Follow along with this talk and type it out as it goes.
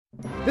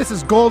This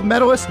is gold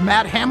medalist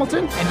Matt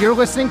Hamilton, and you're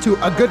listening to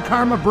A Good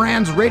Karma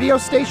Brands radio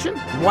station,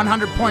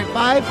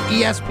 100.5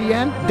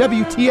 ESPN,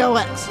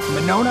 WTLX,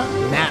 Monona,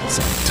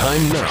 Madison.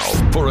 Time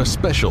now for a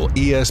special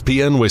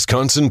ESPN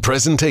Wisconsin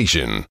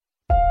presentation.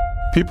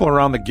 People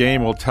around the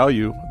game will tell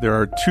you there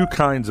are two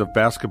kinds of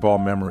basketball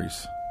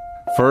memories.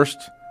 First,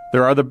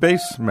 there are the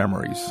base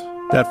memories.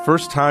 That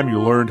first time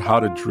you learned how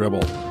to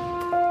dribble.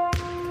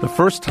 The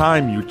first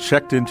time you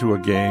checked into a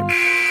game.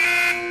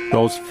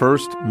 Those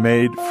first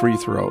made free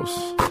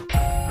throws.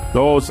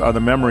 Those are the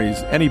memories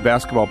any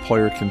basketball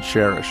player can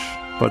cherish.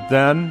 But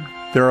then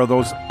there are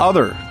those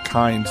other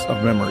kinds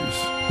of memories.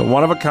 The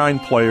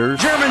one-of-a-kind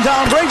players.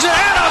 Germantown brings it,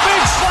 and a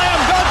big slam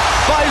dunk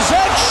by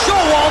Zed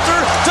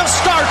Showalter to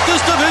start this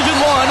Division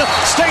I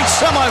state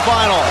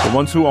semifinal. The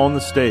ones who own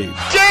the stage.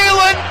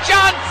 Jalen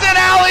Johnson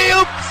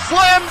alley-oop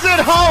slams it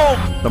home.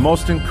 The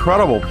most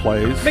incredible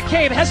plays.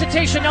 McCabe,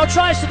 hesitation, now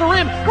tries to the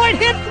rim. Right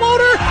hand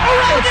floater,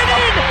 around and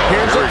in.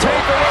 Here's a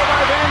takeaway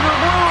by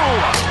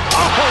Vanderbilt.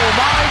 Oh,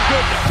 my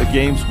goodness. The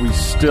games we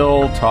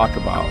still talk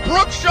about.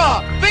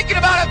 Brookshaw thinking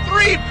about a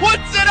three,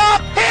 puts it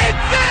up, hits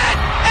it,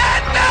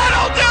 and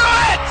that'll do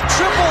it.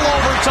 Triple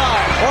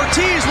overtime.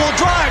 Ortiz will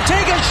drive,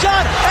 take a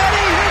shot, and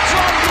he hits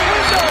on the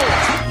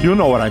window. You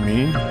know what I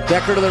mean.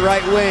 Decker to the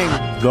right wing.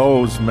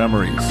 Those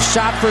memories.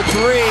 Shot for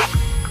three.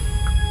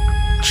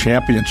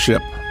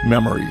 Championship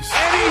memories.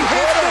 And he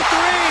hits the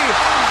three.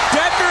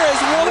 Decker has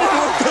won it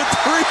with the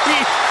three.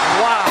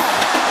 Wow.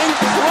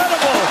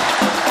 Incredible.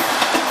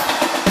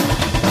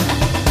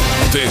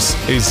 This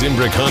is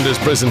Zimbrick Honda's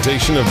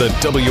presentation of the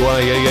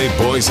WIAA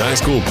Boys High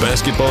School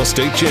Basketball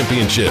State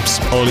Championships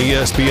on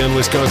ESPN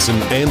Wisconsin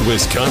and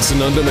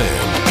Wisconsin On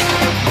Demand.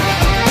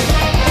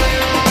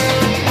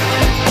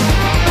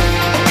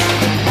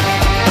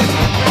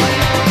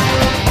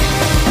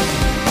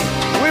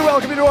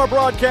 Our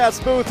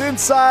broadcast booth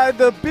inside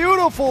the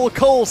beautiful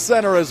Kohl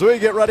Center as we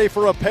get ready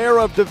for a pair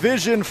of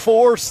Division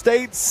IV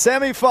state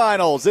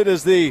semifinals. It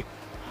is the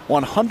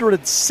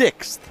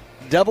 106th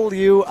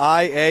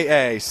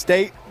WIAA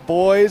State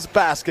Boys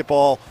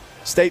Basketball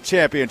State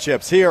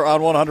Championships here on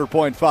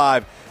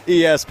 100.5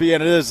 ESPN.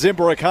 It is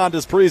Zimbrick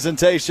Honda's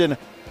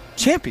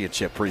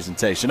championship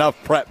presentation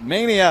of Prep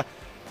Mania.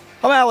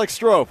 I'm Alex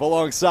Strouf,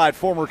 alongside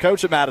former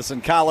coach at Madison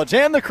College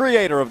and the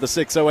creator of the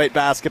 608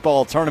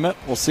 basketball tournament.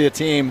 We'll see a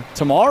team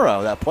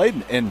tomorrow that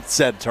played in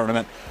said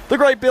tournament. The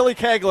great Billy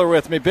Kegler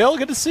with me. Bill,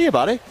 good to see you,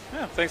 buddy.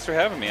 Yeah, thanks for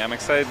having me. I'm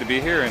excited to be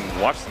here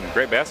and watch some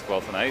great basketball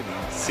tonight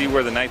and see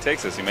where the night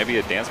takes us. Maybe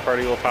a dance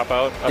party will pop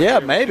out. Yeah,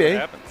 maybe.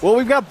 Well,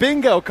 we've got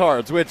bingo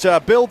cards, which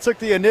Bill took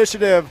the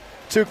initiative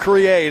to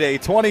create a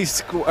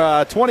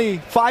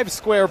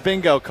 25-square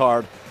bingo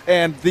card.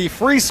 And the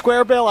free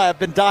square, Bill, I have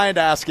been dying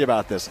to ask you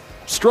about this.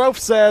 Strouf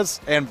says,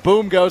 and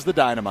boom goes the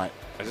dynamite.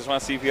 I just want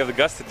to see if you have the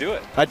guts to do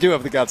it. I do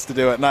have the guts to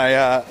do it,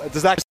 and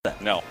does that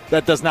count? No.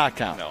 That does not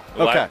count. No.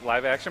 Okay.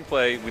 Live action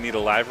play. We need a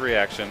live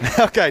reaction.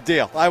 Okay,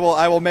 deal. I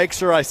will make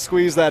sure I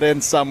squeeze that in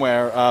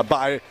somewhere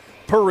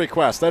per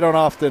request. I don't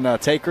often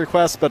take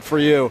requests, but for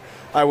you,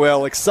 I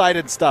will.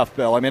 Excited stuff,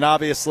 Bill. I mean,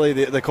 obviously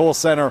the Kohl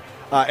Center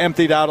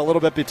emptied out a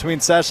little bit between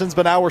sessions,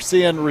 but now we're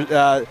seeing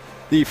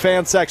the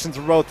fan sections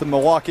from both the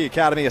Milwaukee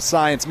Academy of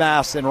Science,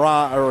 Mass, and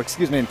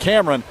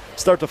Cameron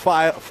start to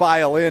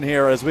file in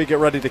here as we get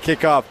ready to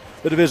kick off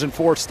the Division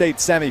IV state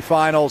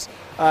semifinals.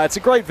 It's a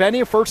great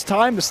venue. First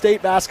time the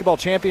state basketball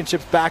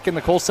championships back in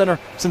the Kohl Center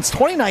since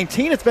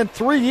 2019. It's been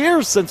 3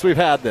 years since we've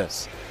had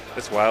this.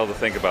 It's wild to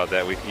think about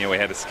that. We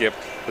had to skip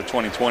the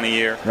 2020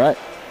 year. Right.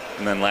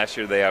 And then last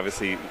year they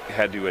obviously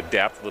had to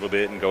adapt a little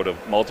bit and go to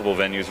multiple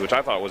venues, which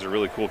I thought was a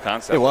really cool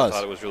concept. It was. I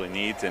thought it was really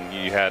neat. And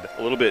you had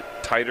a little bit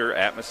tighter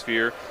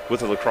atmosphere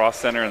with the lacrosse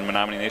center and the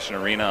Menominee Nation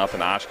Arena up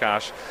in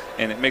Oshkosh.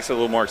 And it makes it a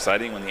little more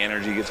exciting when the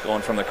energy gets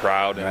going from the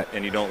crowd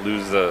and you don't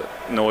lose the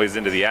noise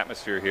into the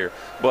atmosphere here.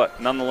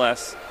 But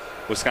nonetheless,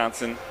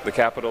 Wisconsin, the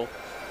capital,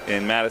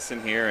 in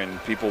Madison here,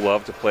 and people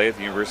love to play at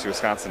the University of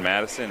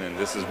Wisconsin-Madison, and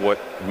this is what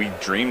we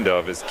dreamed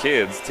of as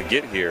kids to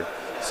get here.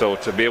 So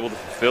to be able to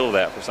fulfill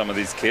that for some of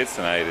these kids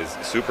tonight is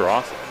super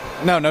awesome.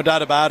 No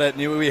doubt about it.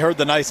 And we heard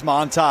the nice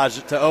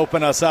montage to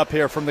open us up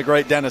here from the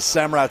great Dennis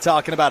Semrau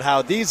talking about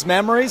how these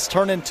memories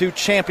turn into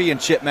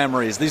championship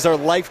memories. These are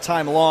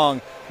lifetime-long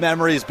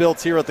memories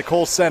built here at the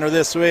Kohl Center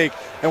this week,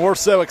 and we're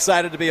so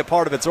excited to be a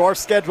part of it. So our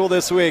schedule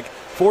this week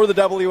for the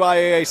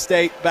WIAA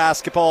State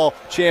Basketball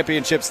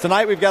Championships.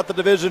 Tonight we've got the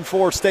Division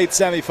IV State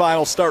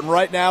Semifinals starting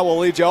right now. We'll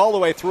lead you all the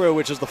way through,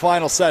 which is the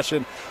final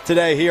session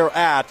today here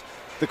at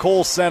the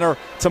Kohl Center.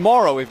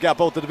 Tomorrow we've got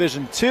both the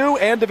Division II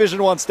and Division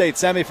I state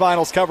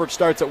semifinals. Coverage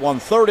starts at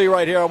 1:30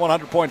 right here on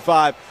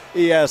 100.5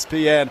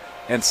 ESPN.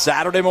 And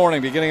Saturday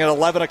morning, beginning at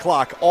 11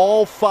 o'clock,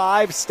 all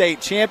 5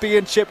 state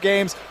championship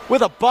games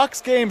with a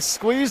Bucks game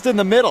squeezed in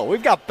the middle.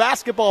 We've got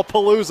basketball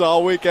palooza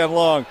all weekend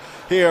long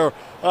here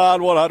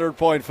on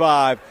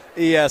 100.5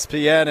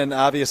 ESPN. And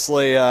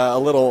obviously a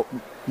little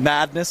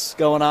madness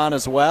going on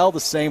as well the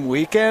same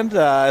weekend.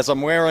 As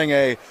I'm wearing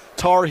a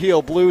Tar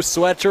Heel blue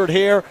sweatshirt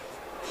here,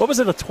 what was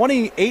it, a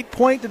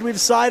 28-point, did we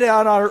decide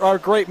on our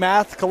great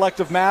math,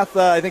 collective math?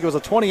 I think it was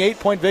a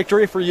 28-point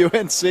victory for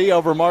UNC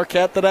over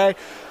Marquette today,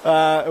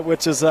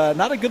 which is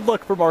not a good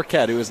look for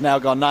Marquette, who has now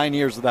gone 9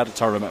 years without a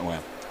tournament win.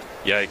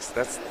 Yikes,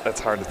 that's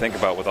hard to think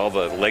about with all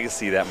the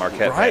legacy that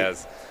Marquette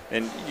has.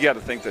 And you got to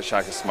think that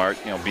Shaka Smart,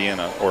 being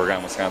an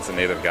Oregon, Wisconsin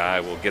native guy,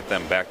 will get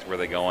them back to where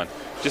they're going.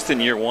 Just in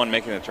year one,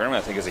 making the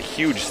tournament, I think is a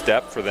huge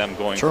step for them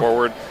going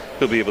forward.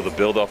 He'll be able to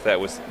build off that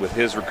with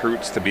his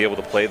recruits to be able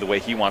to play the way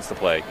he wants to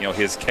play.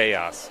 His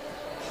chaos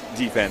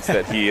defense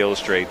that he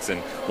illustrates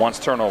and wants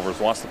turnovers,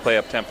 wants to play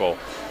up tempo.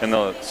 And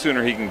the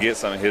sooner he can get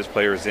some of his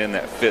players in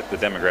that fit the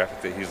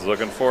demographic that he's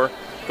looking for,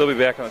 they'll be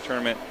back in the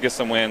tournament, get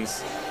some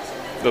wins.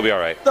 They'll be all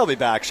right. They'll be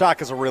back.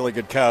 Shaka's a really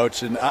good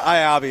coach, and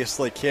I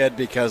obviously kid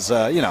because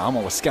I'm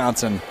a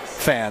Wisconsin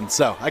fan,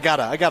 so I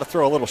gotta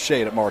throw a little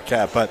shade at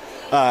Marquette. But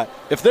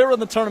if they're in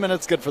the tournament,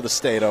 it's good for the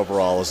state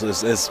overall.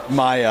 Is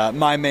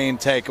my main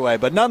takeaway.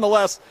 But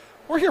nonetheless,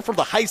 we're here for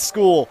the high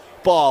school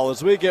ball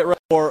as we get ready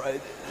for.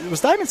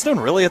 Was Diamond Stone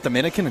really at the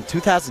Dominican in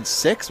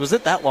 2006? Was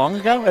it that long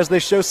ago? As they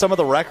show some of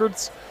the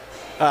records,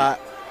 was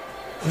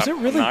it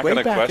really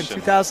way back in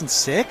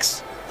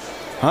 2006?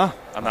 Huh?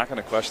 I'm not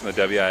going to question the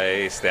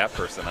WIAA staff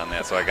person on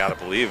that, so I got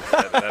to believe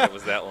that it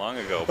was that long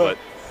ago. But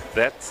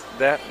that's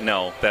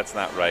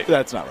not right.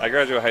 That's not right. I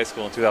graduated high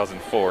school in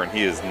 200004, and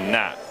he is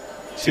not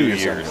 2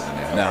 years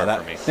apart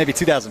from me. Maybe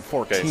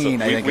 2014. Okay,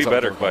 so I think we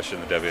better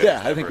question the WIAA.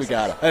 Yeah, I think we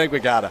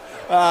gotta.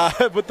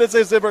 But this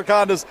is Zimbrick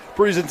Honda's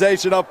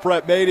presentation of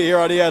Prep Media here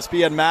on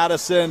ESPN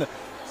Madison.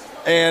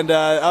 And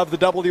of the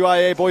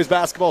WIAA Boys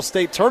Basketball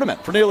State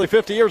Tournament. For nearly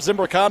 50 years,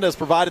 Zimbrick Honda has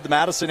provided the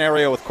Madison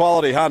area with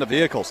quality Honda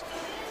vehicles.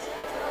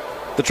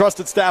 The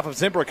trusted staff of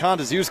Zimbrick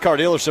Honda's used car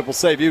dealership will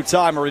save you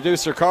time or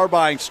reduce your car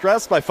buying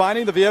stress by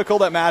finding the vehicle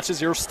that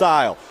matches your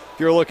style. If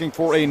you're looking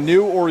for a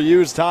new or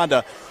used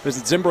Honda,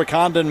 visit Zimbrick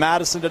Honda in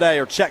Madison today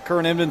or check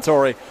current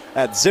inventory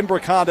at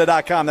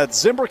ZimbrickHonda.com.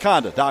 That's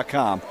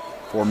ZimbrickHonda.com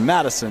for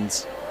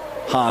Madison's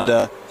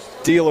Honda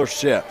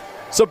dealership.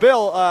 So,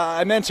 Bill,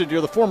 I mentioned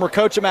you're the former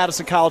coach at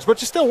Madison College,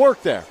 but you still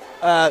work there.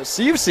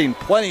 So you've seen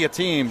plenty of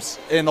teams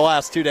in the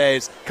last 2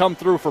 days come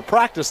through for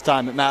practice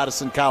time at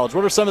Madison College.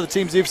 What are some of the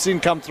teams you've seen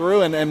come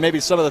through and maybe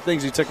some of the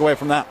things you took away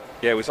from that?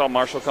 Yeah, we saw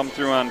Marshall come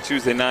through on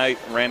Tuesday night.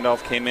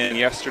 Randolph came in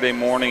yesterday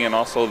morning and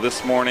also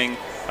this morning.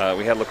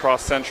 We had La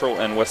Crosse Central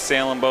and West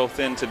Salem both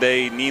in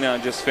today. Nina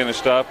just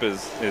finished up,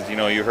 as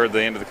you heard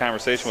the end of the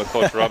conversation with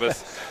Coach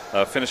Rubbis,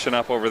 finishing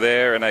up over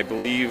there. And I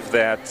believe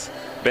that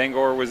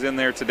Bangor was in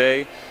there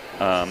today.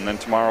 Then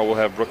tomorrow we'll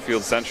have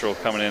Brookfield Central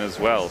coming in as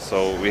well.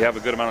 So we have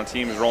a good amount of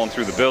teams rolling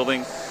through the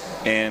building.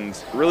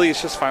 And really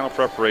it's just final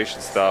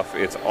preparation stuff.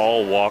 It's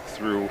all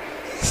walk-through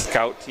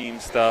scout team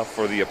stuff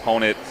for the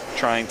opponent,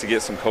 trying to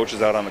get some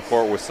coaches out on the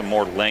court with some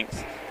more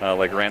length.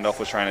 Like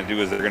Randolph was trying to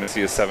do, is they're going to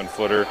see a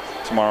 7-footer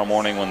tomorrow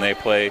morning when they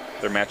play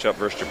their matchup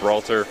versus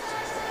Gibraltar.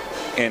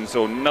 And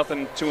so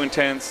nothing too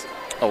intense.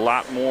 A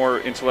lot more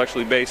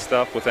intellectually based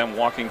stuff with them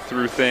walking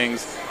through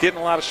things, getting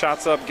a lot of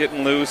shots up,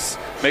 getting loose,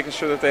 making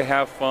sure that they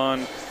have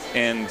fun,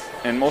 and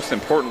most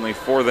importantly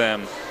for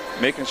them,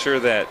 making sure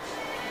that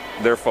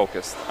they're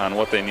focused on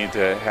what they need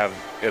to have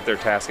at their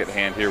task at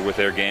hand here with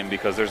their game,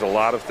 because there's a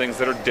lot of things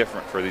that are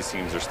different for these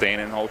teams. They're staying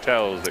in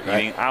hotels, they're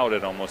eating out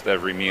at almost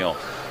every meal.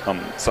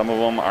 Some of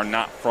them are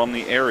not from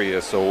the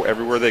area, so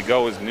everywhere they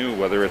go is new,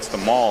 whether it's the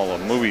mall, a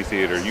movie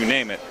theater, you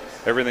name it.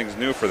 Everything's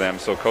new for them,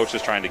 so Coach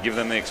is trying to give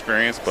them the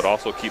experience but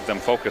also keep them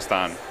focused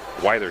on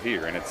why they're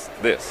here, and it's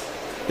this.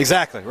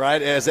 Exactly,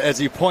 right?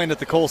 As you point at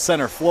the Kohl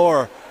Center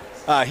floor,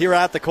 here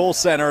at the Kohl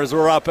Center, as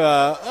we're up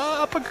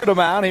a good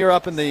amount here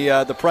up in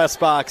the press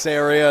box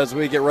area as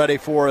we get ready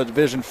for a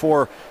Division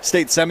IV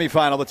state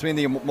semifinal between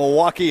the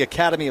Milwaukee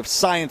Academy of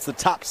Science, the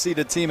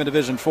top-seeded team in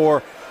Division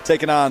IV,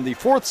 taking on the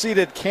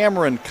fourth-seeded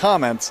Cameron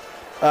Comets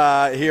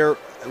here,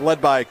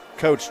 led by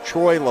Coach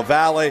Troy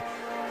LaValle.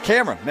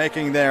 Cameron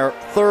making their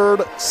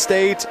third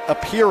state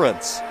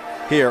appearance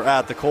here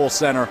at the Kohl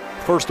Center.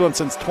 First one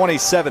since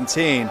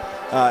 2017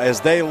 as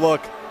they look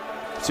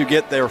to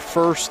get their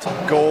first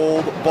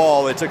gold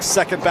ball. They took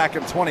second back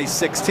in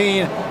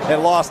 2016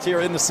 and lost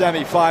here in the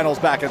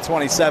semifinals back in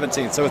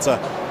 2017. So it's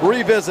a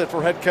revisit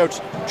for head coach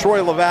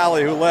Troy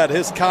LaValle, who led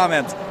his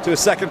Comets to a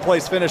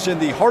second-place finish in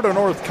the Heart of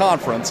North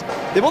Conference.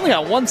 They've only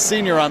got one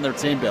senior on their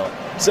team, Billy.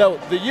 So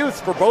the youth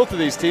for both of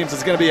these teams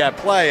is going to be at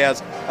play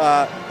as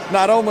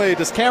not only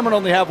does Cameron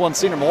only have one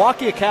senior,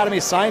 Milwaukee Academy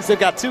of Science, they've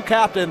got two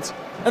captains,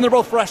 and they're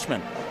both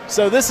freshmen.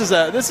 So this is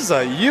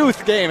a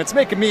youth game. It's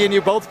making me and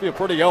you both feel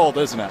pretty old,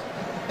 isn't it?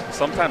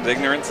 Sometimes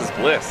ignorance is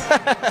bliss.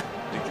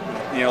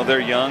 They're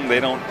young. They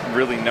don't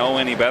really know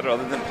any better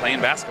other than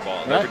playing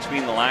basketball. They're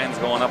between the lines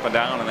going up and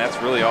down, and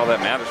that's really all that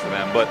matters for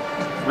them. But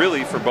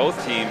really, for both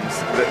teams,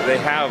 they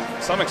have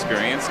some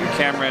experience.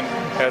 Cameron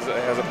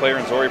has a player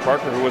in Zori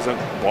Parker who was a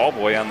ball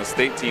boy on the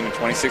state team in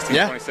 2016,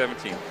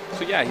 2017.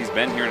 So, he's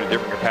been here in a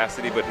different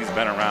capacity, but he's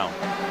been around.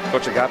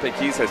 Coach Agape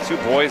Keys has two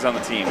boys on the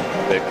team.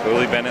 They've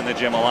clearly been in the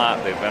gym a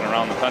lot. They've been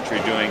around the country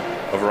doing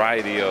a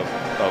variety of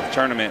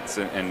tournaments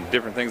and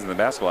different things in the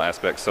basketball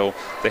aspect. So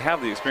they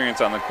have the experience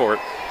on the court.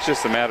 It's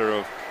just a matter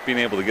of being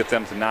able to get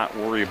them to not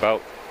worry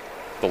about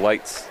the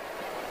lights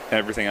and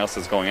everything else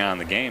that's going on in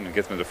the game and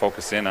gets them to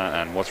focus in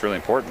on what's really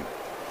important.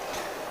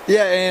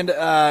 Yeah,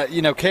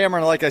 and,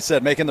 Cameron, like I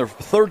said, making their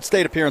third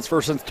state appearance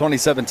first since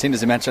 2017,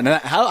 as you mentioned.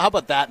 And how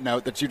about that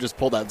note that you just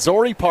pulled out?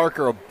 Zori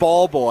Parker, a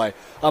ball boy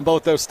on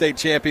both those state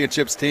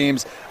championships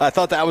teams. I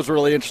thought that was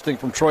really interesting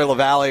from Troy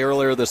LaValle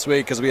earlier this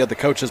week because we had the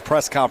coaches'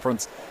 press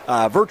conference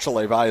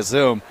virtually via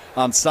Zoom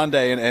on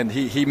Sunday, and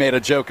he made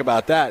a joke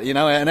about that.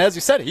 And as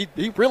you said,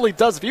 he really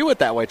does view it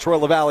that way. Troy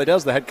LaValle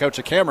does, the head coach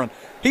of Cameron.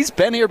 He's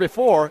been here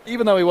before,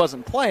 even though he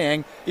wasn't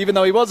playing, even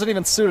though he wasn't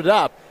even suited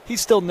up. He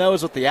still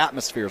knows what the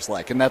atmosphere's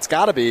like, and that's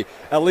got to be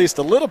at least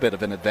a little bit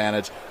of an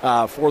advantage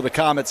for the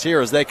Comets here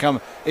as they come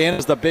in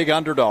as the big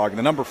underdog,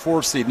 the number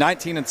 4 seed,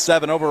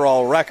 19-7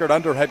 overall record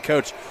under head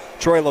coach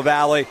Troy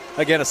LaValle.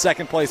 Again, a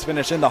second-place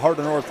finish in the Heart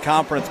of North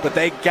Conference, but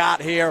they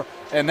got here,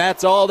 and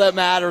that's all that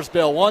matters,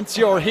 Bill. Once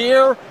you're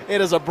here,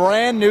 it is a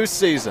brand-new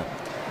season.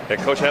 Yeah,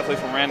 Coach Heffley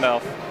from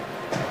Randolph,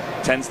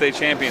 10 state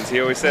champions. He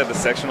always said the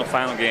sectional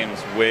final game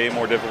is way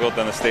more difficult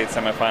than the state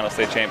semifinal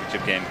state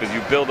championship game because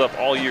you build up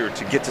all year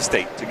to get to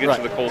state, to get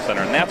to the Kohl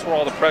Center, and that's where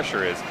all the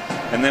pressure is.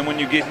 And then when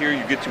you get here,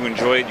 you get to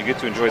enjoy it. You get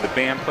to enjoy the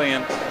band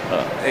playing,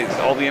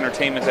 all the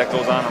entertainment that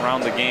goes on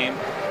around the game.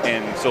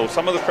 And so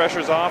some of the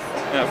pressure's off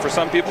for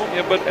some people,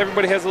 but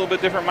everybody has a little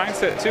bit different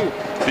mindset too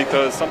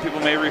because some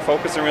people may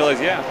refocus and realize,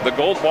 the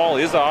gold ball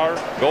is our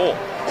goal.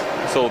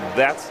 So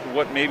that's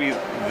what maybe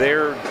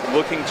they're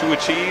looking to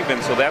achieve,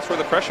 and so that's where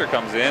the pressure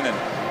comes in.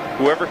 And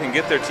whoever can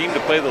get their team to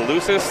play the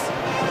loosest,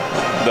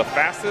 the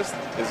fastest,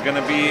 is going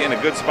to be in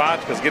a good spot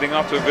because getting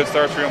off to a good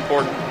start is really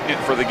important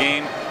for the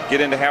game.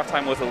 Get into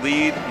halftime with a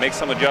lead, make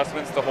some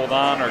adjustments to hold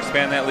on or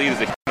expand that lead is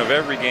a key of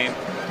every game,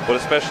 but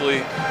especially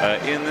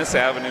in this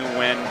avenue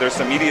when there's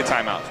some media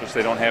timeouts, which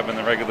they don't have in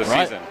the regular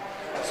season.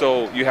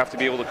 So you have to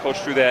be able to coach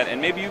through that, and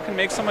maybe you can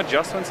make some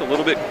adjustments a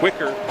little bit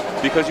quicker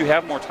because you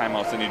have more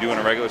timeouts than you do in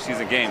a regular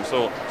season game.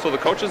 So the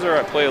coaches are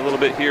at play a little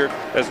bit here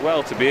as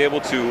well to be able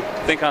to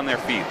think on their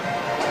feet.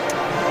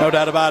 No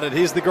doubt about it.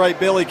 He's the great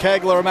Billy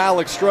Kegler. I'm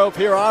Alex Strouf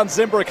here on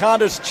Zimbrick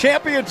Honda's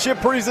championship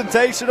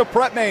presentation of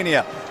Prep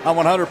Mania on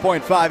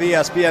 100.5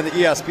 ESPN, the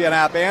ESPN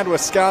app, and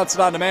Wisconsin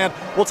On Demand.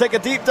 We'll take a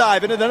deep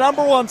dive into the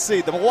number 1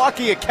 seed, the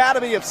Milwaukee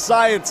Academy of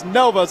Science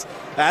Novas.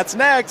 That's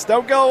next.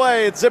 Don't go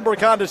away. It's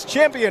Zimbrick Honda's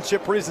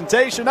championship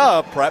presentation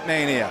of Prep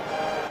Mania.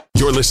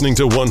 You're listening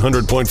to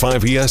 100.5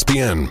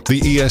 ESPN,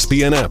 the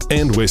ESPN app,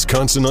 and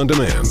Wisconsin On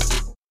Demand.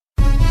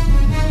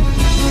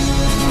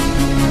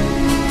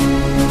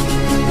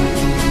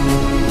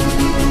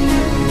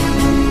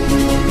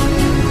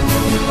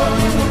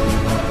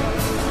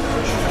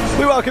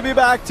 We welcome you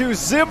back to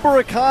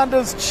Zimbrick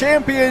Honda's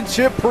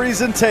championship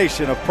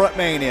presentation of Prep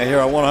Mania here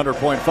on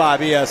 100.5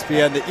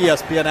 ESPN, the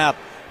ESPN app,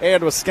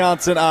 and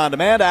Wisconsin On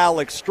Demand.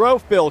 Alex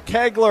Strouf, Bill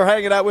Kegler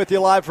hanging out with you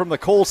live from the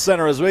Kohl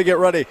Center as we get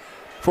ready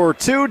for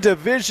 2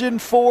 Division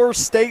IV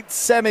state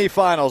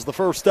semifinals. The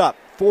first up,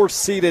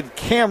 4th-seeded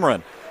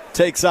Cameron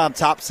takes on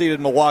top-seeded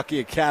Milwaukee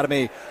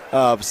Academy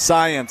of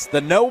Science.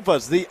 The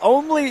Novas, the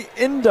only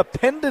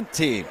independent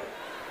team,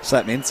 so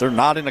that means they're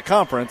not in a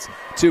conference,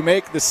 to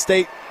make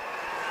the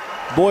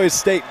boys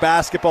state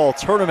basketball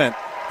tournament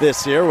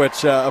this year,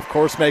 which of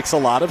course makes a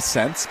lot of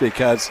sense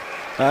because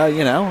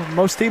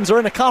most teams are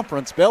in a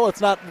conference. Bill,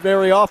 it's not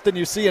very often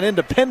you see an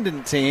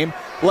independent team,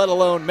 let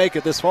alone make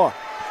it this far.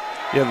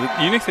 Yeah,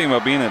 the unique thing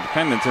about being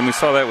independent, and we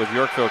saw that with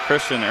Yorkville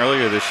Christian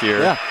earlier this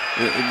year,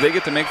 they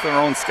get to make their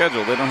own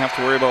schedule. They don't have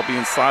to worry about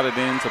being slotted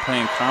into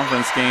playing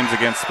conference games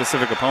against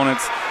specific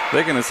opponents.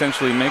 They can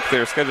essentially make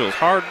their schedules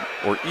hard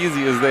or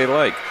easy as they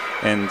like.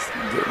 And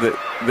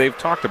they've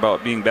talked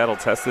about being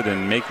battle-tested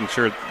and making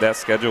sure that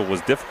schedule was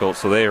difficult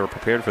so they are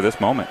prepared for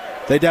this moment.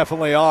 They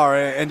definitely are.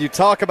 And you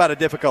talk about a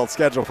difficult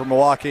schedule for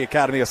Milwaukee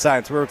Academy of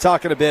Science. We were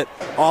talking a bit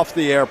off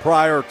the air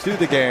prior to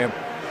the game.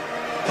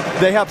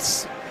 They have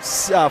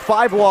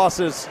 5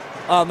 losses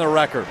on their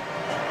record.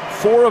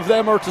 4 of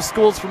them are to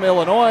schools from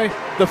Illinois.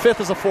 The 5th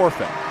is a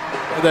forfeit,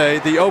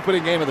 the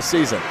opening game of the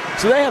season.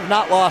 So they have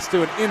not lost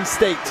to an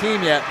in-state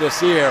team yet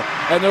this year,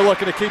 and they're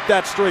looking to keep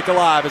that streak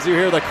alive as you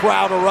hear the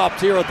crowd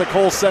erupt here at the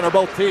Kohl Center.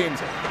 Both teams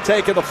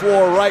taking the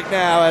floor right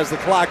now as the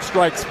clock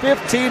strikes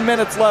 15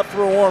 minutes left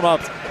for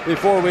warm-ups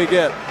before we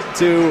get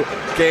to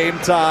game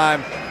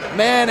time.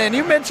 Man, and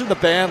you mentioned the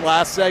band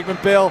last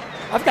segment, Bill.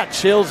 I've got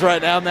chills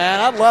right now, man.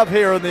 I love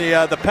hearing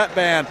the pep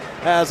band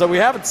as we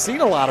haven't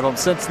seen a lot of them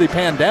since the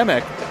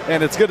pandemic,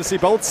 and it's good to see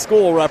both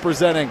schools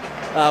representing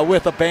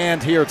with a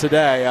band here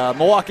today.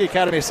 Milwaukee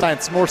Academy of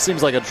Science more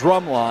seems like a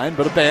drum line,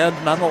 but a band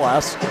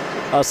nonetheless.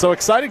 So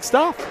exciting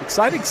stuff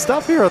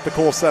here at the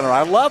Kohl Center.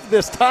 I love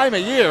this time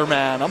of year,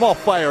 man. I'm all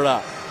fired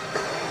up.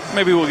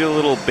 Maybe we'll get a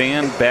little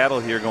band battle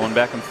here going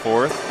back and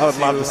forth. I would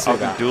love to see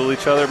that. Duel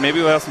each other. Maybe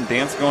we'll have some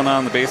dance going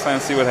on the baseline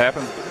and see what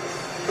happens.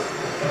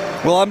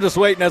 Well, I'm just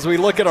waiting as we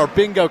look at our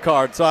bingo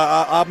card. So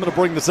I'm going to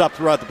bring this up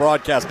throughout the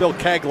broadcast. Bill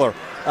Kegler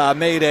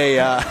made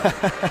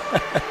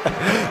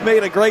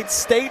made a great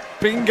state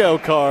bingo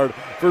card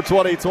for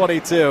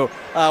 2022.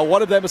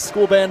 One of them is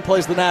school band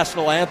plays the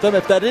national anthem.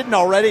 If that didn't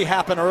already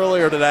happen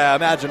earlier today, I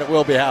imagine it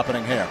will be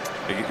happening here.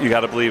 You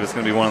got to believe it's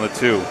going to be one of the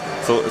two.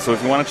 So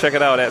if you want to check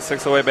it out at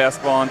 608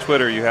 Basketball on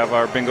Twitter, you have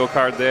our bingo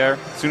card there.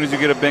 As soon as you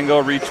get a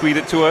bingo, retweet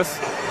it to us.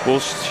 We'll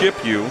ship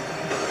you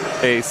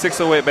a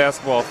 608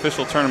 Basketball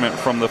official tournament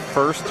from the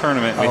first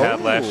tournament we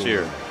had last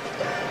year.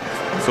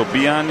 So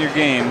be on your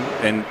game,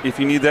 and if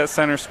you need that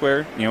center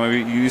square,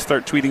 you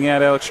start tweeting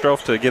at Alex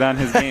Strouf to get on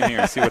his game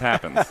here and see what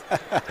happens.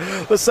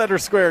 The center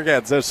square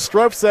again. So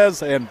Strouf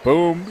says, and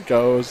boom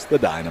goes the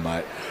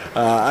dynamite.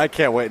 I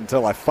can't wait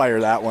until I fire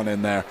that one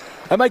in there.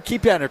 I might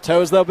keep you on your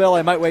toes, though, Bill.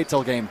 I might wait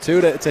till game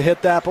 2 to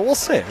hit that, but we'll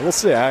see. We'll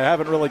see. I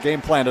haven't really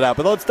game planned it out.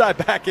 But let's dive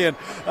back in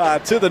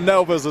to the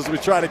Novas as we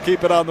try to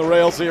keep it on the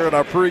rails here in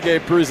our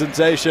pregame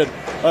presentation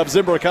of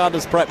Zimbrick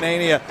Honda's Prep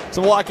Mania. It's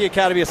Milwaukee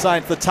Academy of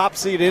Science, the top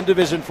seed in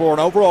Division 4, an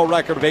overall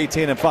record of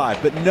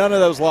 18-5. But none of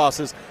those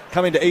losses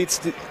coming to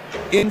 8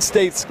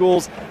 in-state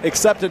schools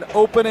except an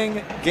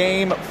opening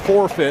game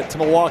forfeit to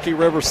Milwaukee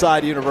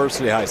Riverside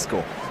University High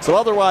School. So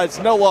otherwise,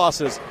 no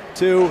losses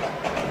to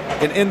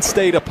an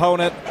in-state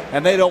opponent,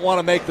 and they don't want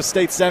to make the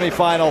state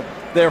semifinal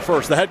there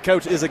first. The head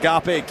coach is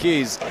Agape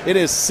Keys. It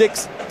is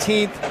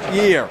 16th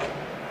year,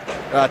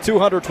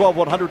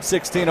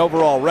 212-116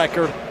 overall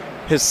record.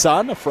 His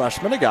son, a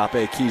freshman,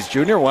 Agape Keys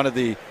Jr., one of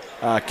the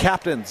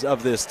captains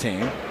of this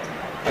team.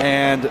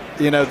 And,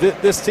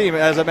 this team,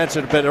 as I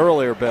mentioned a bit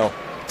earlier, Bill,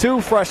 2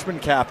 freshman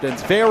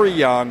captains, very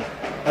young.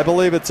 I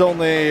believe it's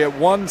only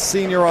 1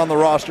 senior on the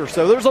roster.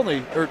 So there's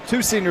only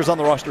 2 seniors on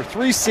the roster,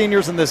 3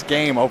 seniors in this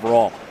game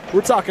overall.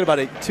 We're talking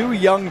about 2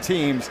 young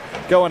teams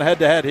going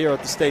head-to-head here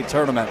at the state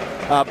tournament.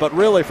 But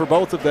really, for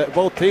both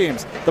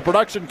teams, the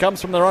production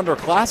comes from their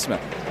underclassmen.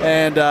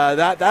 And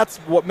that's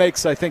what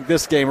makes, I think,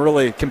 this game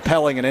really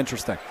compelling and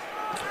interesting.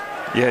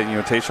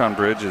 Yeah, Tayshawn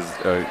Bridge is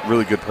a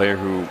really good player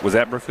who was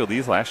at Brookfield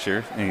East last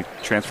year, and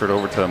he transferred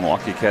over to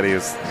Milwaukee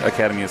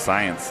Academy of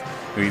Science.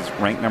 He's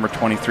ranked number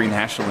 23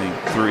 nationally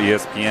through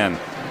ESPN.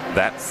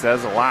 That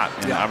says a lot.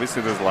 And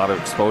obviously there's a lot of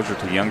exposure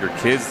to younger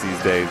kids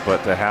these days,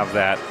 but to have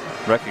that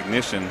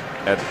recognition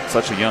at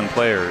such a young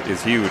player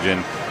is huge.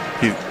 And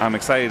I'm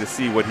excited to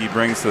see what he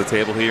brings to the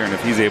table here, and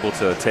if he's able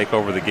to take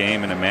over the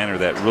game in a manner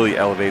that really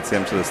elevates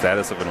him to the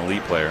status of an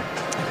elite player.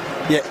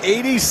 Yeah,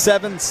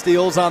 87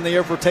 steals on the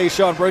year for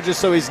Tayshawn Bridges,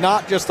 so he's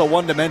not just a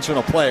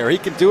one-dimensional player. He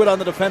can do it on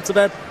the defensive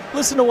end.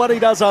 Listen to what he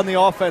does on the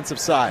offensive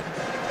side.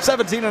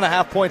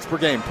 17.5 points per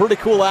game. Pretty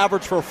cool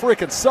average for a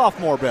freaking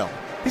sophomore, Bill.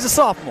 He's a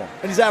sophomore,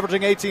 and he's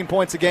averaging 18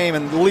 points a game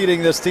and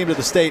leading this team to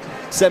the state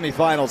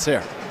semifinals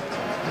here.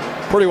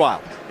 Pretty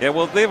wild. Yeah,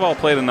 well, they've all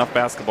played enough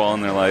basketball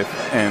in their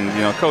life, and,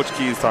 Coach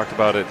Keys talked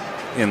about it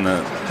in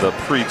the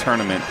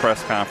pre-tournament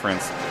press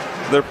conference.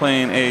 They're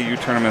playing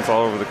AAU tournaments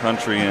all over the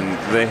country,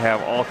 and they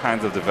have all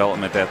kinds of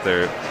development at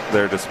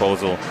their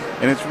disposal.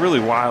 And it's really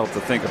wild to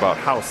think about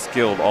how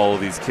skilled all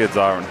of these kids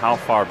are and how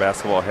far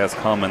basketball has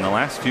come in the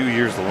last few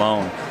years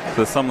alone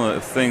to some of the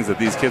things that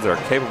these kids are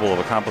capable of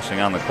accomplishing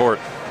on the court.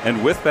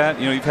 And with that,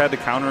 you've had to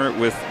counter it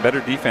with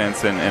better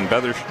defense and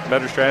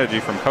better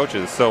strategy from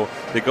coaches. So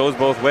it goes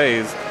both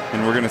ways,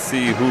 and we're going to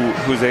see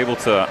who's able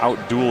to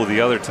outduel the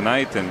other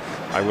tonight. And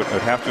I would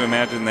have to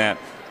imagine that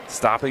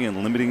stopping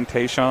and limiting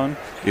Tayshawn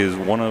is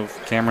one of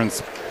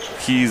Cameron's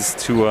keys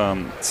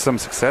to some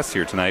success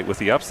here tonight with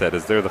the upset,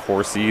 as they're the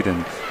 4 seed and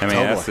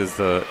MAS is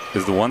the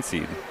 1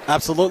 seed.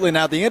 Absolutely.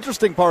 Now, the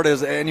interesting part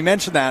is, and you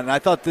mentioned that, and I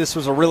thought this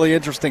was a really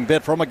interesting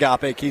bit from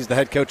Agape. He's the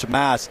head coach of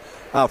Mass.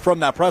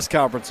 From that press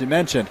conference you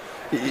mentioned,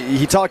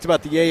 he talked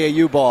about the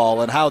AAU ball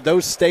and how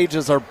those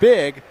stages are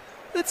big.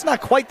 It's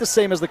not quite the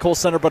same as the Kohl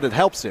Center, but it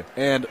helps you.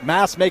 And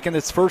Mass making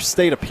its first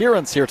state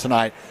appearance here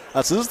tonight.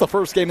 So this is the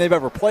first game they've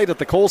ever played at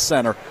the Kohl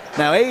Center.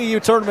 Now,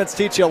 AAU tournaments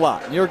teach you a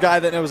lot. And you're a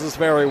guy that knows this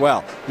very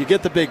well. You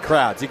get the big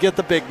crowds. You get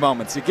the big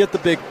moments. You get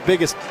the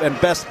biggest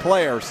and best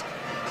players.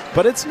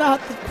 But it's not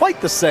quite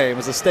the same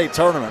as a state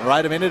tournament,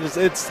 right? I mean,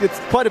 it's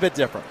quite a bit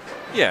different.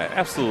 Yeah,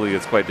 absolutely.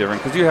 It's quite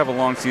different because you have a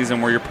long season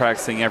where you're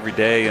practicing every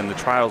day, and the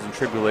trials and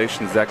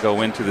tribulations that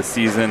go into the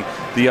season,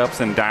 the ups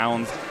and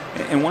downs.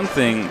 And one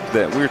thing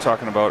that we were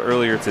talking about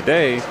earlier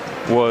today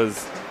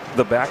was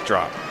the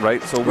backdrop,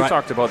 right? So we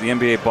talked about the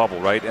NBA bubble,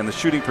 right? And the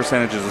shooting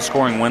percentages, the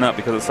scoring went up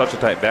because it's such a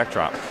tight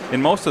backdrop.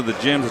 In most of the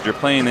gyms that you're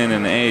playing in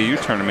an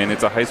AAU tournament,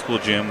 it's a high school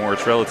gym where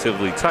it's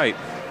relatively tight.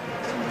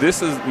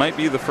 This might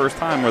be the first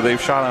time where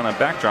they've shot on a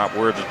backdrop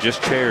where it's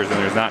just chairs and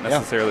there's not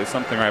necessarily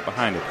something right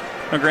behind it.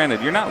 Now,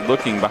 granted, you're not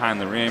looking behind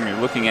the rim.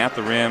 You're looking at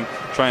the rim,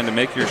 trying to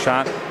make your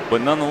shot.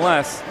 But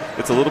nonetheless,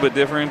 it's a little bit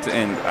different,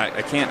 and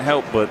I can't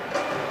help but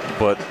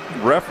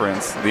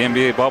reference the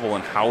NBA bubble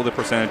and how the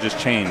percentages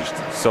changed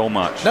so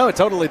much. No, it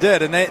totally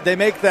did, and they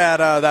make that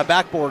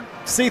backboard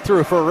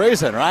see-through for a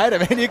reason, right? I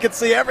mean, you can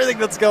see everything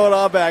that's going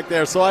on back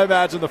there, so I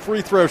imagine the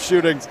free throw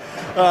shootings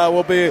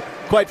will be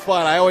quite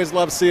fun. I always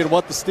love seeing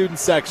what the student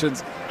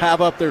sections have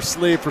up their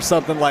sleeve for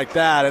something like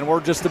that, and we're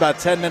just about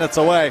 10 minutes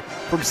away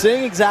from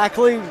seeing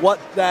exactly what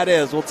that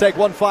is. We'll take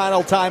one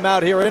final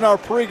timeout here in our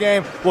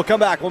pregame. We'll come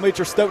back. We'll meet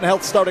your Stoughton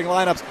Health starting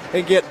lineups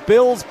and get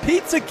Bill's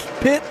Pizza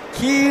Pit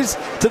keys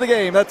to the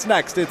game. That's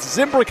next. It's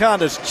Zimbrick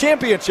Honda's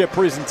championship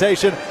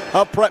presentation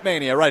of Prep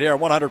Mania right here on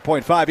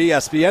 100.5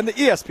 ESPN, the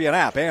ESPN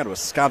app, and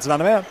Wisconsin On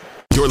Demand.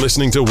 You're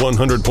listening to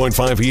 100.5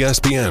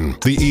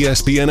 ESPN, the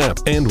ESPN app,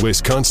 and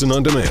Wisconsin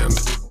On Demand.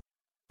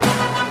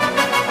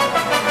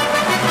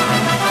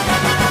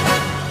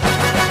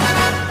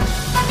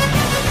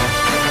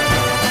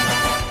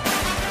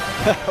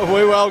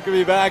 We welcome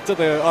you back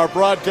to our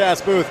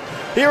broadcast booth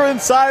here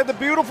inside the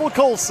beautiful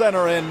Kohl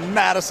Center in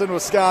Madison,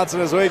 Wisconsin,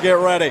 as we get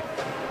ready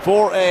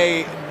for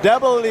a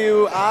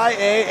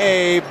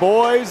WIAA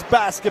Boys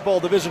Basketball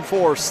Division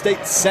IV state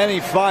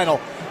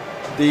semifinal.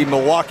 The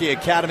Milwaukee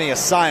Academy of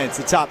Science,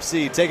 the top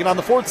seed, taking on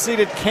the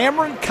fourth-seeded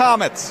Cameron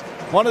Comets.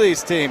 One of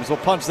these teams will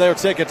punch their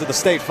ticket to the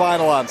state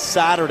final on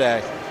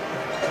Saturday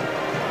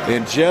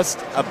in just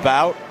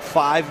about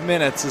 5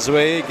 minutes as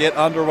we get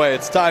underway.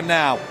 It's time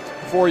now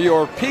for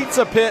your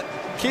Pizza Pit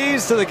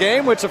keys to the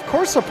game, which of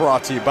course are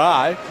brought to you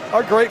by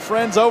our great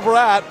friends over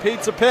at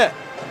Pizza Pit.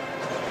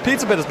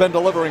 Pizza Pit has been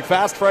delivering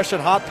fast, fresh,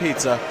 and hot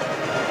pizza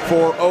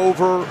for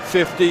over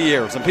 50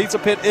 years. And Pizza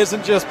Pit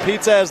isn't just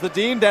pizza, as the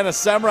Dean,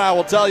 Dennis Semrau,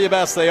 will tell you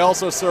best. They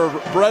also serve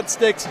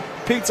breadsticks,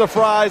 pizza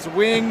fries,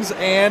 wings,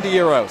 and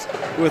gyros.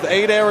 With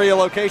 8 area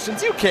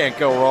locations, you can't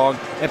go wrong.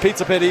 And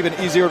Pizza Pit even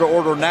easier to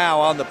order now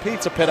on the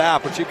Pizza Pit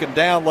app, which you can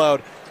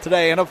download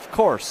today. And of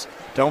course,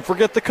 don't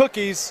forget the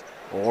cookies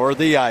or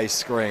the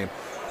ice cream.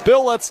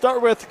 Bill, let's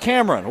start with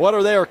Cameron. What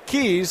are their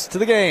keys to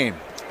the game?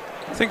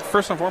 I think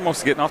first and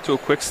foremost, getting off to a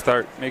quick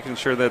start, making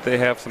sure that they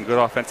have some good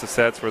offensive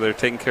sets where they're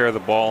taking care of the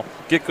ball,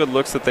 get good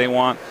looks that they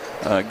want,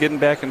 getting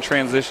back in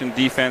transition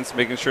defense,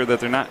 making sure that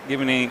they're not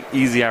giving any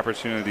easy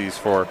opportunities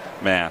for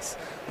Mass.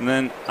 And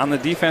then on the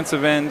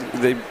defensive end,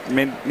 they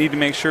need to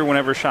make sure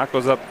whenever a shot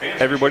goes up,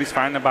 everybody's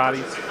finding the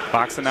body,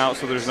 boxing out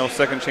so there's no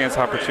second chance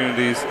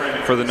opportunities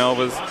for the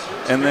Novas.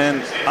 And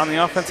then on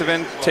the offensive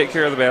end, take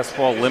care of the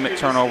basketball, limit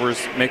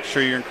turnovers, make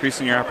sure you're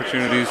increasing your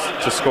opportunities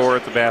to score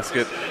at the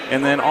basket.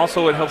 And then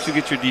also it helps you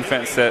get your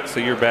defense set so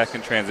you're back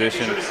in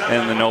transition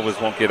and the Novas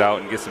won't get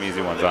out and get some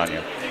easy ones on you.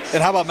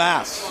 And how about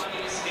Mass?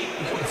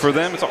 For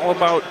them, it's all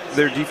about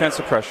their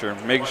defensive pressure,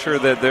 making sure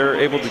that they're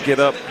able to get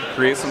up,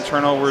 create some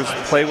turnovers,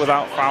 play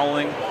without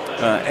fouling,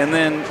 and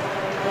then,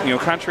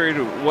 contrary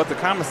to what the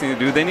Comets need to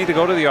do, they need to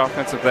go to the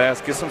offensive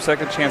glass, get some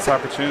second chance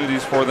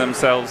opportunities for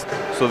themselves,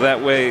 so that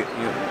way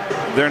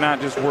they're not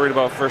just worried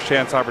about first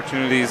chance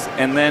opportunities,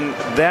 and then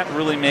that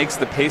really makes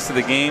the pace of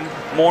the game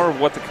more of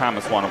what the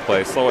Comets want to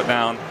play, slow it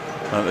down.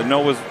 The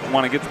Novas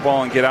want to get the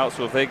ball and get out,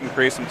 so if they can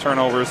create some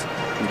turnovers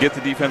and get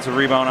the defensive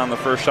rebound on the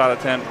first shot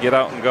attempt, get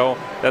out and go,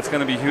 that's going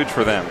to be huge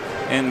for them.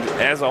 And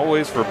as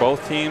always for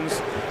both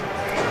teams,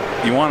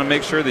 you want to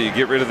make sure that you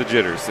get rid of the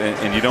jitters,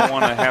 and you don't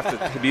want to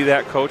have to be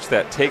that coach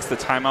that takes the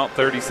timeout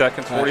 30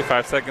 seconds,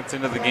 45 seconds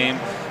into the game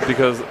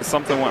because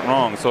something went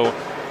wrong. So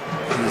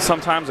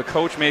sometimes a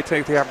coach may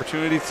take the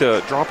opportunity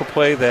to drop a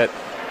play that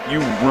you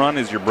run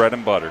as your bread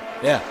and butter.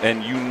 Yeah.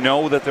 And you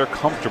know that they're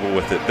comfortable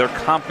with it. They're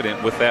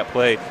confident with that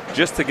play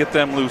just to get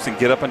them loose and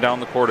get up and down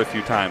the court a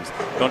few times.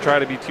 Don't try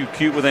to be too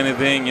cute with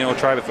anything,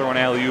 try to throw an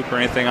alley-oop or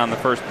anything on the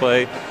first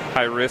play.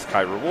 High risk,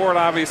 high reward,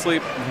 obviously.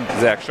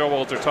 Zach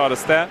Showalter taught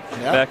us that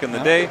back in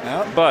the day.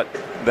 But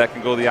that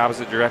can go the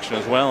opposite direction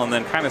as well and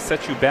then kind of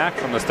set you back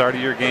from the start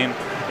of your game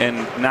and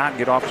not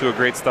get off to a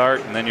great start,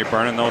 and then you're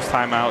burning those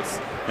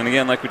timeouts. And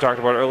again, like we talked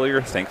about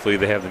earlier, thankfully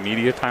they have the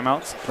media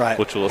timeouts,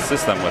 which will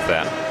assist them with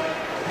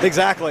that.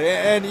 Exactly.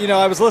 And,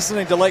 I was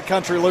listening to Lake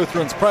Country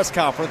Lutheran's press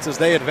conference as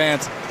they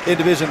advance in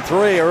Division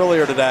III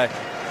earlier today.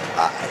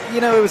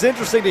 It was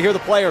interesting to hear the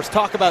players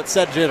talk about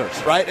said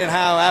jitters, right? And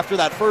how after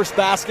that first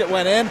basket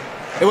went in,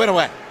 it went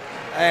away.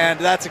 And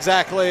that's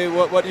exactly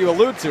what you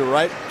allude to,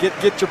 right?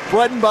 Get your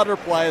bread and butter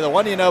play, the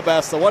one you know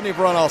best, the one you've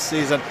run all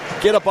season,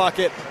 get a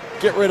bucket,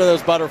 get rid of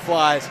those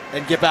butterflies,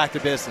 and get back to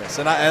business.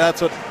 And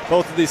that's what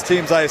both of these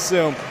teams, I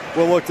assume,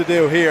 will look to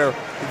do here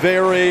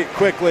very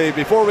quickly.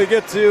 Before we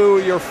get to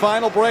your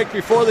final break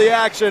before the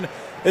action,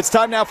 it's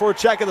time now for a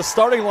check of the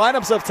starting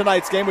lineups of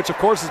tonight's game, which, of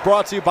course, is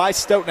brought to you by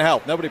Stoughton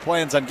Health. Nobody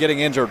plans on getting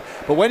injured,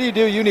 but when you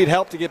do, you need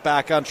help to get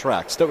back on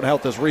track. Stoughton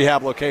Health has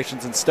rehab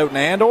locations in Stoughton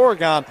and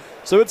Oregon,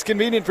 so it's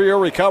convenient for your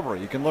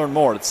recovery. You can learn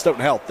more at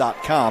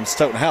stoughtonhealth.com.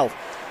 Stoughton Health,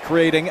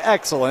 creating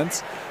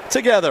excellence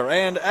together.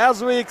 And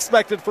as we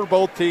expected for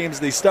both teams,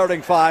 the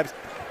starting fives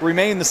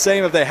remain the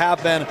same as they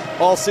have been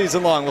all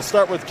season long. We'll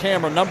start with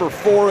Cameron. Number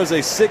 4 is a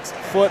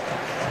 6-foot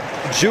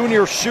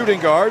junior shooting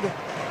guard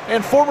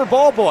and former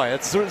ball boy.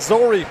 It's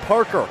Zori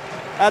Parker.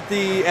 At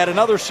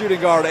another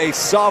shooting guard, a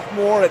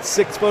sophomore at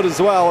 6 foot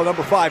as well. And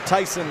number 5,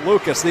 Tyson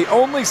Lucas, the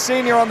only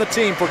senior on the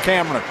team for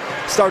Cameron,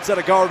 starts at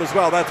a guard as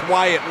well. That's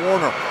Wyatt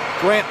Warner.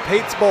 Grant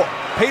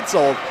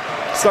Paetzold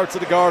starts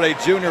at a guard, a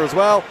junior as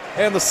well.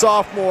 And the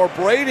sophomore,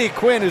 Brady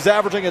Quinn, who's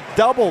averaging a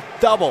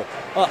double-double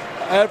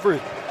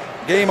every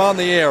Game on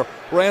the air.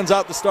 Rounds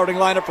out the starting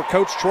lineup for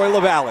Coach Troy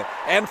LaValle.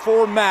 And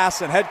for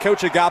Mass and head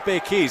coach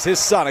Agape Keys. His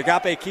son,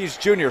 Agape Keys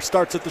Jr.,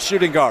 starts at the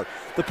shooting guard.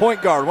 The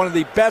point guard, one of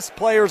the best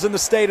players in the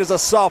state, is a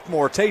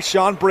sophomore,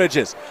 Tayshawn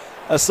Bridges.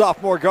 A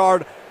sophomore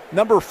guard,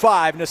 number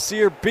 5,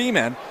 Nasir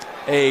Beeman.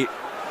 A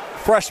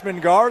freshman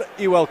guard,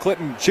 Ewell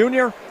Clinton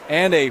Jr.,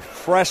 and a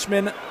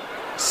freshman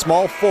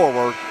small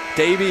forward,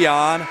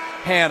 Davion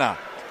Hanna.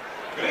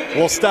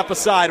 We'll step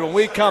aside. When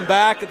we come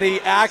back,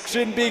 the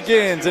action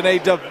begins in a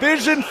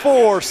Division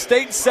IV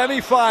state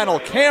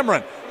semifinal.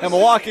 Cameron and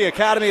Milwaukee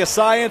Academy of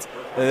Science.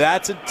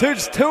 That's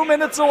just 2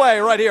 minutes away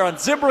right here on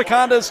Zimbrick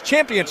Honda's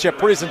championship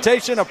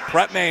presentation of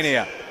Prep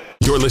Mania.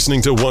 You're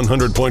listening to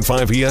 100.5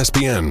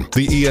 ESPN,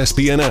 the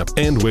ESPN app,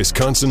 and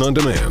Wisconsin On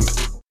Demand.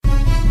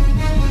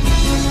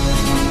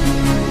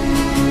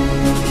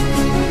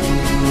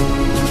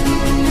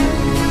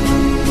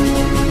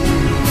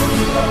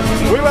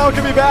 We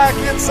welcome you back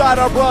inside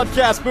our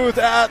broadcast booth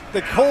at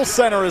the Kohl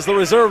Center as the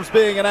reserves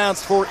being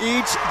announced for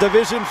each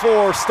Division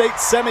IV state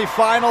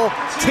semifinal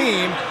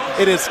team.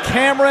 It is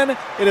Cameron,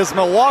 it is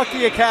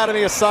Milwaukee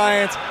Academy of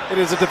Science, it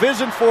is a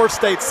Division IV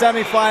state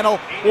semifinal.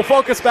 We'll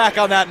focus back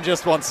on that in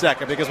just 1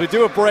 second because we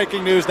do have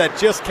breaking news that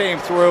just came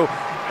through,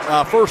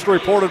 first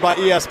reported by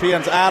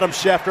ESPN's Adam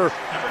Schefter.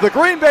 The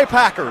Green Bay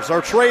Packers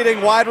are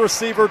trading wide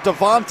receiver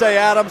Davante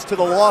Adams to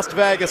the Las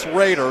Vegas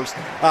Raiders.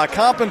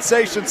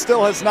 Compensation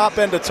still has not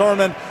been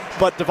determined,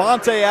 but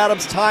Davante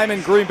Adams' time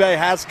in Green Bay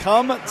has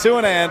come to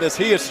an end as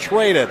he is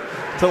traded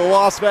to the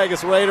Las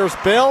Vegas Raiders.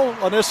 Bill,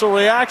 initial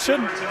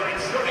reaction?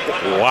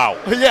 Wow.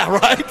 Yeah,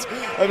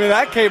 right? I mean,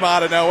 that came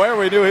out of nowhere.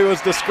 We knew he was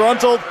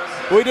disgruntled.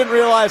 We didn't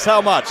realize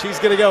how much. He's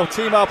going to go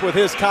team up with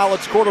his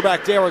college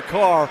quarterback, Derek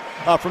Carr,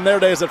 from their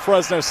days at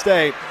Fresno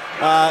State.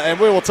 And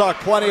we will talk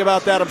plenty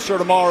about that, I'm sure,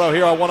 tomorrow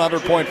here on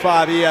 100.5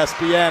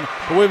 ESPN.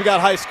 But we've got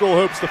high school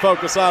hoops to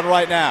focus on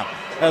right now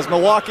as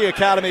Milwaukee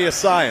Academy of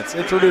Science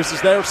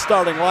introduces their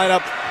starting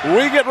lineup.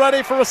 We get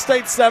ready for a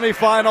state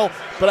semifinal.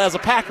 But as a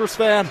Packers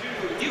fan,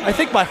 I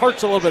think my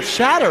heart's a little bit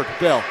shattered,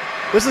 Bill.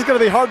 This is going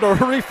to be hard to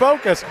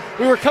refocus.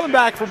 We were coming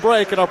back from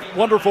break, and our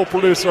wonderful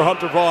producer,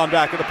 Hunter Vaughn,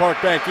 back at the Park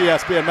Bank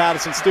ESPN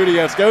Madison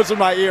studios, goes in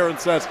my ear and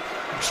says,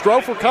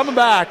 Strouf, we're coming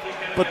back,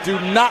 but do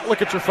not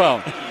look at your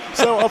phone.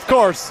 So, of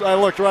course, I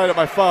looked right at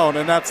my phone,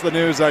 and that's the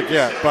news I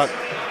get. But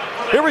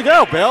here we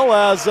go, Bill,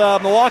 as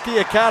Milwaukee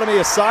Academy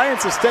of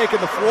Science has taken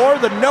the floor.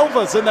 The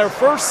Novas in their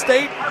first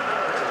state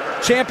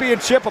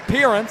championship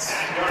appearance.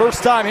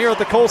 First time here at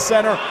the Kohl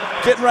Center,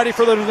 getting ready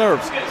for the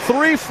nerves.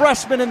 3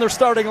 freshmen in their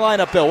starting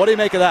lineup, Bill. What do you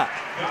make of that?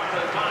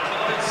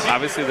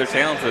 Obviously, they're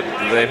talented.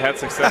 They've had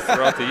success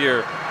throughout the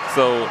year.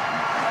 So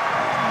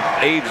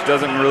age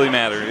doesn't really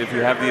matter. If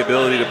you have the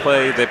ability to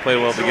play, they play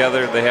well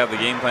together. They have the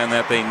game plan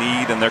that they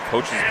need, and their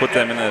coaches put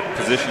them in a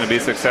position to be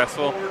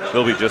successful.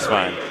 They'll be just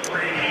fine.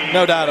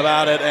 No doubt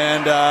about it.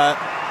 And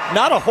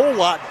not a whole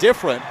lot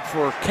different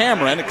for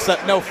Cameron,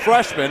 except no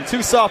freshmen.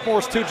 2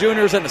 sophomores, 2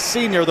 juniors, and a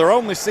senior. Their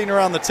only senior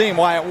on the team,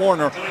 Wyatt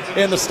Warner,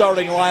 in the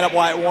starting lineup.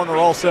 Wyatt Warner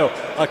also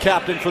a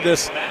captain for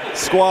this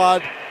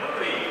squad.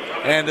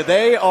 And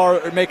they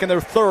are making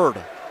their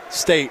 3rd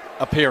state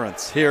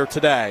appearance here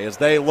today as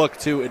they look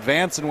to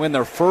advance and win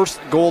their first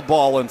gold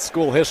ball in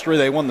school history.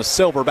 They won the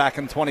silver back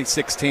in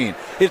 2016.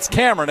 It's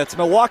Cameron. It's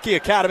Milwaukee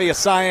Academy of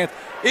Science.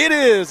 It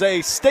is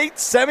a state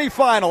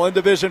semifinal in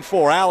Division IV.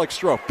 Alex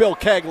Strouf, Bill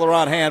Kegler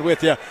on hand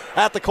with you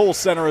at the Kohl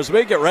Center as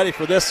we get ready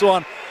for this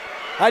one.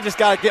 I just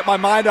got to get my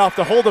mind off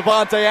the whole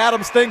Davante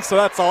Adams thing, so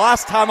that's the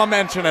last time I'm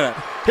mentioning it.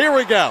 Here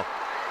we go.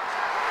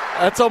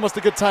 That's almost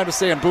a good time to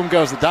say, and boom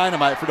goes the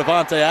dynamite for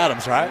Davante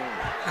Adams, right?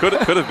 Could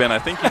have been. I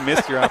think you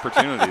missed your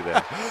opportunity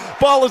there.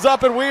 Ball is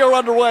up, and we are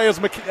underway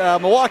as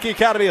Milwaukee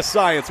Academy of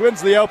Science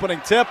wins the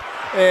opening tip.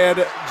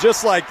 And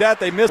just like that,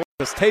 they missed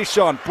as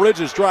Tayshawn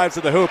Bridges drives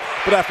to the hoop.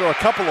 But after a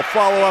couple of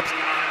follow-ups,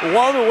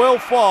 one will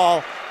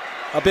fall.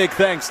 A big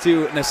thanks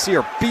to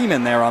Nasir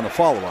Beeman there on the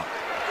follow-up.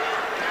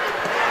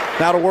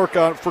 Now to work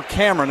on for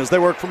Cameron as they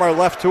work from our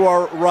left to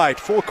our right.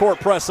 Full court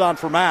press on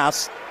for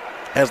Mass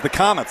as the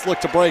Comets look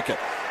to break it.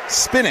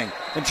 Spinning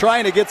and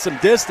trying to get some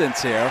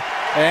distance here.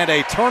 And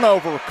a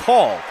turnover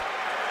called.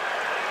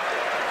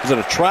 Is it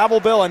a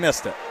travel, Bill? I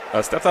missed it.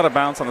 Stepped out of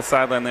bounds on the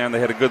sideline there, and they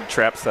had a good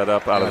trap set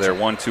up out of their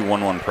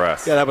 1-2-1-1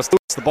 press. Yeah, that was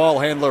the ball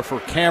handler for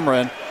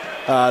Cameron,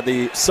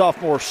 the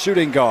sophomore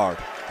shooting guard.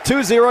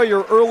 2-0,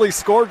 your early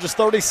score, just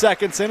 30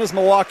 seconds in as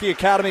Milwaukee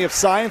Academy of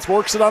Science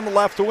works it on the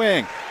left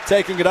wing.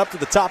 Taking it up to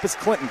the top is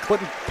Clinton.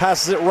 Clinton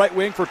passes it right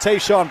wing for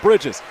Tayshawn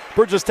Bridges.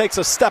 Bridges takes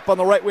a step on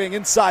the right wing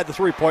inside the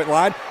three-point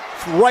line.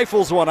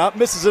 Rifles one up,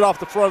 misses it off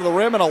the front of the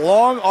rim, and a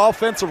long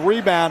offensive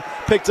rebound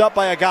picked up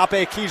by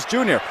Agape Keys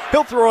Jr.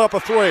 He'll throw up a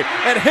 3,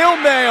 and he'll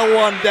nail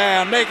one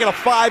down, making a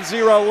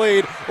 5-0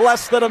 lead,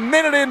 less than a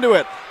minute into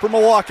it for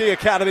Milwaukee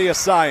Academy of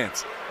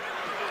Science.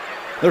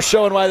 They're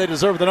showing why they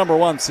deserve the number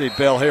 1 seed,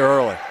 Bill, here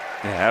early.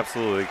 Yeah,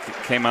 absolutely.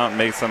 Came out and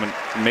made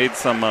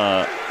some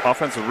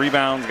offensive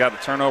rebounds, got the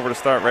turnover to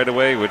start right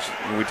away, which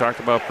we talked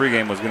about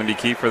pregame was going to be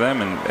key for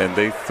them, and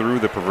they threw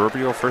the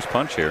proverbial first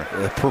punch here.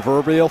 The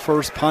proverbial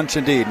first punch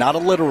indeed, not a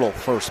literal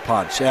first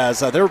punch, as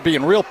they're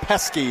being real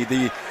pesky.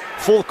 The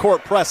full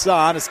court press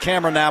on as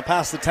Cameron now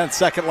past the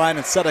 10-second line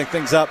and setting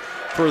things up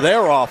for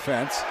their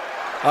offense.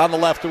 On the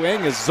left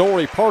wing is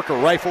Zori Parker,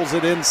 rifles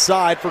it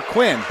inside for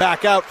Quinn.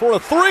 Back out for a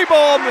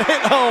three-ball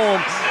hit home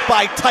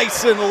by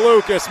Tyson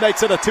Lucas.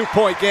 Makes it a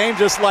 2-point game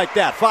just like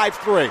that,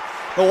 5-3.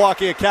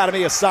 Milwaukee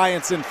Academy of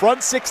Science in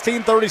front,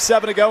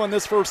 16:37 to go in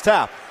this first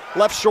half.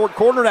 Left short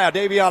corner now,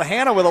 Davion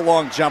Hanna with a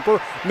long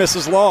jumper,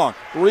 misses long.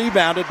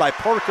 Rebounded by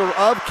Parker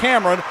of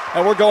Cameron,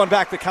 and we're going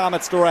back the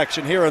Comets'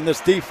 direction here in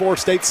this D4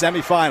 state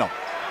semifinal.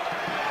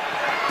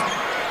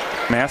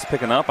 Mass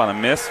picking up on a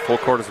miss, full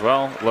court as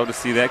well. Love to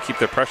see that, keep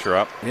the pressure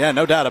up. Yeah,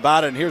 no doubt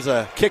about it. And here's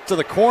a kick to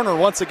the corner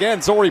once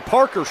again. Zori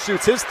Parker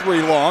shoots his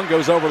three long,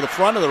 goes over the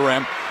front of the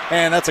rim,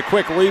 and that's a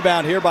quick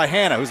rebound here by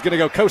Hanna, who's going to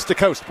go coast to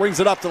coast, brings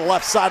it up to the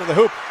left side of the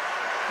hoop.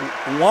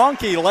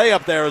 Wonky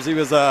layup there as he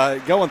was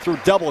going through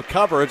double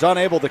coverage,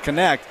 unable to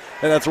connect,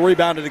 and that's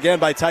rebounded again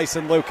by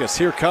Tyson Lucas.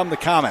 Here come the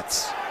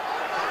Comets.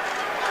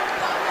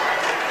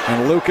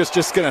 And Lucas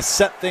just going to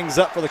set things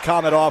up for the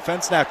Comet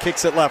offense. Now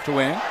kicks it left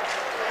wing.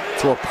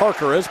 That's where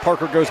Parker is.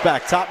 Parker goes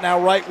back top now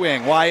right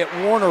wing. Wyatt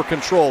Warner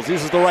controls,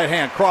 uses the right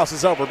hand,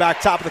 crosses over,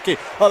 back top of the key.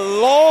 A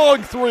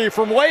long three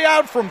from way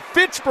out from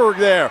Fitchburg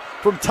there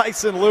from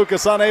Tyson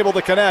Lucas, unable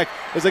to connect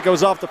as it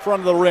goes off the front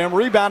of the rim.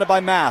 Rebounded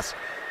by Mass.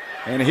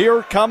 And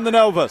here come the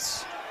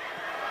Novas.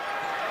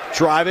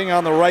 Driving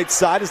on the right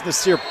side is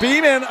Nasir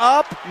Beeman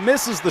up,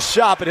 misses the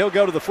shot, but he'll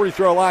go to the free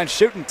throw line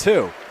shooting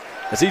two.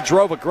 As he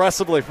drove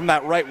aggressively from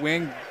that right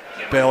wing,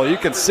 Bill, you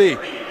can see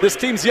this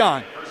team's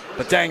young,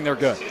 but dang, they're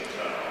good.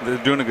 They're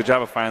doing a good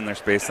job of finding their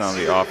space on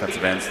the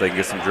offensive end so they can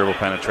get some dribble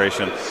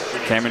penetration.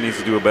 Cameron needs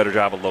to do a better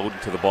job of loading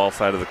to the ball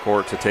side of the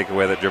court to take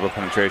away that dribble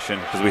penetration,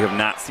 because we have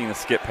not seen a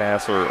skip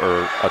pass or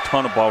a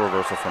ton of ball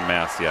reversal from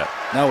Mass yet.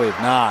 No, we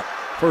have not.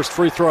 First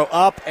free throw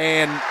up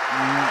and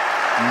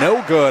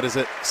no good as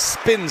it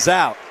spins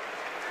out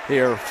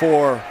here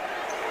for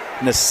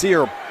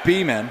Nasir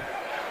Beeman.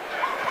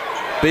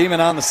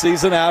 Beeman on the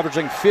season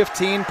averaging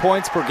 15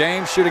 points per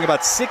game, shooting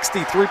about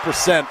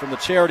 63% from the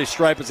charity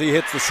stripe as he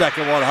hits the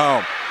second one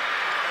home.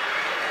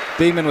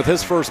 Beeman with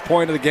his first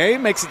point of the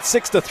game makes it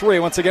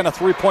 6-3. Once again, a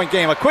three-point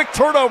game. A quick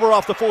turnover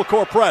off the full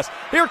court press.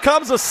 Here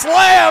comes a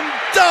slam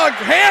dunk.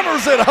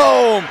 Hammers it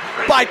home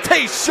by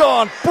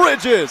Tayshawn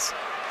Bridges.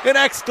 An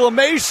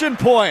exclamation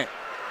point.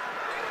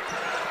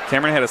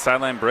 Cameron had a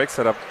sideline break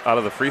set up out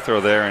of the free throw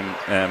there,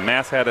 and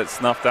Mass had it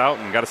snuffed out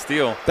and got a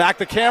steal. Back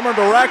to Cameron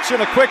direction.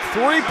 A quick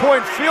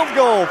three-point field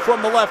goal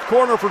from the left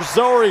corner for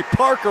Zori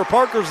Parker.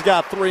 Parker's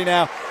got three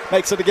now.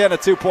 Makes it again a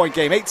two-point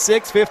game.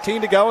 8-6,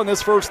 15 to go in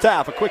this first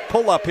half. A quick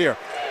pull-up here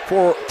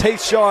for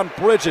Tayshawn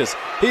Bridges.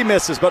 He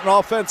misses, but an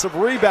offensive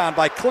rebound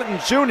by Clinton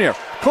Jr.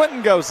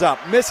 Clinton goes up,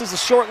 misses a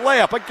short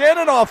layup. Again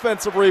an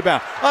offensive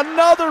rebound.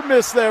 Another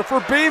miss there for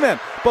Beeman.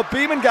 But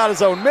Beeman got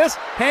his own miss,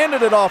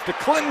 handed it off to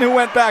Clinton, who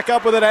went back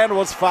up with it and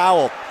was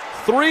fouled.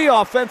 3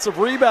 offensive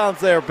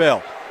rebounds there,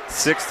 Bill.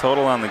 6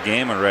 total on the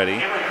game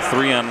already.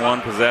 3 on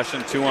one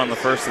possession, 2 on the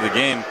first of the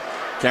game.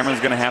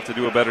 Cameron's going to have to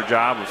do a better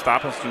job of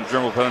stopping some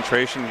dribble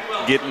penetration,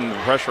 getting the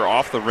pressure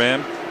off the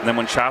rim, and then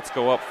when shots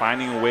go up,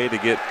 finding a way to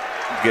get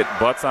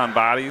butts on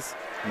bodies,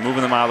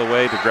 moving them out of the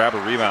way to grab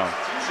a rebound.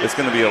 It's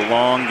going to be a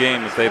long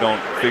game if they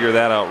don't figure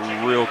that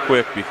out real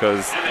quick,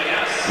 because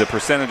the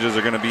percentages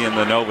are going to be in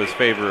the Nova's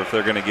favor if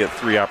they're going to get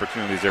 3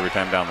 opportunities every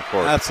time down the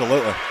court.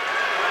 Absolutely.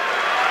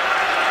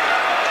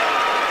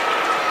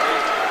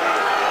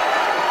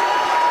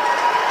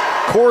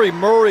 Corey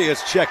Murray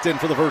has checked in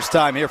for the first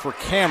time here for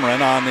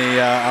Cameron on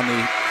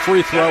the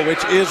free throw,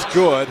 which is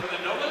good.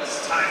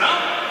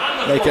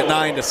 Make it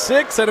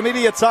 9-6. An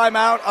immediate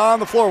timeout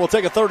on the floor. We'll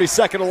take a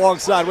 30-second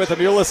alongside with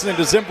him. You're listening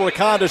to Zimbrick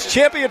Honda's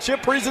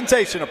championship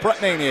presentation of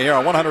Prep Mania here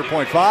on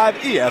 100.5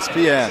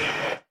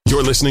 ESPN.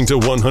 You're listening to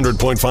 100.5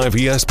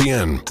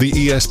 ESPN, the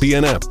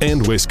ESPN app,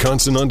 and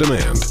Wisconsin On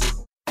Demand.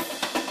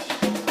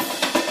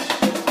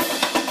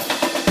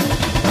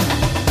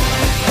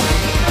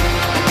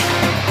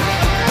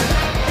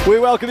 We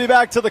welcome you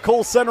back to the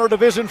Kohl Center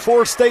Division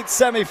 4 state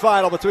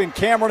semifinal between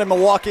Cameron and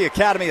Milwaukee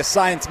Academy of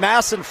Science.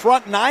 Mass in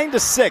front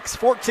 9-6,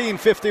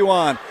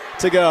 14:51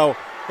 to go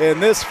in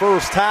this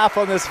first half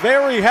on this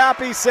very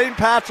happy St.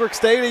 Patrick's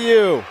Day to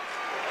you.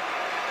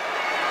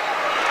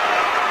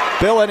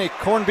 Bill, any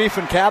corned beef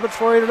and cabbage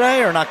for you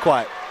today, or not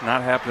quite?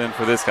 Not happening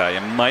for this guy.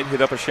 You might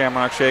hit up a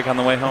Shamrock Shake on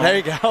the way home. There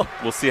you go.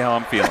 We'll see how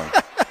I'm feeling.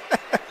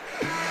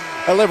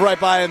 I live right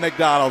by a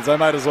McDonald's. I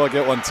might as well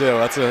get one too.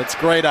 It's a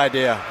great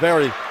idea.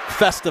 Very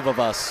festive of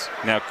us.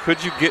 Now,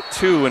 could you get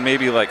 2 and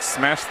maybe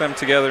smash them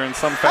together in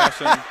some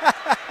fashion?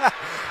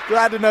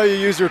 Glad to know you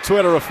use your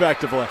Twitter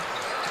effectively.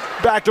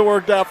 Back to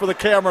work now for the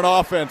Cameron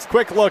offense.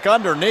 Quick look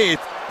underneath.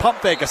 Pump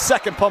fake, a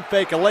second pump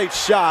fake, a late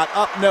shot.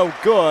 Up no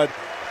good.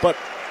 But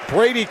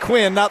Brady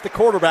Quinn, not the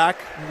quarterback,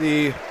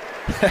 the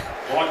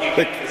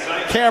The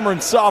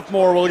Cameron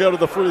sophomore will go to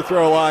the free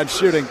throw line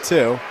shooting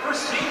 2.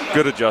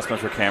 Good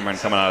adjustment for Cameron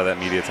coming out of that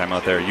media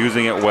timeout there.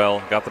 Using it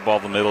well, got the ball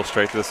in the middle,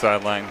 straight to the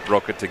sideline,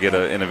 broke it to get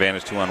an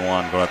advantage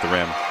 2-on-1 going at the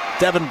rim.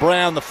 Devin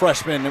Brown, the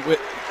freshman,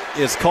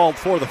 is called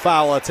for the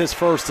foul. It's his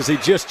first as he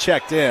just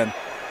checked in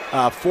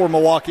for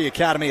Milwaukee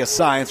Academy of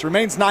Science.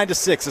 Remains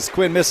 9-6 as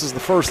Quinn misses the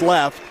first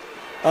left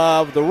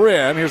of the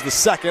rim. Here's the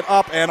second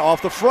up and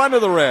off the front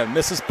of the rim.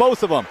 Misses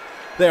both of them.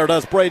 There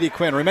does Brady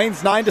Quinn.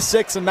 Remains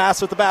 9-6 and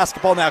Mass with the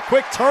basketball now.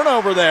 Quick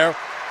turnover there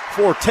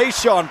for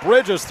Tayshawn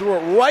Bridges. Threw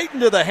it right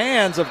into the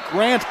hands of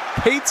Grant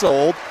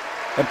Paetzold.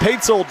 And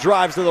Paetzold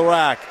drives to the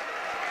rack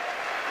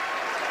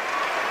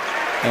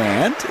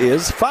and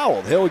is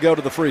fouled. He'll go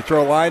to the free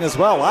throw line as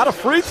well. A lot of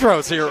free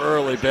throws here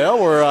early,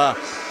 Bill. We're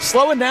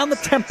slowing down the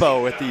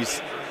tempo with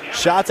these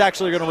shots.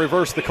 Actually going to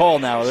reverse the call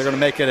now. They're going to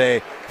make it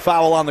a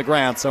foul on the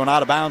ground. So an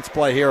out-of-bounds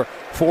play here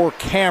for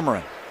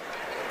Cameron.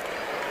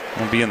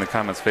 It'll be in the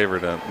comments'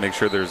 favor to make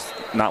sure there's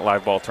not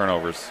live ball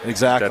turnovers.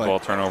 Exactly. Dead ball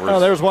turnovers. Oh,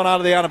 there's one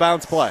out of the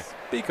out-of-bounds play.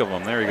 Speak of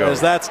them. There you go.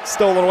 As that's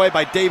stolen away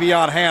by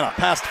Davion Hanna.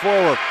 Passed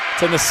forward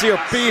to Nasir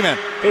Beeman,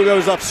 who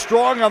goes up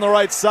strong on the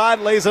right side,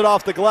 lays it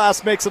off the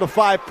glass, makes it a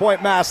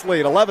 5-point Mass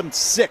lead.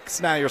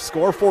 11-6 now your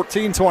score,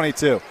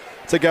 14-22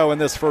 to go in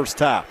this first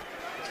half.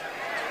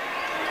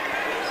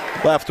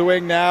 Left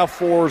wing now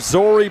for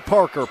Zori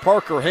Parker.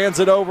 Parker hands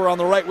it over on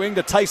the right wing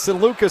to Tyson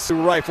Lucas,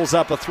 who rifles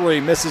up a 3,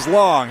 misses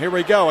long. Here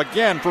we go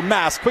again for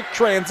Mass. Quick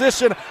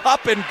transition,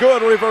 up and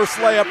good. Reverse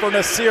layup for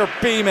Nasir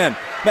Beeman.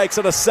 Makes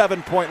it a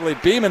 7-point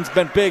lead. Beeman's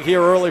been big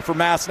here early for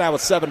Mass now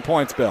with 7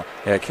 points, Bill.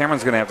 Yeah,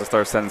 Cameron's going to have to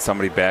start sending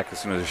somebody back as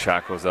soon as the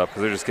shot goes up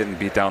because they're just getting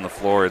beat down the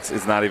floor.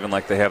 It's not even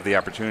like they have the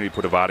opportunity to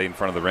put a body in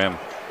front of the rim.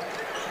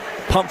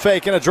 Pump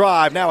fake and a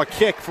drive. Now a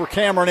kick for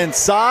Cameron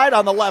inside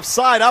on the left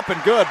side. Up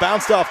and good.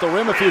 Bounced off the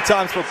rim a few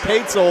times for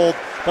Paetzold,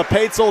 but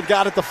Paetzold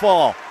got it to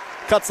fall.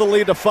 Cuts the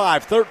lead to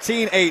 5.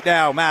 13-8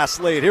 now, Mass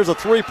lead. Here's a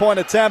 3-point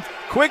attempt.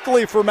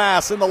 Quickly for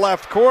Mass in the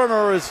left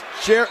corner is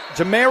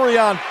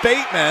Jamarion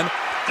Bateman.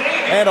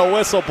 And a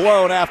whistle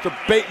blown after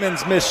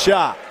Bateman's missed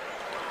shot.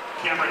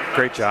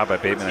 Great job by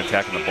Bateman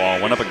attacking the ball.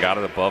 Went up and got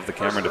it above the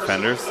Cameron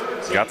defenders.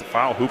 Got the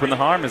foul. Hoop in the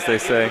harm, as they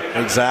say.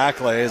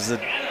 Exactly.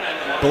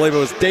 I believe it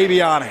was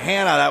Davion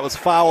Hanna that was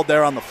fouled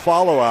there on the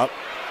follow-up.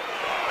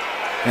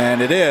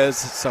 And it is.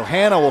 So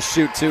Hanna will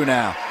shoot 2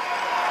 now.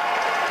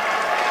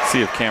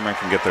 See if Cameron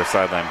can get their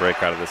sideline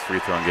break out of this free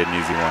throw and get an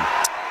easy one.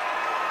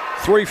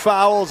 3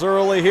 fouls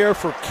early here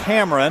for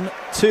Cameron.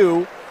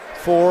 2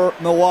 for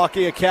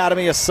Milwaukee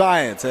Academy of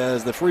Science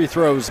as the free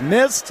throws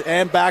missed,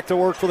 and back to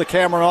work for the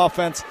Cameron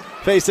offense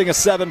facing a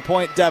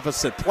 7-point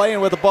deficit.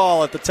 Playing with the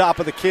ball at the top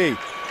of the key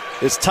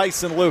is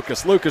Tyson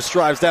Lucas. Lucas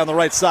drives down the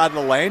right side of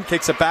the lane,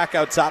 kicks it back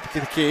out top of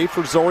the key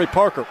for Zori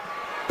Parker.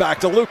 Back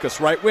to Lucas,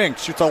 right wing,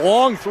 shoots a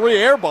long 3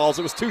 air balls.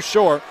 It was too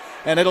short,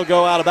 and it'll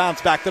go out of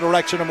bounds back the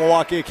direction of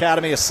Milwaukee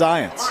Academy of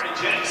Science.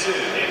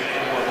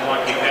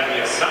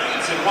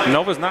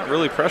 Nova's not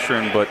really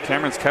pressuring, but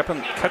Cameron's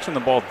catching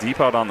the ball deep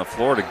out on the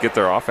floor to get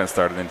their offense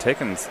started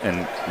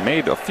and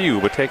made a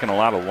few, but taking a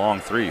lot of long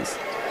threes.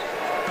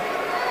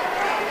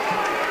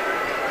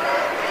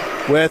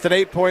 With an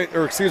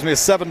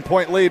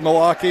 7-point lead,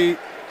 Milwaukee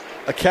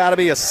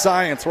Academy of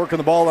Science working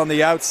the ball on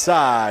the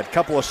outside.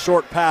 Couple of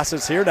short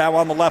passes here. Now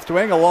on the left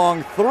wing, a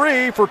long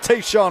 3 for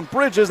Tayshawn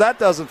Bridges. That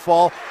doesn't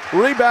fall.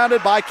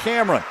 Rebounded by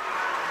Cameron.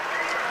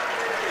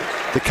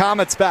 The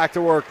Comets back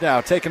to work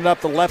now, taking it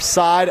up the left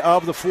side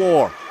of the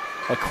floor.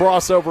 A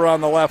crossover on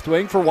the left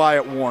wing for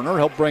Wyatt Warner.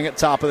 He'll bring it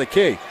top of the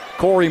key.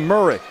 Corey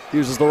Murray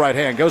uses the right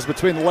hand, goes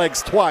between the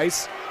legs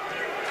twice.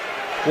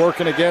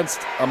 Working against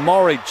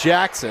Amari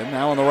Jackson.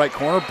 Now in the right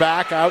corner,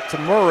 back out to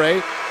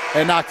Murray,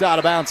 and knocked out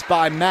of bounds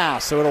by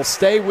Mass. So it'll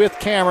stay with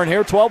Cameron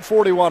here.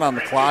 12:41 on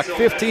the clock.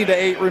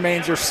 15-8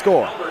 remains your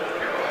score.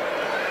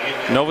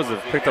 Novas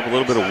have picked up a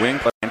little bit of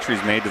wing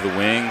entries made to the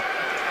wing.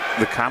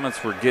 The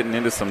Comets were getting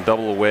into some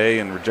double away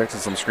and rejecting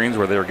some screens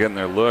where they were getting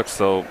their looks.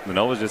 So the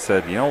Novas just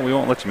said, we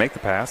won't let you make the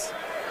pass,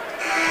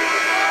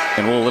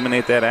 and we'll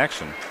eliminate that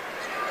action.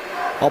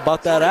 How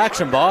about that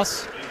action,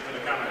 boss?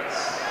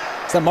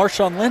 Is that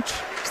Marshawn Lynch?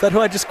 Is that who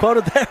I just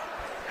quoted there?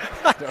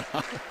 I don't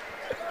know.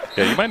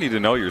 Yeah, you might need to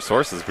know your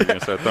sources if you're going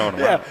to start throwing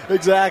them out. Yeah,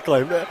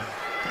 exactly.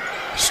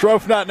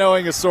 Strouf not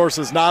knowing his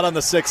sources, not on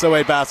the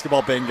 608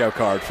 basketball bingo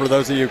card for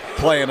those of you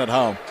playing at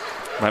home.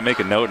 Might make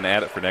a note and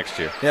add it for next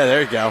year. Yeah,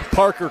 there you go.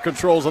 Parker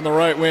controls on the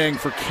right wing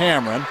for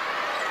Cameron.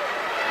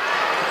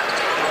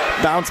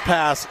 Bounce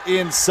pass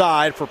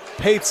inside for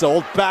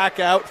Paetzold. Back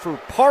out for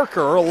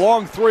Parker. A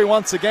long 3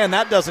 once again.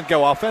 That doesn't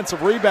go.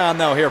 Offensive rebound,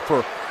 though, here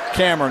for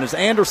Cameron as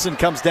Anderson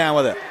comes down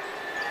with it.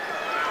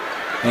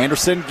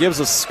 Anderson gives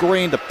a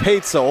screen to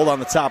Paetzold on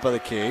the top of the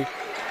key.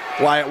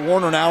 Wyatt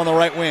Warner now on the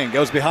right wing.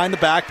 Goes behind the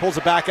back, pulls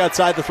it back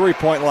outside the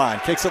 3-point line.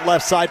 Kicks it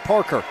left side,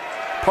 Parker.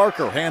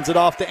 Parker hands it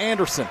off to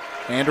Anderson.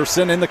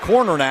 Anderson in the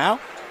corner now.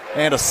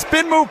 And a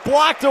spin move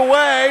blocked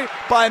away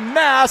by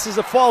Mass as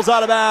it falls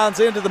out of bounds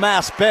into the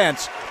Mass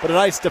bench. But a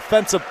nice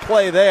defensive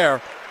play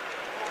there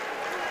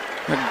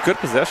A good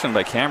possession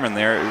by Cameron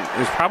there. It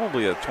was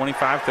probably a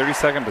 25,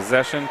 30-second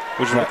possession,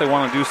 which is what they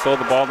want to do, slow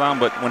the ball down.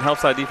 But when help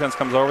side defense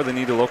comes over, they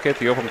need to locate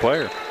the open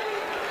player.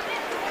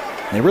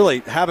 They really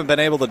haven't been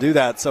able to do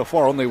that so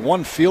far. Only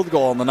one field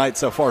goal on the night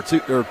so far,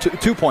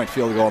 two-point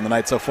field goal on the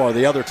night so far.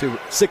 The other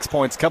 6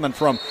 points coming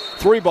from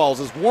 3 balls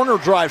as Warner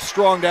drives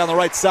strong down the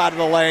right side of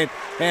the lane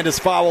and is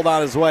fouled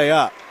on his way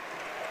up.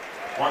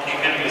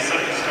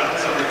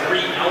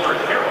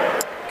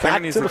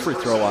 Back to the free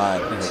throw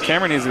line.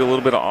 Cameron needs to get a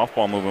little bit of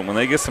off-ball movement. When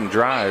they get some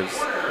drives,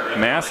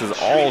 Mass is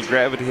all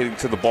gravitating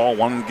to the ball,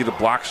 wanting to get a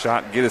block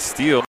shot, get a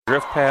steal,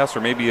 drift pass,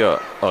 or maybe a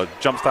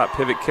jump stop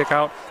pivot kick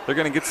out. They're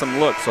going to get some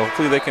looks, so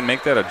hopefully they can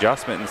make that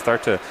adjustment and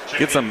start to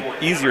get some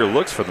easier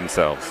looks for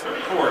themselves.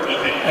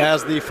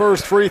 As the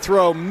first free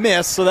throw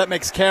missed, so that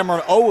makes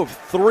Cameron 0 of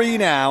 3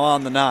 now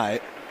on the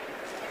night.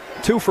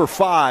 2 for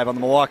 5 on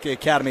the Milwaukee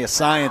Academy of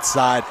Science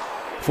side.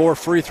 4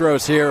 free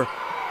throws here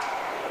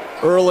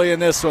early in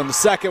this one. The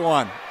second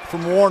one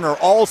from Warner,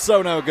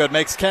 also no good.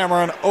 Makes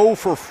Cameron 0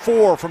 for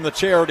 4 from the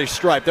charity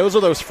stripe. Those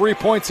are those free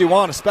points you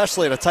want,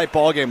 especially in a tight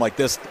ball game like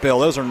this, Bill.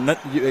 Those are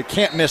you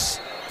can't miss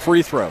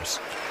free throws.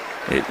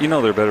 You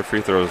know they're better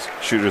free throws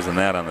shooters than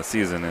that on the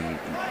season. And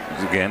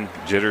again,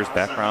 jitters,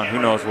 background, who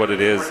knows what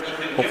it is.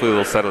 Hopefully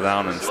they'll settle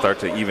down and start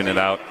to even it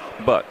out.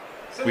 But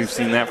we've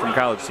seen that from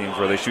college teams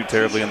where they shoot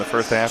terribly in the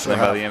first half, and then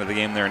by the end of the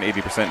game, they're an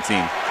 80%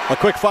 team. A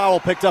quick foul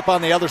picked up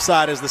on the other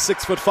side as the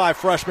 6'5"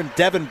 freshman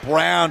Devin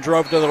Brown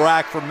drove to the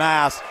rack for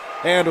Mass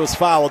and was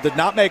fouled. Did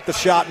not make the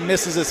shot and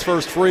misses his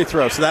first free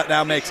throw, so that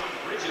now makes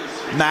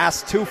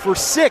Mass 2 for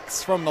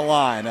 6 from the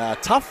line.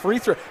 Tough free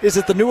throw. Is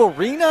it the new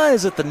arena?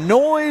 Is it the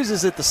noise?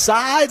 Is it the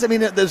sides? I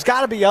mean, there's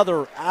got to be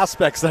other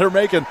aspects that are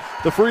making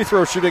the free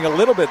throw shooting a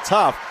little bit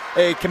tough.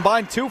 A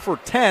combined 2 for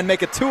 10,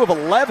 make it 2 of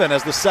 11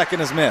 as the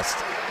second is missed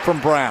from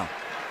Brown.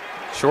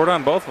 Short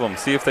on both of them.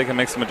 See if they can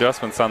make some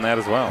adjustments on that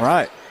as well.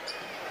 Right.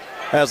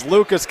 As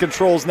Lucas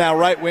controls now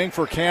right wing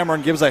for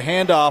Cameron, gives a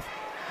handoff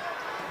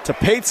to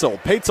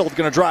Paetzold. Paetzold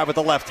going to drive with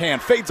the left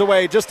hand. Fades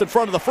away just in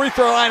front of the free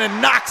throw line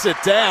and knocks it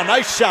down.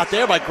 Nice shot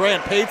there by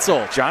Grant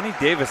Paetzold. Johnny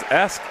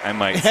Davis-esque, I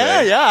might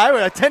say. Yeah,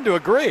 I tend to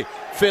agree.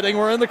 Fitting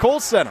we're in the Kohl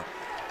Center.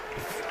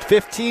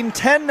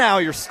 15-10 now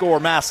your score.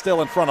 Mass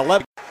still in front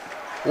 11.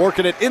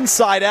 Working it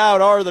inside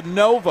out are the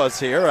Novas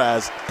here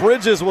as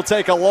Bridges will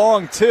take a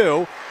long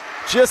 2.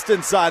 Just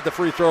inside the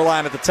free throw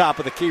line at the top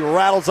of the key.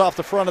 Rattles off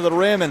the front of the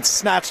rim and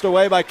snatched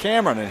away by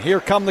Cameron. And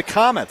here come the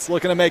Comets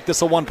looking to make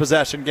this a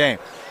one-possession game.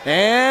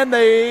 And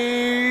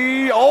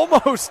they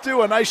almost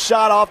do a nice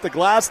shot off the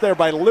glass there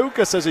by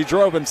Lucas as he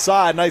drove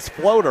inside. Nice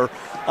floater,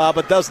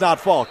 but does not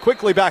fall.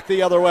 Quickly back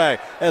the other way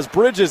as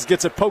Bridges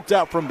gets it poked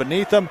out from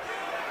beneath him.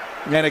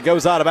 And it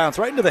goes out of bounds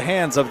right into the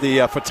hands of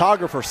the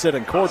photographer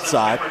sitting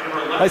courtside.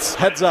 Nice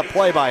heads-up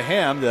play by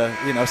him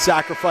to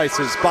sacrifice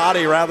his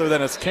body rather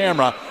than his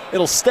camera.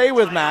 It'll stay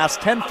with Mass.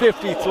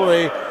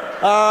 10:53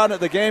 on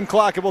the game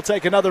clock, and we'll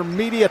take another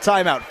media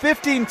timeout.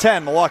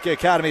 15-10, Milwaukee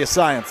Academy of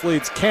Science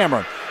leads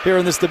Cameron here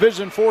in this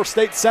Division IV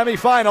state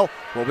semifinal.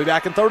 We'll be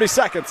back in 30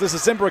 seconds. This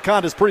is Imbric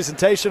Honda's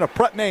presentation of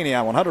Prep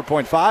Mania on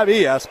 100.5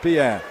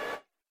 ESPN.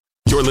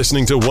 You're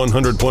listening to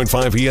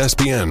 100.5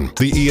 ESPN,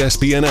 the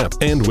ESPN app,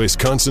 and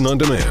Wisconsin On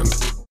Demand.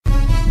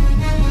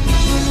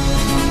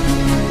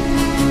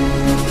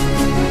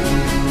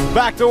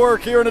 Back to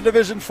work here in a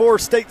Division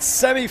IV state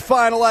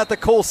semifinal at the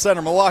Kohl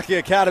Center. Milwaukee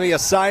Academy of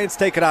Science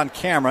taking on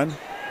Cameron.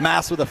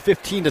 Mass with a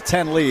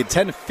 15-10 lead.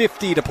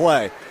 10:50 to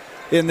play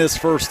in this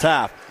first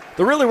half.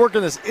 They're really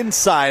working this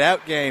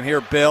inside-out game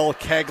here, Bill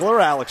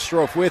Kegler. Alex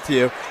Strouf with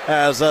you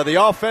as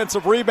the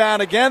offensive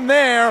rebound again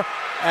there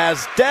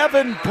as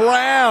Devin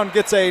Brown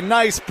gets a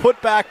nice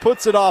putback,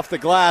 puts it off the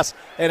glass,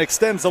 and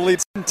extends the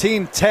lead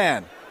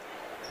 17-10.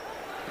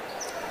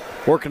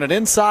 Working it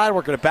inside,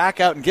 working it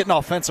back out, and getting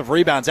offensive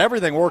rebounds.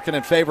 Everything working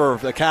in favor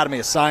of the Academy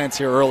of Science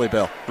here early,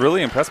 Bill.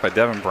 Really impressed by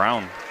Devin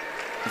Brown.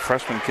 The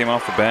freshman came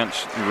off the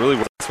bench. He really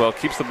works well.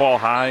 Keeps the ball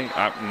high,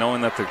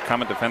 knowing that the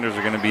Comet defenders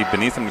are going to be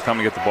beneath him to come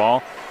to get the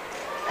ball.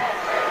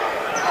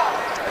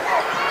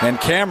 And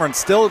Cameron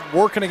still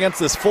working against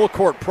this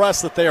full-court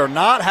press that they are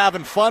not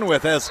having fun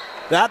with, as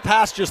that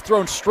pass just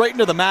thrown straight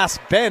into the Mass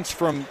bench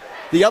from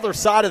the other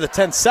side of the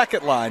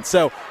 10-second line.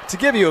 So to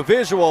give you a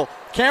visual,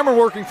 Cameron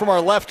working from our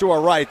left to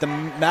our right. The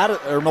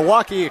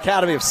Milwaukee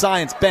Academy of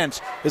Science bench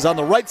is on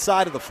the right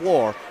side of the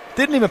floor.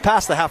 Didn't even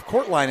pass the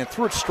half-court line and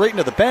threw it straight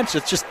into the bench.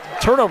 It's just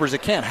turnovers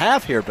it can't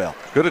have here, Bill.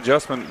 Good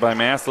adjustment by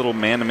Mass, little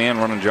man-to-man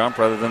run and jump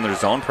rather than their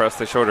zone press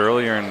they showed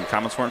earlier, and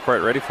Comets weren't quite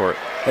ready for it.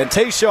 And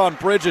Tayshawn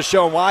Bridges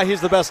showing why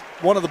he's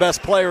one of the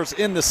best players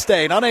in the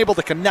state. Unable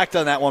to connect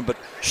on that one, but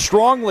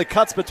strongly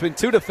cuts between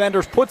 2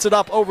 defenders, puts it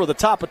up over the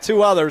top of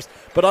 2 others,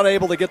 but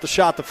unable to get the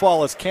shot to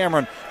fall as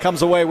Cameron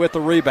comes away with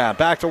the rebound.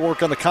 Back to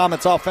work on the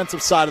Comets'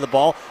 offensive side of the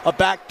ball. A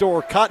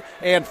backdoor cut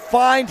and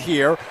find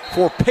here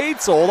for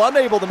Paetzold,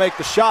 unable to make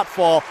the shot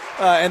fall,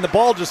 and the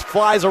ball just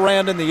flies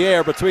around in the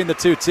air between the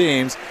two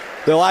teams.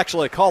 They'll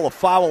actually call a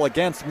foul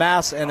against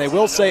Mass, and they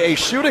will say a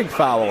shooting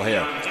foul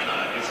here.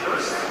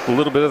 A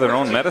little bit of their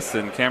own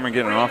medicine. Cameron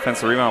getting an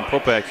offensive rebound,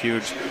 putback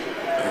huge.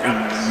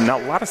 Now,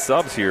 a lot of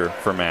subs here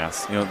for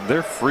Mass.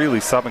 They're freely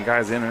subbing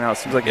guys in and out.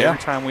 Seems like every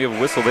time we have a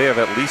whistle, they have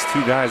at least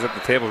 2 guys at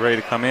the table ready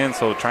to come in,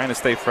 so trying to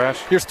stay fresh.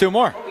 Here's 2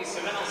 more.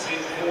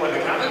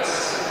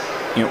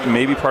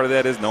 Maybe part of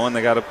that is knowing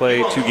they got to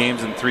play 2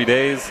 games in 3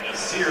 days.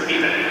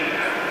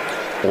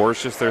 Or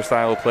it's just their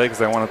style of play because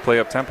they want to play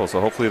up tempo,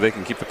 so hopefully they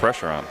can keep the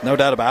pressure on. No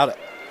doubt about it.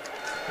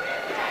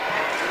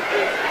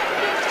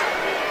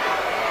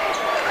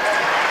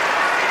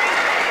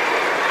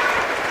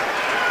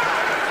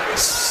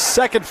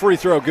 Second free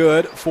throw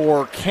good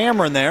for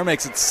Cameron there.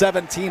 Makes it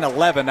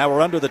 17-11. Now we're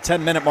under the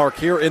 10-minute mark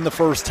here in the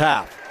first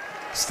half.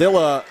 Still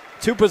a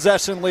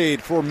 2-possession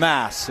lead for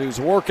Mass,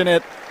 who's working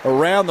it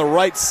around the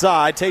right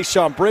side.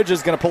 Tayshawn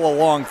Bridges going to pull a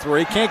long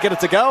 3. Can't get it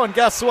to go, and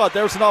guess what?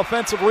 There's an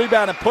offensive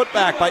rebound and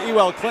putback by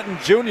Ewell Clinton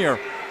Jr.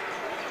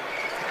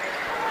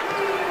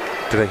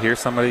 Did I hear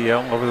somebody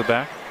yell over the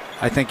back?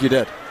 I think you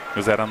did.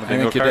 Was that on the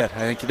bingo card? I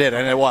think you did,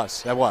 and it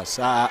was.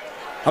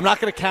 I'm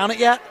not going to count it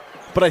yet,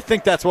 but I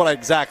think that's what I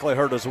exactly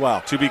heard as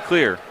well. To be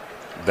clear,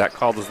 that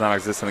call does not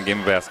exist in a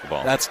game of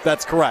basketball.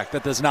 That's correct.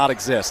 That does not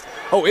exist.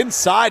 Oh,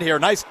 inside here.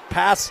 Nice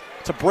pass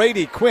to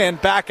Brady Quinn.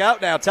 Back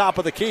out now, top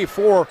of the key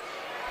for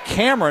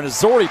Cameron.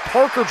 Zori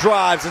Parker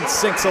drives and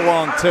sinks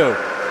along too.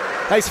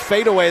 Nice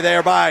fadeaway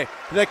there by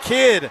the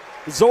kid,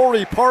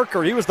 Zori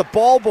Parker. He was the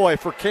ball boy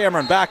for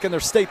Cameron back in their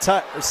state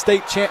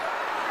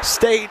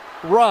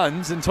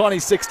runs in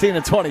 2016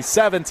 and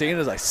 2017,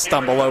 as I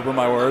stumble over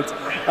my words.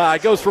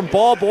 It goes from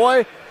ball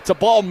boy to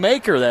ball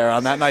maker there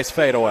on that nice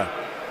fadeaway.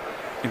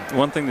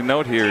 One thing to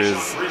note here is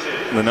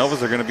the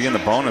Novas are going to be in the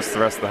bonus the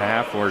rest of the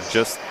half. We're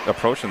just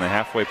approaching the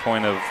halfway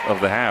point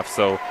of the half,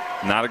 so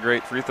not a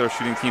great free throw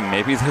shooting team.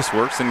 Maybe this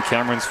works in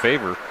Cameron's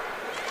favor.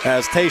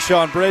 As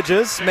Tayshawn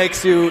Bridges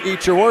makes you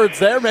eat your words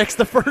there, makes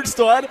the first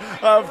one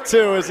of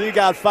 2 as he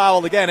got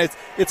fouled again.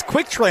 It's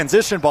quick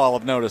transition ball,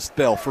 I've noticed,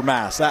 Bill, for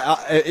Mass.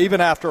 Even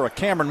after a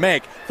Cameron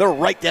make, they're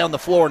right down the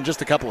floor in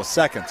just a couple of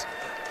seconds.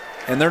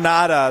 And they're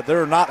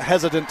not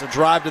hesitant to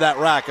drive to that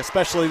rack,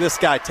 especially this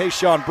guy,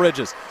 Tayshawn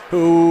Bridges,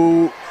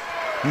 who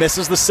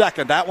misses the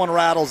second. That one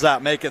rattles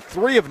out. Make it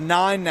 3 of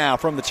 9 now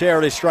from the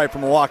charity stripe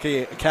from Milwaukee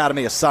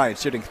Academy of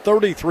Science, shooting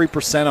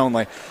 33%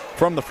 only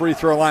from the free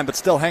throw line, but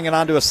still hanging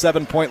on to a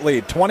 7-point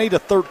lead,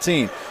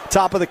 20-13.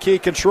 Top of the key,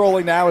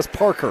 controlling now is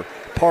Parker.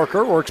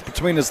 Parker works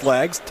between his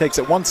legs, takes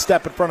it 1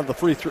 step in front of the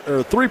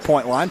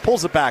 3-point line,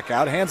 pulls it back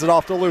out, hands it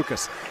off to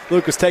Lucas.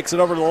 Lucas takes it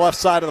over to the left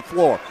side of the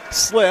floor,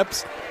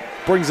 slips,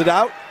 brings it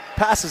out,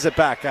 passes it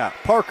back out.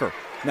 Parker,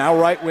 now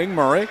right wing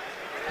Murray.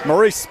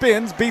 Murray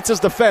spins, beats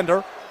his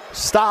defender,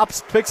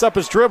 stops, picks up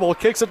his dribble,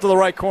 kicks it to the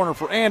right corner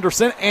for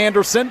Anderson.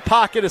 Anderson,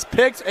 pocket is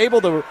picked,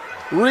 able to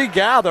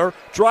regather,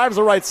 drives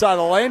the right side of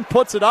the lane,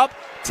 puts it up,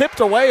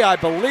 tipped away, I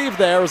believe,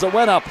 there as it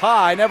went up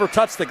high, never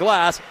touched the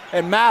glass,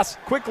 and Mass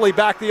quickly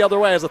back the other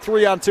way as a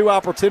 3-on-2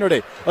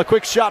 opportunity. A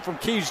quick shot from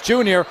Keys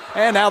Jr.,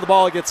 and now the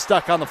ball gets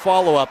stuck on the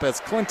follow-up as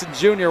Clinton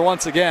Jr.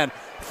 once again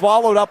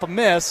followed up a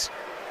miss,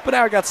 but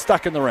now it got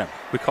stuck in the rim.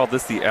 We call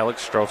this the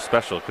Alex Strouf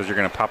special because you're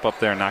going to pop up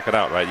there and knock it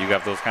out, right? You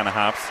have those kind of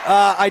hops?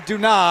 I do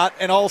not,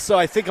 and also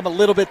I think I'm a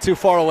little bit too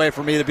far away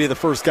for me to be the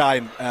first guy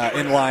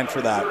in line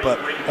for that.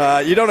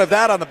 But you don't have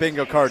that on the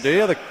bingo card, do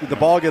you? The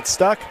ball gets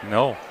stuck?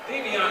 No.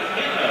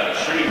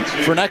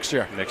 For next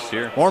year. Next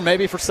year. Or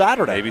maybe for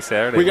Saturday. Maybe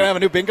Saturday. We're going to have a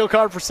new bingo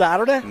card for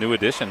Saturday? New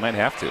edition. Might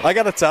have to. I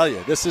got to tell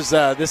you, this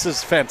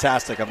is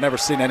fantastic. I've never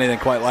seen anything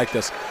quite like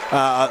this.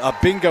 A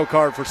bingo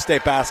card for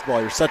state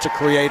basketball. You're such a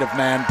creative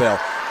man, Bill.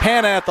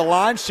 Hannah at the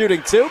line,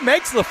 shooting 2,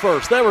 makes the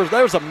first.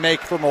 There's a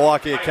make for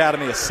Milwaukee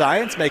Academy of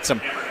Science. Makes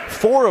them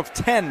 4 of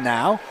 10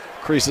 now.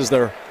 Increases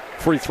their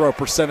free throw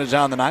percentage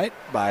on the night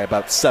by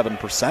about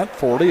 7%,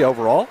 40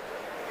 overall.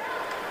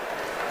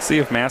 See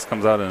if Mass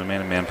comes out in a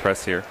man-to-man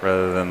press here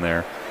rather than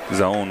their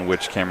zone,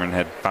 which Cameron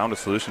had found a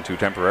solution to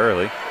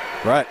temporarily.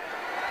 Right.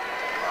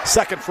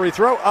 Second free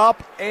throw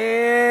up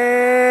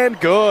and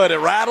good. It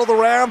rattled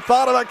around,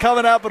 thought about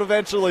coming out, but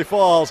eventually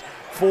falls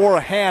for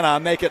Hannah.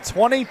 Make it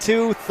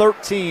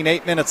 22-13,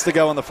 8 minutes to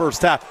go in the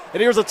first half.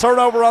 And here's a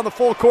turnover on the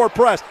full court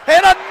press.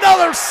 And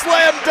another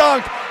slam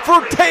dunk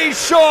for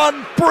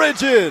Tayshawn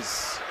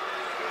Bridges.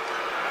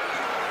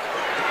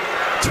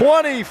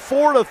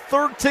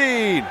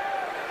 24-13.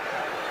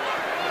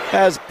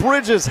 As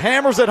Bridges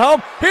hammers it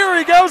home. Here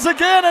he goes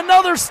again.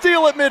 Another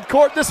steal at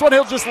midcourt. This one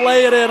he'll just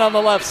lay it in on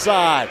the left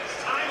side.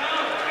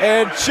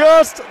 And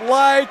just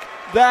like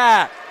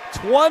that,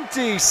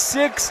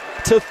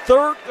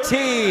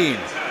 26-13.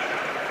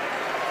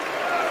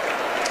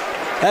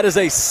 That is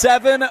a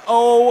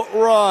 7-0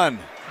 run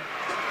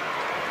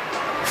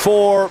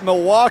for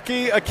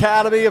Milwaukee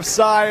Academy of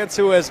Science,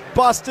 who has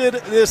busted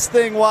this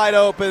thing wide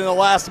open in the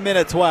last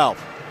minute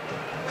 12.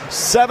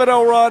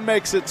 7-0 run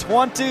makes it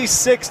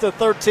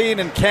 26-13,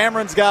 and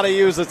Cameron's got to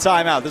use a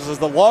timeout. This is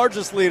the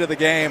largest lead of the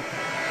game,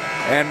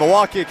 and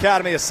Milwaukee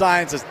Academy of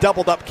Science has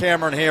doubled up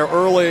Cameron here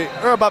early,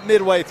 or about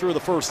midway through the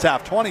first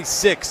half,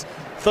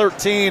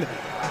 26-13.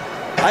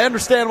 I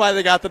understand why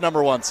they got the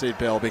number 1 seed,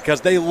 Bill,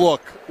 because they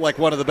look like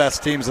one of the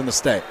best teams in the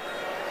state.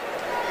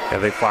 Yeah,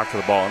 they flock to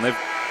the ball, and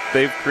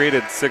they've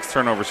created 6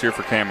 turnovers here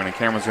for Cameron, and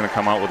Cameron's going to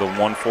come out with a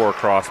 1-4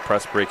 across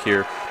press break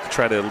here to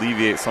try to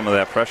alleviate some of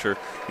that pressure.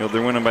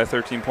 They're winning by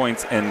 13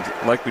 points, and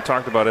like we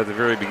talked about at the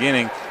very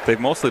beginning, they've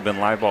mostly been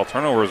live ball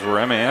turnovers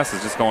where MAS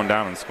is just going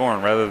down and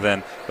scoring rather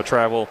than a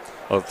travel,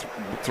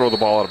 throw the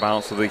ball out of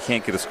bounds so they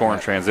can't get a score in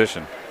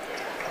transition.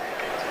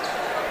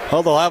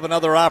 Well, they'll have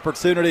another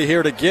opportunity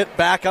here to get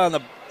back on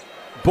the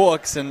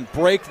books and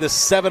break this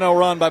 7-0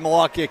 run by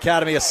Milwaukee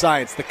Academy of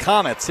Science. The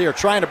Comets here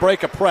trying to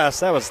break a press.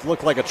 That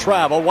looked like a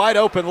travel. Wide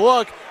open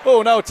look.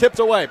 Oh, no, tipped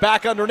away.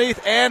 Back underneath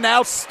and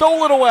now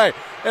stolen away.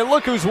 And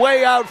look who's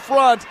way out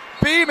front.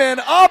 Beeman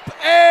up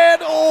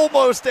and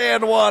almost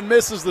and one.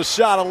 Misses the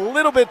shot. A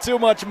little bit too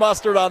much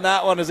mustard on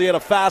that one as he had a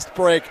fast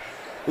break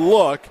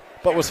look,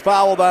 but was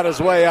fouled on his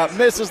way out.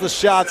 Misses the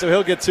shot, so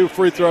he'll get 2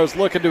 free throws,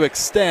 looking to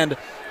extend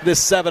this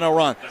 7-0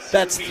 run.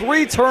 That's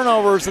 3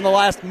 turnovers in the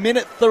last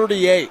minute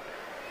 38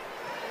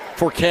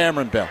 for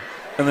Cameron, Bill.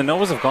 And the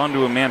Novas have gone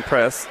to a man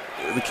press.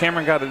 The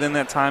Cameron got it in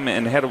that time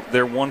and had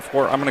their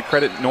 1-4. I'm going to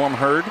credit Norm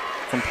Hurd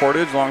from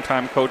Portage,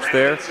 longtime coach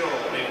there,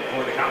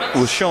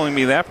 was showing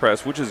me that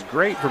press, which is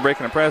great for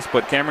breaking a press,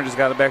 but Cameron just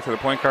got it back to the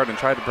point guard and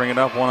tried to bring it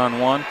up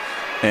one-on-one.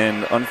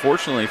 And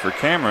unfortunately for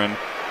Cameron,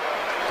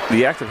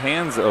 the active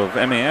hands of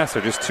MAS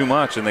are just too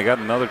much, and they got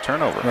another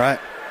turnover. Right.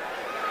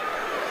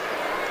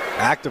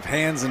 Active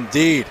hands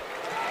indeed.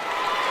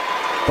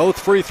 Both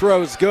free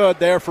throws good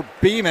there for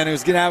Beeman,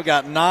 who's now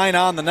got 9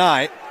 on the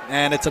night,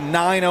 and it's a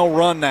 9-0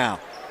 run now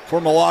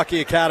for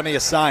Milwaukee Academy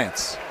of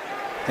Science.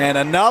 And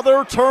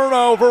another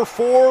turnover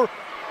for...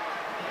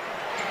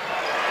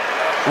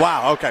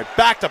 Wow, okay,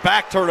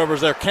 back-to-back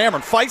turnovers there.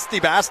 Cameron,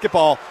 feisty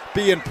basketball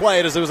being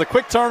played as it was a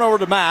quick turnover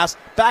to Mass.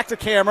 Back to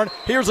Cameron.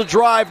 Here's a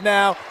drive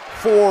now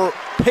for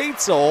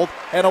Paetzold,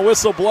 and a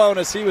whistle blown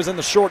as he was in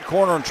the short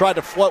corner and tried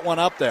to float one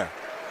up there.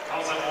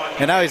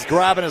 And now he's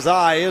grabbing his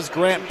eye. Is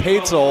Grant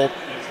Paetzold.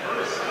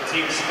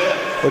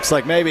 Looks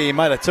like maybe he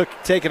might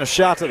have taken a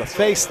shot to the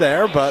face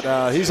there,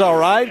 but he's all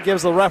right.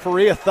 Gives the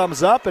referee a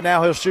thumbs up, and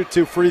now he'll shoot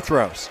 2 free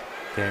throws.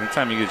 Yeah,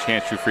 anytime you get a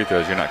chance to shoot free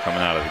throws, you're not coming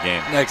out of the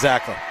game.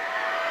 Exactly.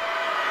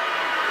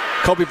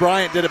 Kobe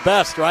Bryant did it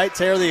best, right?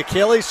 Tear the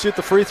Achilles, shoot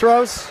the free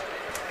throws.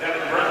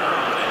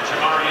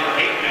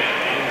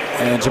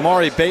 And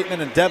Jamari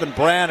Bateman and Devin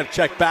Brand have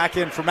checked back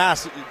in for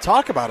Mass.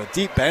 Talk about a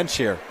deep bench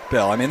here,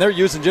 Bill. I mean, they're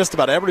using just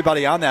about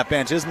everybody on that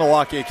bench. Is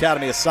Milwaukee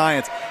Academy of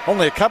Science.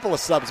 Only a couple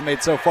of subs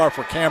made so far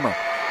for Cameron.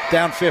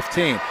 Down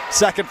 15.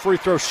 Second free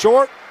throw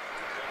short,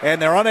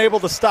 and they're unable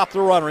to stop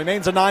the run.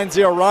 Remains a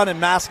 9-0 run, and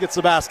Mass gets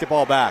the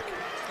basketball back.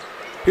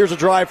 Here's a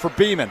drive for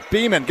Beeman.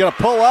 Beeman going to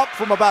pull up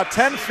from about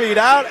 10 feet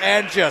out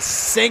and just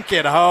sink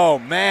it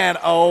home. Man,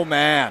 oh,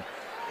 man.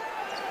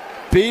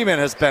 Beeman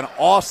has been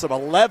awesome.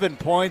 11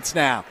 points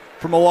now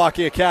for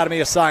Milwaukee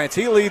Academy of Science.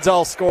 He leads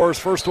all scorers,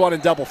 first one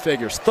in double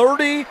figures.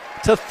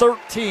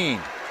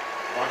 30-13.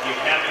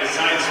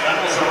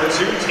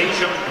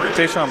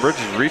 Tayshawn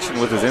Bridges is reaching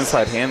with his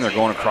inside hand. They're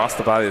going across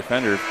the body of the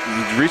defender.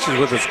 He reaches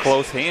with his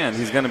close hand.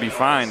 He's going to be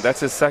fine. That's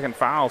his second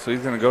foul, so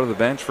he's going to go to the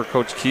bench for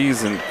Coach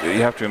Keys, and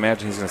you have to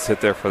imagine he's going to sit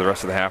there for the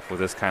rest of the half with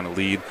this kind of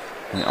lead,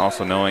 and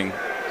also knowing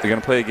they're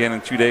going to play again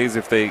in 2 days.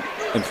 If they,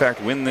 in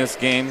fact, win this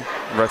game,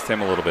 rest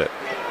him a little bit.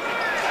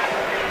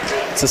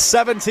 It's a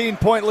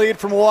 17-point lead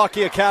for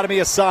Milwaukee Academy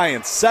of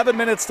Science. 7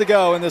 minutes to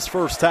go in this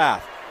first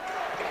half.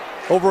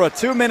 Over a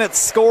 2-minute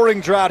scoring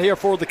drought here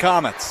for the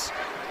Comets.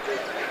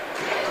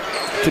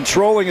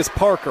 Controlling is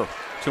Parker.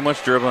 Too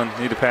much dribbling.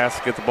 Need to pass,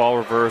 get the ball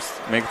reversed,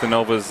 make the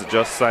Novas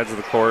adjust sides of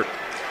the court.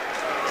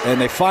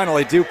 And they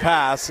finally do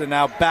pass, and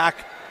now back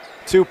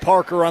to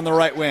Parker on the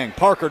right wing.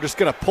 Parker just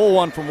going to pull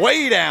one from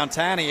way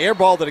downtown. He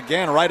airballed it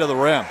again right of the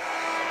rim.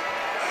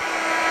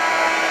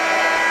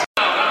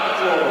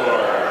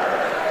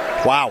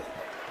 Wow.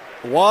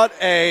 What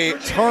a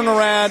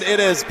turnaround it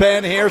has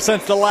been here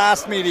since the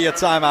last media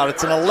timeout.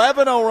 It's an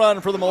 11-0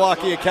 run for the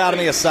Milwaukee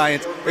Academy of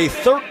Science, a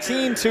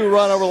 13-2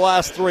 run over the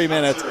last 3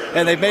 minutes,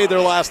 and they've made their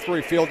last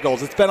 3 field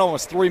goals. It's been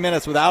almost 3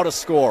 minutes without a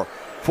score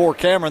for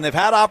Cameron. They've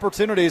had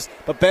opportunities,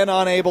 but been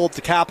unable to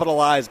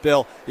capitalize,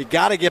 Bill. You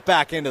got to get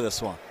back into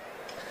this one.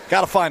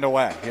 Got to find a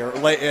way here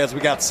as we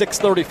got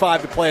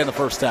 6:35 to play in the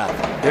first half.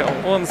 Yeah,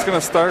 well, and it's going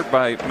to start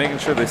by making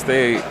sure they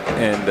stay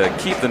and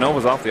keep the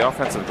Novas off the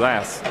offensive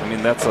glass. I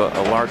mean, that's a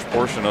large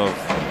portion of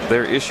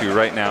their issue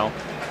right now.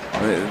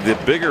 The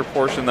bigger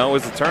portion, though,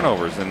 is the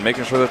turnovers and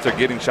making sure that they're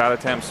getting shot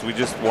attempts. We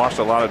just watched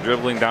a lot of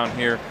dribbling down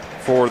here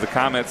for the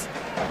Comets.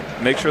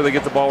 Make sure they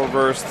get the ball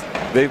reversed.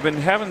 They've been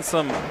having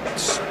some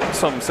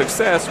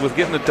success with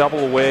getting the double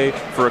away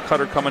for a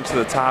cutter coming to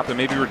the top and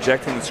maybe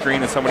rejecting the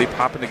screen and somebody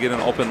popping to get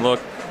an open look.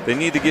 They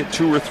need to get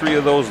 2 or 3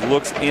 of those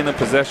looks in a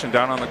possession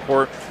down on the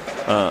court.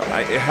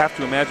 I have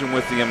to imagine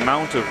with the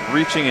amount of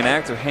reaching and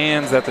active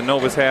hands that the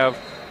Novas have,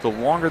 the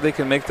longer they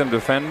can make them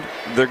defend,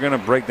 they're going to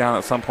break down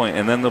at some point,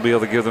 and then they'll be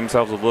able to give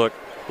themselves a look.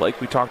 Like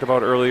we talked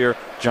about earlier,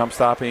 jump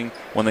stopping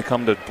when they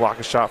come to block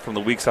a shot from the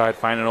weak side,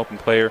 find an open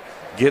player,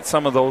 get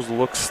some of those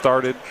looks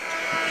started,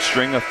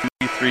 string a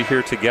 3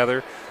 here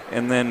together,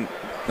 and then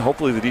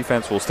hopefully the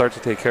defense will start to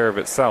take care of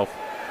itself.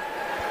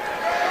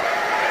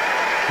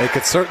 They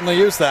could certainly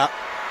use that.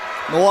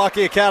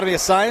 Milwaukee Academy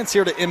of Science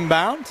here to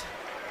inbound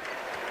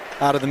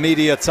out of the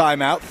media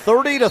timeout.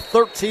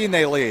 30-13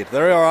 they lead.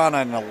 They are on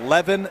an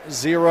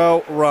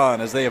 11-0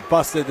 run as they have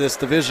busted this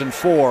Division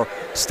IV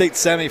state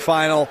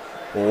semifinal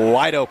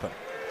wide open.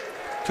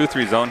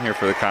 2-3 zone here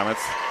for the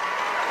Comets.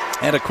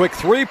 And a quick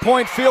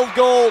three-point field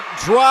goal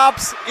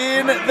drops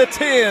in the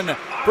tin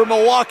for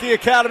Milwaukee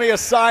Academy of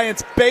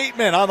Science.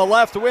 Bateman on the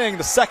left wing,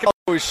 the second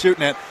he's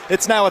shooting it.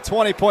 It's now a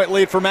 20-point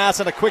lead for Mass,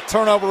 and a quick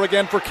turnover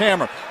again for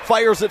Cameron.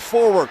 Fires it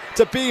forward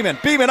to Beeman.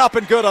 Beeman up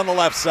and good on the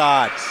left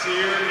side.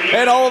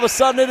 And all of a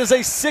sudden it is a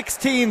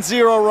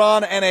 16-0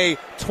 run and a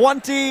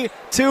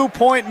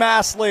 22-point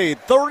Mass lead.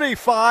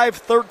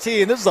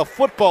 35-13. This is a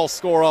football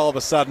score all of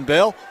a sudden,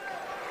 Bill.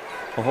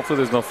 Well, hopefully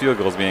there's no field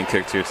goals being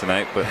kicked here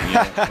tonight, but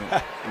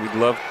we'd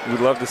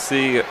love to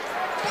see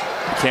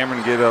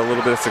Cameron get a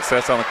little bit of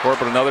success on the court.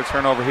 But another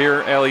turnover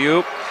here,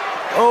 alley-oop.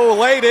 Oh,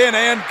 laid in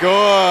and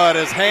good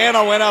as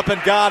Hanna went up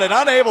and got it.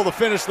 Unable to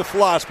finish the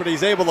flush, but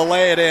he's able to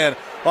lay it in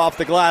off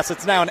the glass.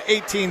 It's now an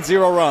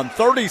 18-0 run.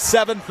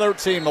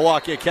 37-13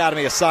 Milwaukee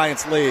Academy of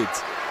Science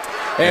leads.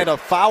 And a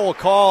foul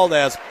called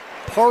as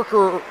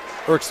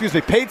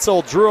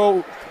Paetzel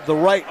drew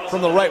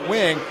from the right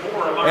wing,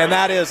 and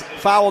that is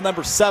foul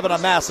number 7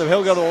 on Mass, so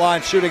he'll go to the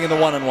line shooting in the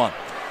 1-and-1.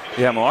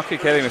 Yeah, Milwaukee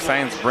Academy of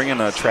Science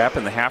bringing a trap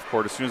in the half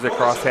court. As soon as they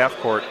crossed half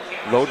court,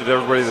 loaded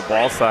everybody to the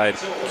ball side.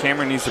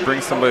 Cameron needs to bring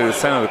somebody to the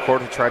center of the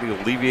court to try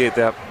to alleviate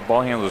that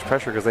ball handler's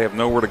pressure because they have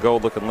nowhere to go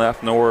looking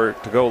left, nowhere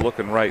to go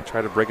looking right,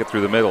 try to break it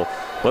through the middle.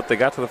 But they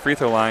got to the free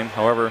throw line.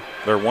 However,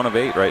 they're 1 of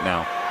 8 right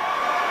now.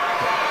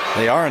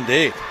 They are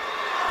indeed.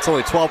 It's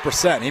only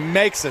 12%. He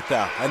makes it,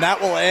 though, and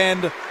that will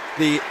end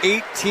the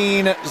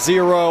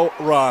 18-0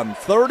 run.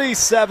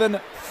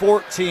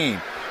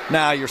 37-14.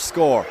 Now your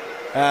score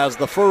as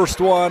the first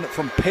one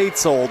from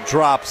Paetzel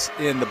drops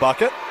in the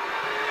bucket.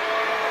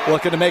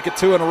 Looking to make it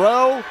 2 in a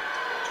row,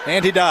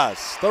 and he does.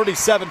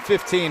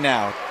 37-15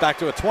 now. Back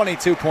to a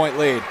 22-point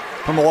lead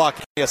for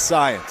Milwaukee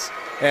Science.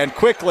 And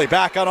quickly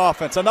back on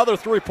offense. Another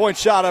three-point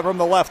shot from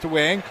the left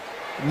wing.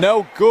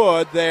 No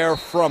good there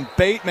from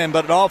Bateman,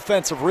 but an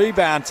offensive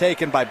rebound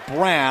taken by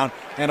Brown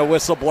and a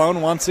whistle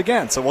blown once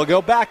again. So we'll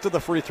go back to the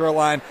free throw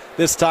line,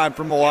 this time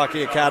from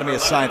Milwaukee Academy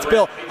of Science.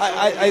 Bill,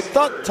 I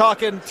thought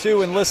talking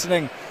to and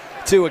listening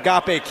to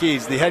Agape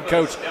Keys, the head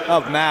coach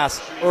of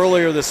Mass,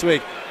 earlier this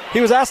week,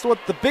 he was asked what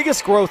the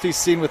biggest growth he's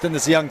seen within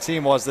this young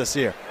team was this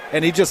year,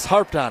 and he just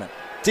harped on it.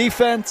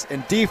 Defense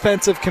and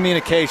defensive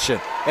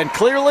communication. And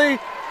clearly,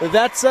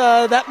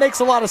 that makes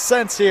a lot of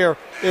sense here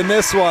in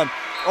this one.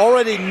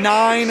 Already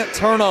 9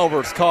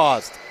 turnovers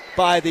caused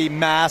by the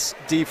Mass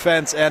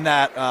defense and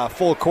that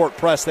full court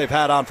press they've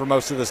had on for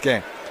most of this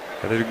game.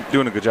 Yeah, they're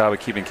doing a good job of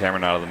keeping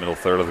Cameron out of the middle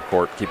third of the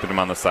court, keeping him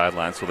on the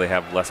sideline so they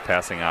have less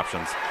passing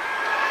options.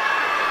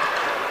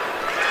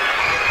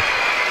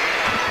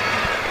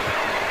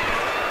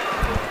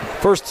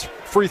 First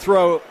free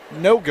throw,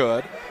 no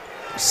good.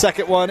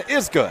 Second one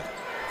is good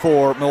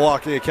for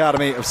Milwaukee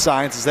Academy of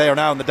Science as they are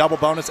now in the double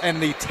bonus.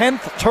 And the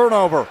 10th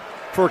turnover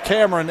for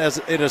Cameron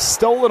as it is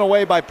stolen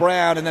away by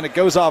Brown and then it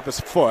goes off his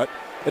foot.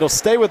 It'll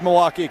stay with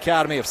Milwaukee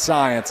Academy of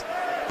Science.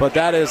 But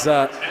that is,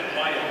 they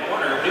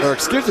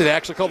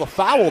actually called a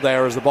foul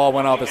there as the ball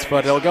went off his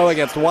foot. It'll go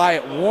against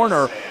Wyatt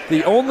Warner,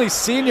 the only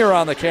senior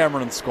on the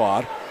Cameron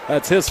squad.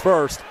 That's his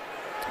first.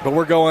 But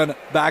we're going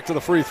back to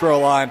the free throw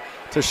line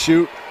to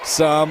shoot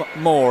some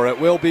more. It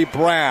will be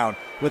Brown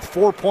with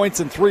 4 points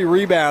and 3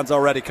 rebounds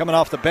already coming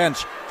off the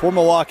bench for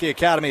Milwaukee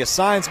Academy of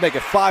Science. Make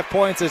it 5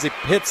 points as he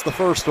hits the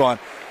first one.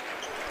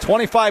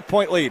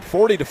 25-point lead,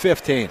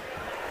 40-15.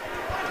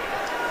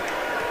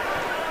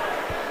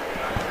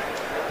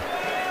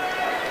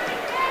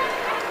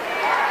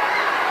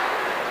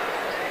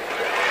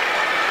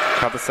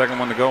 Got the second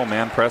one to go.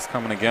 Man press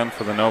coming again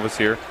for the Novas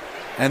here.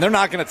 And they're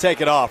not going to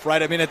take it off,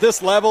 right? I mean, at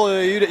this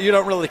level, you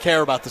don't really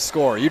care about the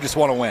score. You just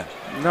want to win.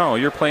 No,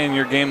 you're playing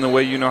your game the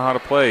way you know how to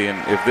play. And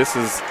if this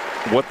is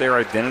what their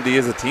identity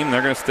is as a team,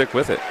 they're going to stick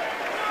with it.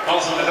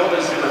 Also the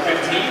Novas, number 15.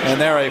 And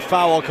there a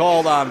foul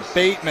called on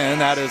Bateman.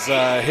 That is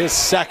his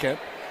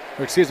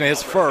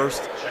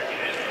first.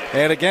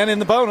 And again in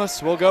the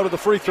bonus, we'll go to the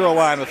free throw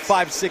line with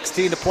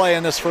 5:16 to play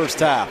in this first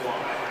half.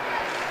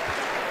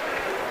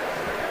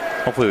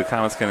 Hopefully the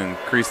Comets can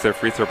increase their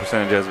free throw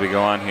percentage as we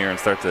go on here and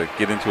start to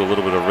get into a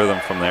little bit of rhythm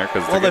from there.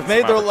 Well, they've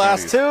made their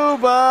last 2,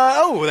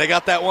 but they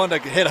got that one to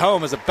hit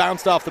home as it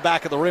bounced off the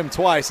back of the rim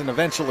twice and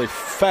eventually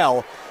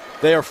fell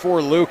there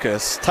for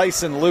Lucas.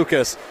 Tyson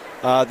Lucas,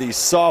 the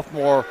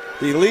sophomore,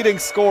 the leading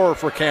scorer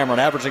for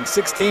Cameron, averaging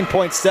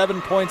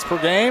 16.7 points per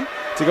game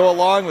to go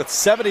along with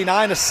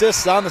 79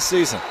 assists on the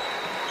season.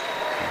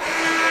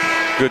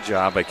 Good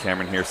job by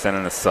Cameron here,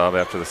 sending a sub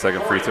after the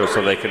second free throw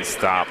so they can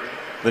stop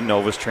the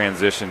Novas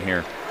transition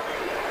here.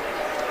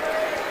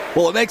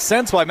 Well, it makes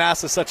sense why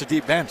Mass is such a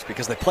deep bench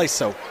because they play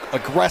so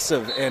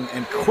aggressive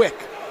and quick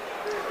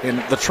in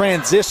the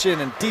transition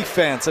and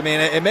defense. I mean,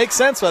 it makes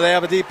sense why they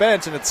have a deep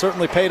bench, and it's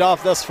certainly paid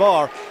off thus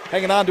far,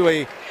 hanging on to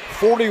a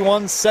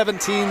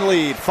 41-17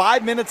 lead.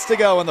 5 minutes to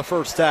go in the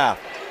first half.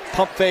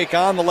 pump fake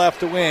on the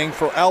left wing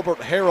for Albert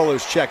Harrell,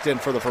 who's checked in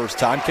for the first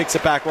time. Kicks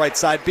it back right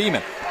side,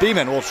 Beeman.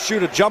 Beeman will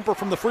shoot a jumper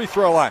from the free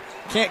throw line.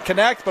 Can't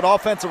connect, but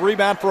offensive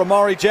rebound for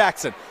Amari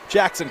Jackson.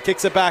 Jackson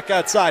kicks it back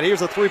outside.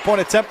 Here's a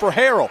three-point attempt for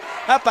Harrell.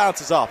 That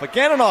bounces off.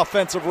 Again, an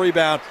offensive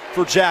rebound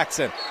for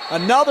Jackson.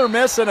 Another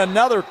miss and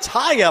another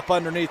tie-up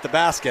underneath the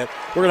basket.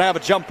 We're going to have a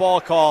jump ball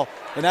call,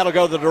 and that'll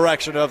go the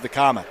direction of the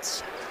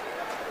Comets.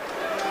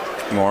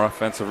 More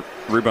offensive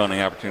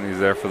rebounding opportunities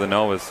there for the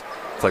Novas.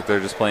 It's like they're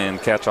just playing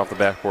catch off the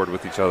backboard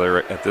with each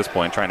other at this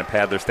point, trying to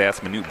pad their stats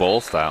Manute Bowl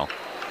style.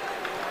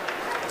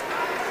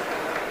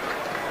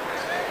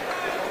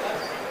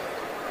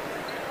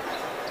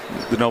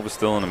 The Nova's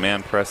still in a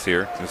man press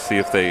here to see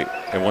if they,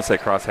 and once they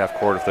cross half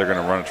court, if they're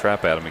going to run a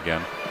trap at them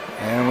again.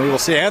 And we will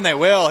see, and they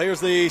will. Here's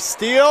the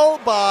steal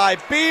by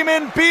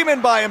Beeman.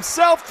 Beeman by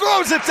himself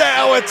throws it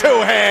down with two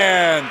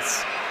hands.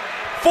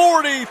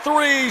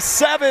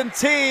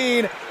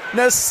 43-17.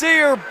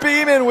 Nasir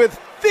Beeman with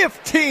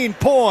 15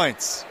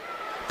 points.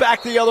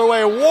 Back the other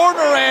way, Warner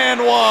and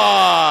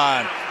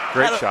one.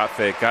 Great shot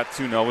fake. Got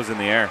two Novas in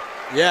the air.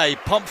 Yeah, he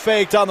pump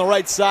faked on the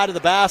right side of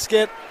the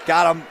basket.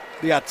 Got him.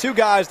 He got two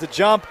guys to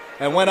jump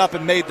and went up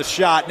and made the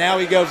shot. Now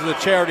he goes to the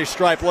charity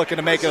stripe looking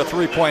to make it a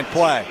three-point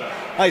play.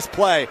 Nice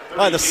play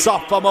by the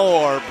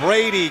sophomore,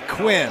 Brady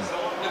Quinn.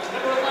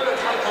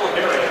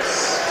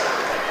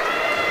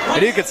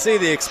 And you can see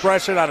the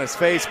expression on his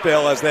face,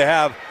 Bill, as they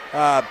have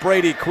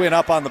Brady Quinn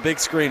up on the big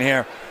screen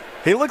here.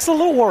 He looks a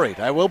little worried,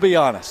 I will be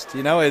honest.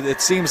 You know, it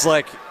seems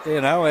like,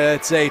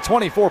 it's a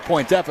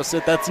 24-point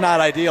deficit. That's not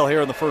ideal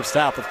here in the first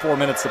half with 4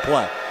 minutes to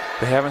play.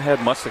 They haven't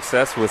had much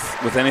success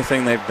with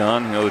anything they've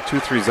done. You know, the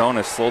 2-3 zone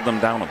has slowed them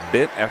down a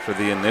bit after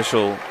the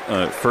initial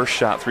first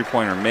shot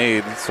three-pointer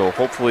made. So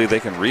hopefully they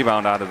can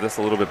rebound out of this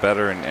a little bit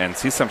better and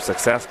see some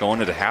success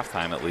going into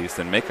halftime at least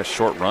and make a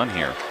short run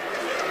here.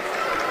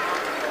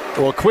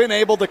 Well, Quinn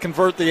able to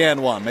convert the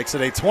and one. Makes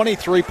it a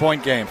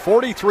 23-point game.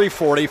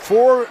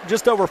 43-40,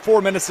 just over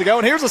 4 minutes to go.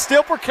 And here's a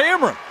steal for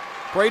Cameron.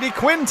 Brady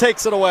Quinn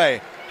takes it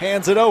away.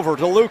 Hands it over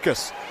to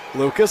Lucas.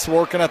 Lucas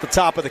working at the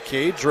top of the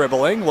key,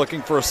 dribbling,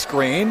 looking for a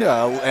screen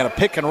and a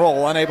pick and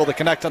roll, unable to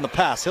connect on the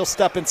pass. He'll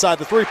step inside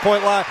the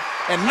three-point line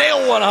and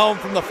nail one home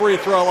from the free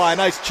throw line.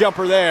 Nice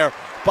jumper there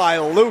by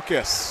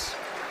Lucas.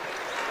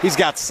 He's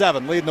got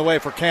 7, leading the way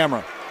for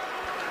Cameron.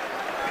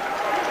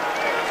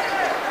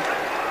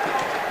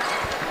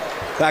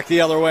 Back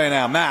the other way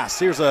now. Mass.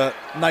 Here's a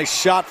nice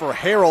shot for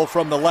Harrell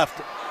from the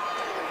left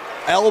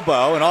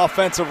elbow. An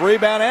offensive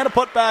rebound and a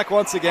putback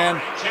once again.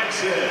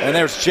 And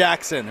there's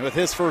Jackson with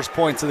his first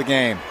points of the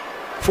game.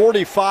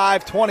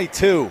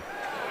 45-22.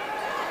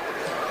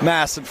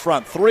 Mass in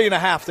front.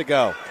 3.5 to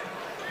go.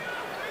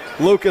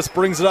 Lucas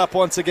brings it up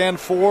once again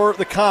for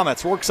the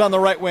Comets. Works on the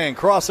right wing,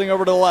 crossing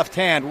over to the left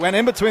hand. Went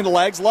in between the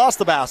legs, lost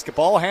the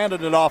basketball,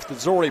 handed it off to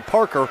Zori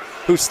Parker,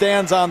 who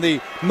stands on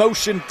the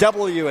motion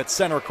W at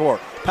center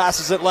court.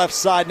 Passes it left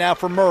side now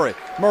for Murray.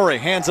 Murray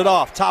hands it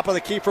off. Top of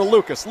the key for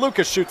Lucas.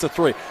 Lucas shoots a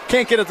three.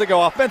 Can't get it to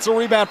go. Offensive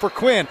rebound for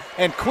Quinn.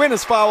 And Quinn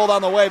is fouled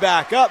on the way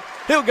back up.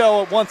 He'll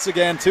go once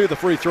again to the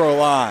free throw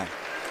line.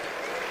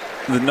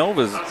 The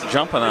Nova's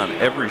jumping on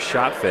every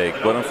shot fake,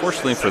 but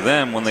unfortunately for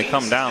them, when they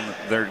come down,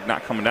 they're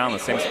not coming down the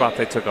same spot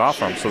they took off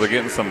from, so they're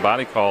getting some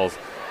body calls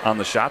on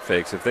the shot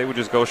fakes. If they would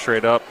just go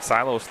straight up,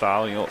 silo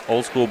style,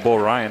 old school Bo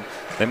Ryan,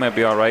 they might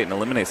be all right and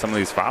eliminate some of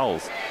these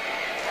fouls.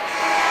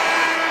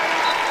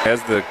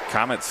 As the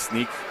Comets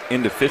sneak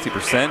into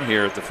 50%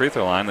 here at the free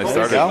throw line, they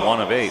started 1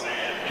 of 8.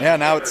 Yeah,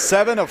 now it's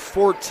 7 of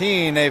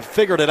 14. They've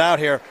figured it out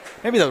here.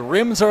 Maybe the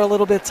rims are a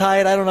little bit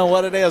tight. I don't know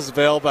what it is,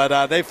 Bill,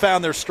 but they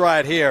found their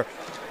stride here.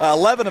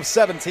 11 of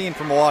 17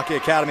 from Milwaukee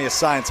Academy of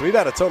Science. So we've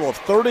had a total of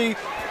 30,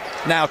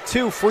 now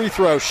 2 free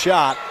throw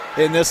shot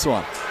in this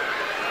one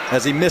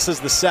as he misses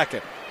the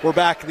second. We're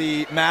back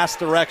the Mass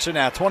direction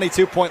now.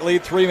 22-point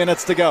lead, 3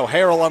 minutes to go.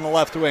 Harrell on the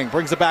left wing,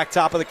 brings it back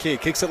top of the key,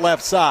 kicks it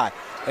left side.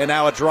 And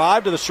now a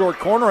drive to the short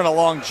corner and a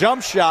long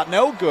jump shot.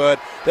 No good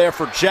there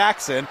for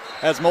Jackson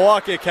as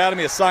Milwaukee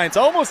Academy of Science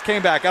almost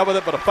came back up with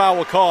it, but a foul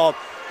was called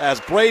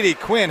as Brady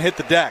Quinn hit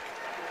the deck.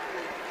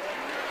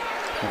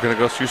 We're going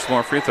to go shoot some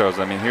more free throws.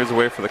 I mean, here's a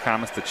way for the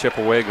Comets to chip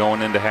away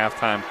going into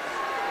halftime.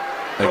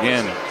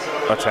 Again,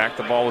 attack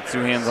the ball with 2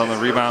 hands on the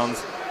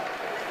rebounds.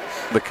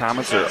 The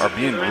Comets are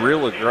being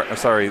real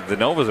aggressive. The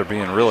Novas are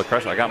being real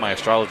aggressive. I got my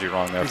astrology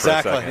wrong there for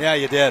a second. Yeah,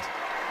 you did.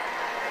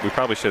 We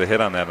probably should have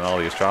hit on that in all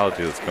the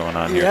astrology that's going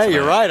on here. Yeah, tonight.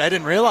 You're right. I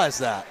didn't realize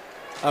that.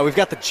 We've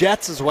got the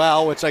Jets as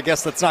well, which I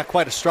guess that's not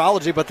quite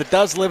astrology, but that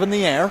does live in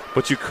the air.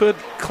 But you could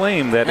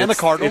claim that the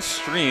Cardinals. its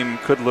stream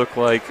could look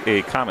like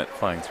a comet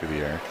flying through the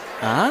air.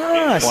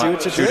 I see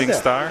what you did there. Shooting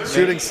star?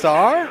 Shooting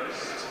star.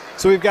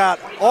 So we've got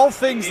all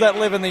things that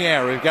live in the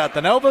air. We've got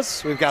the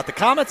Novas, we've got the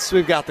Comets,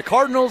 we've got the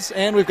Cardinals,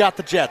 and we've got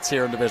the Jets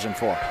here in Division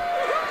 4.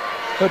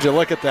 Would you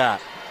look at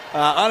that?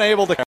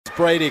 Unable to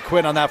Brady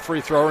Quinn on that free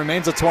throw.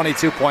 Remains a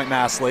 22-point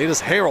Mass lead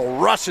as Harrell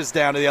rushes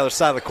down to the other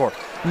side of the court.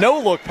 No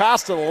look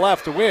pass to the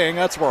left wing.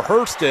 That's where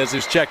Hurst is,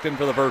 who's checked in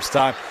for the first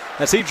time.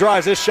 As he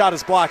drives, his shot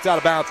is blocked out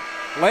of bounds.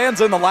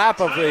 Lands in the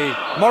lap of the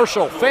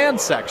Marshall fan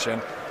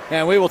section.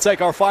 And we will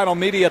take our final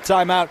media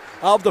timeout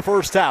of the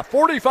first half.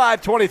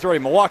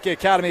 45-23, Milwaukee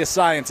Academy of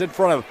Science in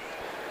front of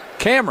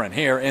Cameron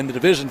here in the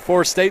Division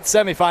IV state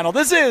semifinal.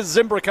 This is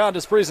Zimbrick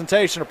Honda's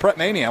presentation of Prep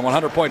Mania on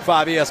 100.5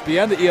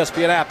 ESPN, the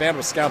ESPN app, and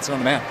Wisconsin On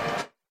Demand.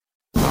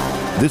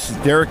 This is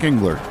Derek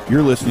Engler.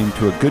 You're listening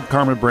to a Good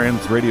Karma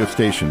Brands radio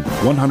station,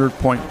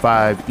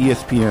 100.5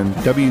 ESPN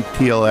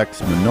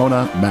WTLX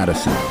Monona,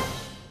 Madison.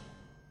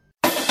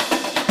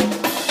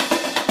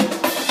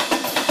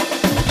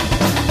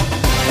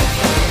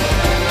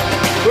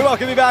 We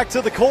welcome you back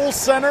to the Kohl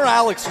Center.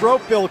 Alex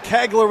Strouf, Bill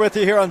Kegler with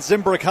you here on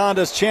Zimbrick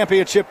Honda's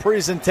championship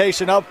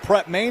presentation of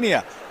Prep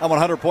Mania on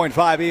 100.5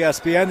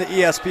 ESPN, the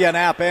ESPN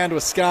app, and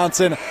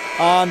Wisconsin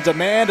On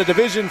Demand. A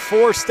Division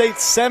IV state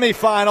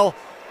semifinal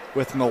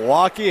with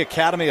Milwaukee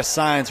Academy of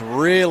Science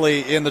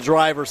really in the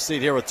driver's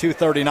seat here with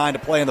 2:39 to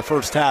play in the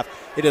first half.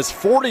 It is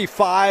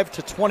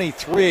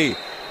 45-23.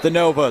 The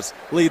Novas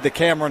lead the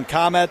Cameron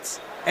Comets,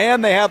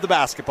 and they have the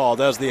basketball,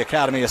 does the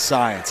Academy of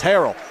Science.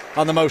 Harrell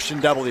on the motion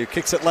W,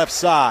 kicks it left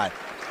side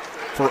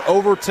for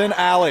Overton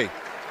Alley.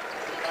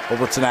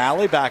 Overton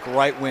Alley back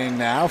right wing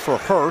now for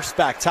Hurst,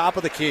 back top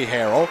of the key,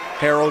 Harrell.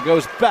 Harrell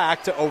goes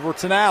back to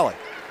Overton Alley.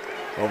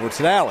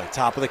 Overton Alley,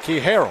 top of the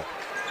key, Harrell.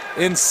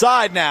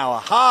 Inside now, a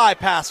high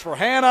pass for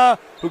Hannah,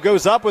 who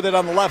goes up with it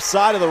on the left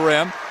side of the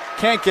rim.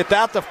 Can't get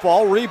that to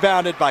fall,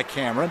 rebounded by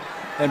Cameron,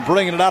 and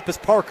bringing it up is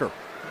Parker.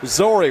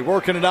 Zori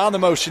working it on the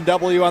motion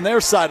W on their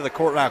side of the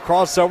court now.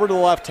 Crossover to the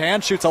left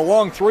hand, shoots a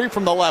long three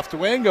from the left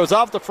wing, goes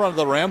off the front of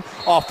the rim.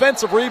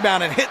 Offensive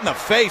rebound and hit in the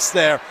face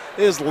there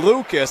is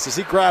Lucas as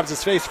he grabs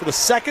his face for the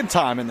second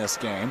time in this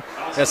game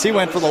as he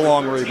went for the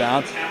long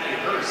rebound.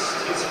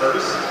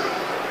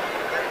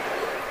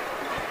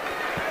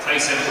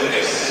 Tyson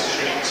Lucas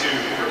shooting 2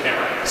 for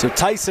Cameron. So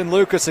Tyson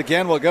Lucas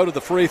again will go to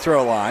the free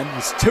throw line.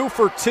 He's 2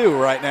 for 2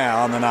 right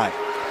now on the night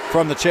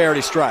from the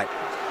charity stripe.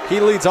 He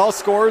leads all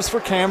scorers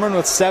for Cameron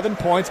with 7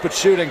 points, but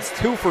shooting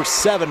 2 for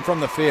 7 from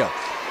the field.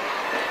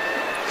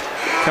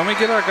 Can we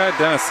get our guy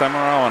Dennis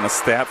Semerau on a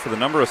stat for the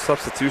number of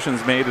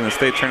substitutions made in a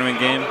state tournament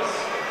game?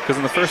 Because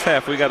in the first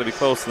half, we got to be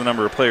close to the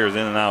number of players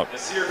in and out.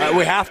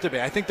 We have to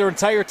be. I think their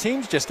entire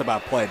team's just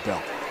about played,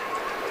 Bill.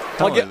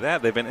 Not only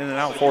that, they've been in and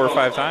out 4 or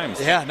 5 times.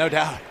 Yeah, no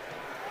doubt.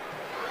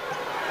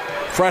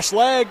 Fresh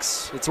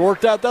legs. It's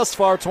worked out thus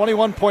far.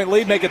 21-point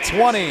lead, make it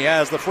 20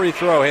 as the free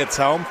throw hits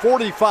home.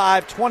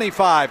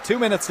 45-25, 2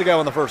 minutes to go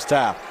in the first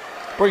half.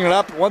 Bringing it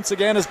up once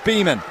again is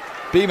Beeman.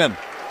 Beeman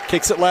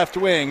kicks it left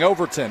wing.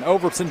 Overton.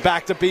 Overton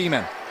back to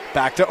Beeman.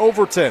 Back to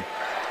Overton.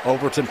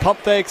 Overton pump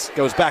fakes,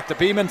 goes back to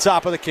Beeman,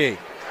 top of the key.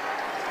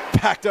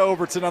 Back to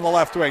Overton on the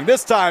left wing.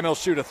 This time he'll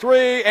shoot a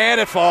three,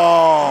 and it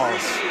falls.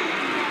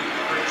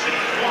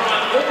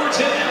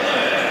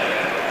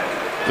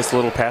 Just a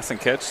little pass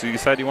and catch, so you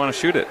decide you want to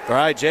shoot it. All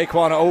right,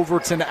 Jaquan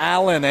Overton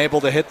Allen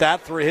able to hit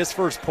that three, his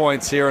first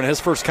points here in his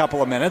first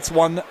couple of minutes.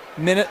 1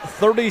 minute,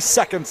 30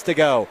 seconds to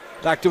go.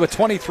 Back to a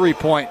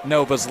 23-point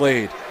Novas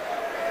lead.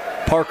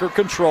 Parker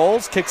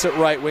controls, kicks it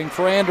right wing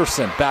for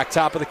Anderson. Back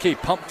top of the key.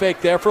 Pump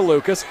fake there for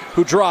Lucas,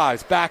 who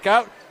drives. Back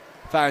out,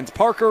 finds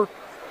Parker,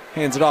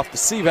 hands it off to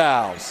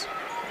Seavals.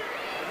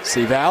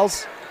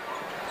 Seavals,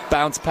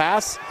 bounce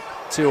pass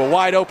to a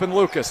wide open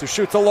Lucas, who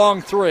shoots a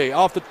long three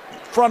off the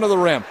front of the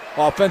rim.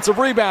 Offensive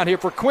rebound here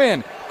for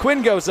Quinn.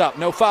 Quinn goes up.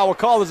 No foul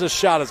call as his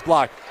shot is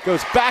blocked.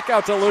 Goes back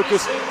out to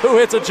Lucas, who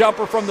hits a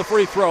jumper from the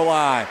free throw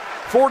line.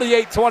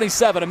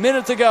 48-27, a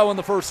minute to go in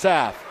the first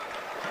half.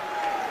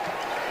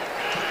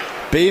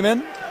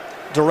 Beeman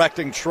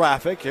directing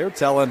traffic here,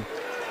 telling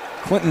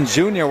Clinton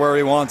Jr. where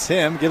he wants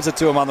him. Gives it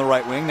to him on the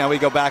right wing. Now we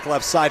go back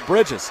left side,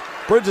 Bridges.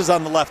 Bridges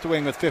on the left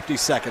wing with 50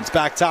 seconds.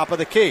 Back top of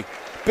the key.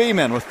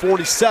 Beeman with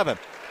 47.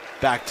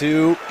 Back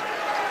to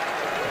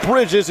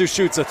Bridges, who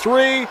shoots a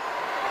three.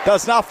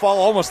 Does not fall.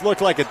 Almost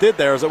looked like it did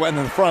there as it went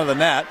in the front of the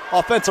net.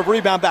 Offensive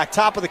rebound back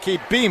top of the key.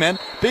 Beeman.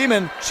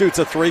 Beeman shoots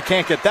a three.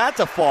 Can't get that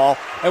to fall.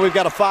 And we've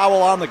got a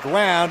foul on the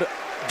ground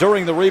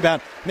during the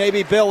rebound.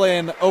 Maybe Bill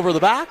in over the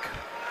back?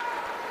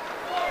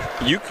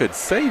 You could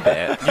say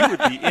that. You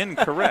would be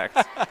incorrect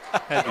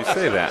had you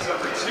say that.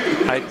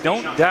 I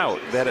don't doubt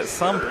that at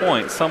some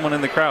point someone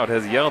in the crowd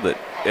has yelled it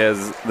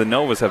as the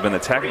Novas have been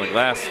attacking the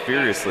glass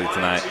furiously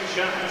tonight.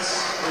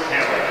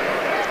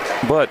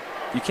 But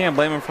you can't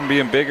blame them for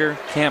being bigger.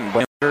 Can't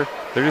blame her.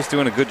 They're just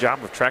doing a good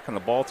job of tracking the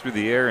ball through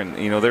the air. And,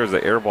 you know, there's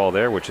the air ball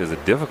there, which is a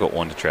difficult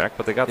one to track,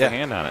 but they got their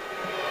hand on it.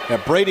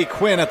 Yeah, Brady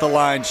Quinn at the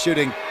line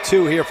shooting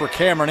two here for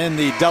Cameron in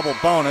the double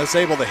bonus.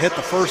 Able to hit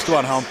the first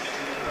one home.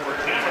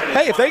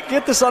 Hey, if they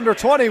get this under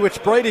 20,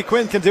 which Brady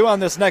Quinn can do on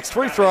this next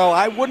free throw,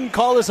 I wouldn't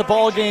call this a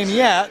ball game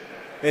yet.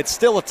 It's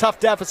still a tough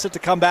deficit to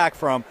come back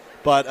from.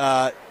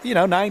 But,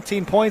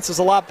 19 points is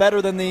a lot better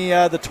than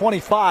the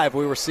 25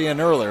 we were seeing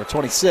earlier,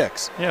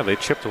 26. Yeah, they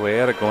chipped away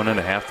at it going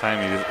into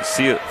halftime. You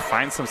see it,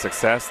 find some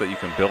success that you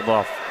can build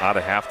off out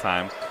of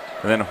halftime,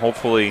 and then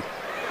hopefully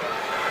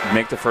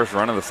make the first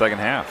run of the second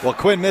half. Well,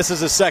 Quinn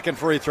misses his second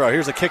free throw.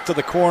 Here's a kick to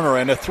the corner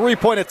and a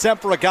three-point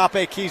attempt for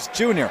Agape Keys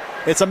Jr.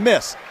 It's a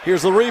miss.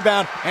 Here's the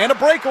rebound and a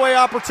breakaway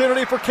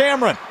opportunity for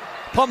Cameron.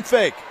 Pump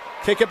fake.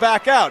 kick it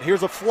back out.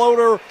 Here's a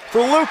floater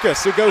for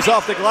Lucas, who goes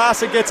off the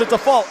glass and gets it to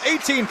fall.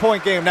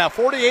 18-point game now,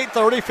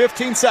 48-30,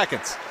 15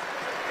 seconds.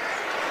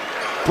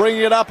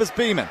 Bringing it up is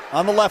Beeman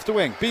on the left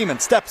wing. Beeman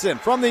steps in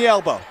from the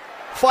elbow.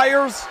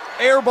 Fires,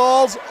 air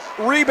balls,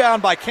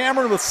 rebound by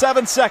Cameron with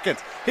 7 seconds.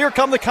 Here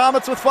come the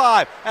Comets with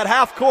 5 at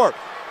half court.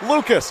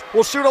 Lucas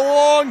will shoot a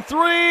long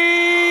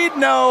three.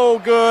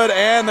 No good,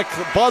 and the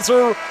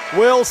buzzer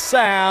will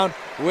sound,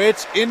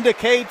 which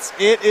indicates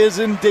it is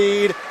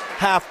indeed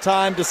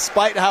halftime,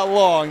 despite how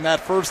long that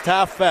first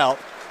half felt.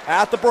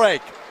 At the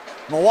break,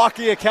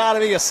 Milwaukee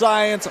Academy of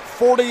Science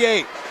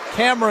 48,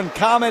 Cameron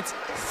Comets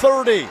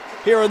 30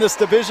 here in this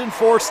Division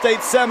IV state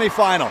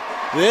semifinal.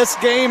 This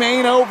game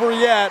ain't over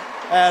yet,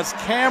 as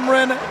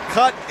Cameron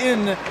cut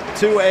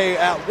into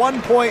at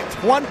one point,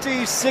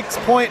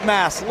 26-point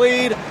mass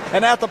lead,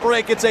 and at the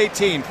break it's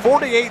 18,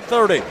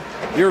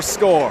 48-30, your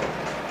score.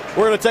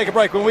 We're going to take a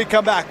break. When we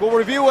come back, we'll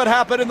review what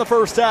happened in the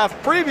first half,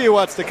 preview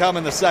what's to come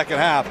in the second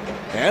half,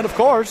 and of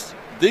course,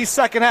 the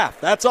second half.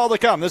 That's all to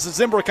come. This is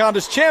Zimbrick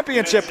Honda's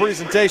championship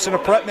presentation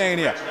of Prep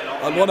Mania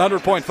on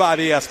 100.5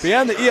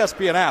 ESPN, the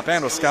ESPN app,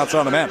 and Wisconsin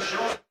On Demand.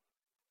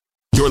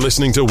 You're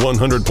listening to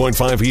 100.5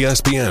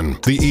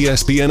 ESPN, the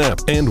ESPN app,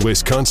 and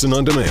Wisconsin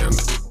On Demand.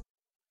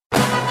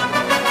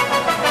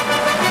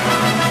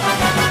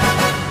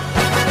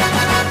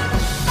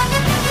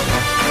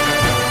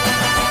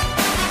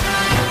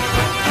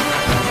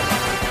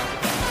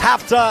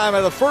 Halftime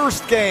of the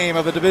first game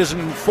of the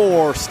Division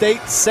IV state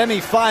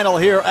semifinal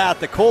here at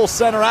the Kohl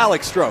Center.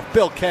 Alex Strouf,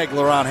 Bill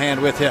Kegler on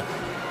hand with you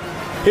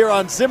here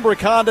on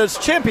Zimbrick Honda's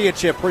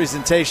championship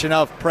presentation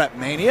of Prep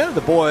Mania,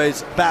 the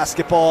boys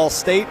basketball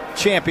state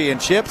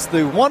championships, the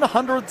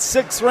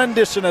 106th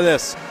rendition of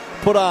this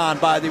put on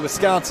by the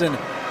Wisconsin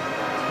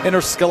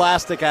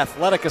Interscholastic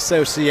Athletic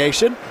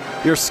Association.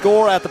 Your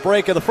score at the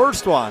break of the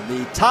first one,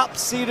 the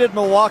top-seeded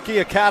Milwaukee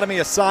Academy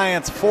of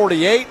Science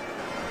 48,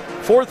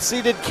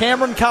 fourth-seeded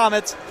Cameron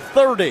Comets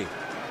 30.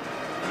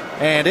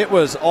 And it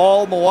was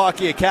all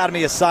Milwaukee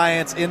Academy of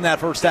Science in that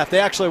first half.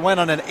 They actually went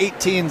on an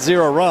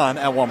 18-0 run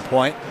at one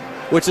point,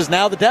 which is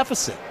now the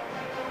deficit,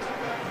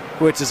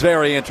 which is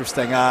very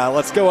interesting.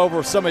 Let's go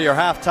over some of your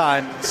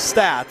halftime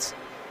stats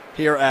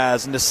here,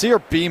 as Nasir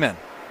Beeman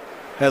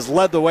has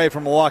led the way for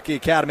Milwaukee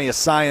Academy of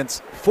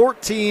Science.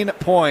 14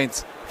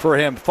 points for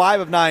him, 5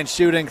 of 9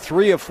 shooting,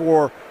 3 of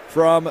 4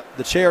 from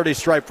the charity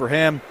stripe for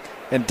him.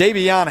 And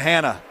Davion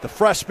Hanna, the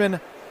freshman,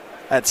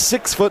 at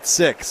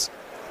 6'6",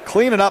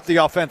 cleaning up the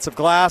offensive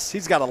glass.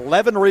 He's got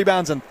 11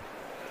 rebounds and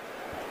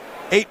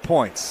 8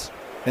 points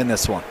in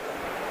this one.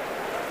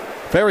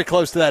 Very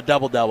close to that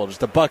double-double,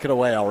 just a bucket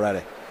away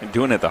already. And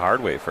doing it the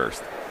hard way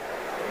first.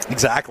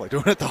 Exactly,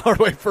 doing it the hard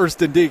way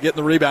first indeed, getting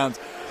the rebounds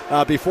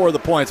before the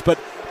points. But,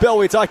 Bill,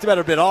 we talked about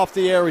it a bit off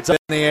the air, we talked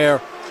in the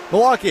air.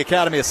 Milwaukee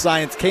Academy of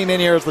Science came in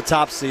here as the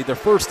top seed, their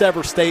first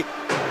ever state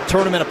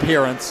tournament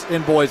appearance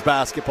in boys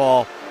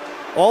basketball.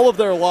 All of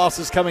their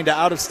losses coming to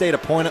out-of-state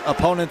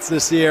opponents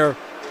this year.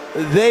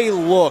 They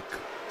look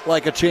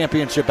like a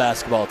championship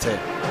basketball team.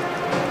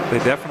 They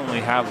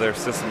definitely have their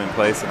system in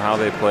place and how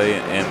they play,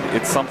 and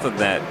it's something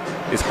that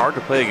is hard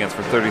to play against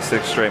for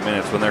 36 straight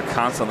minutes when they're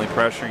constantly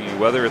pressuring you,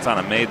 whether it's on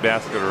a made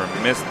basket or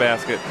a missed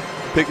basket,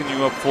 picking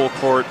you up full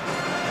court,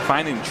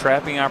 finding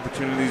trapping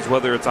opportunities,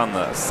 whether it's on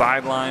the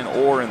sideline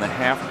or in the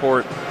half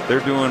court.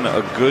 They're doing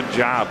a good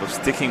job of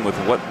sticking with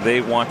what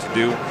they want to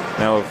do.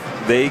 Now,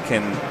 if they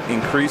can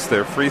increase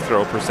their free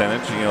throw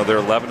percentage, they're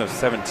 11 of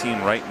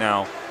 17 right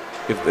now.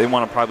 If they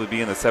want to probably be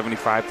in the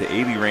 75 to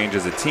 80 range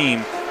as a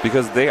team,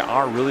 because they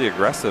are really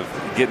aggressive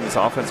getting this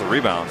offensive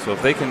rebound. So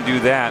if they can do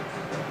that,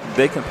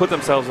 they can put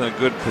themselves in a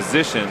good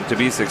position to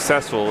be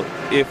successful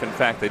if, in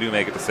fact, they do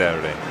make it to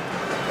Saturday.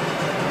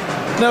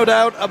 No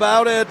doubt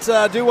about it.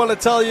 I do want to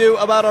tell you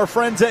about our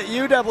friends at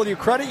UW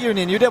Credit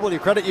Union. UW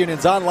Credit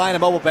Union's online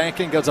and mobile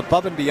banking goes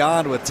above and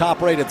beyond with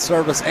top-rated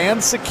service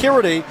and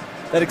security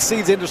that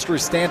exceeds industry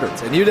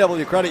standards. And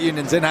UW Credit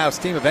Union's in-house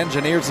team of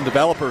engineers and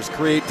developers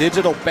create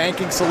digital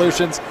banking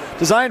solutions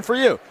designed for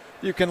you.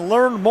 You can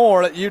learn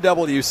more at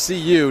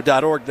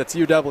uwcu.org. That's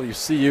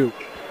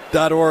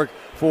uwcu.org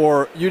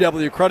for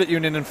UW Credit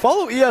Union. And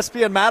follow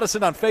ESPN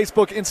Madison on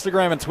Facebook,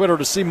 Instagram, and Twitter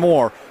to see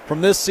more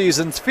from this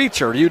season's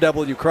featured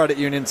UW Credit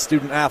Union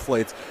Student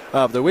Athletes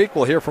of the Week.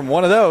 We'll hear from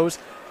one of those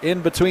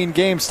in between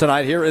games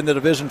tonight here in the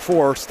Division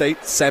IV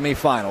state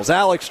semifinals.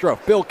 Alex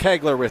Strouf, Bill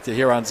Kegler with you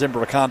here on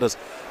Zimbrick Honda's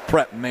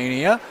Prep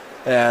Mania,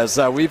 as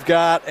we've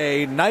got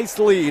a nice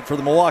lead for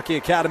the Milwaukee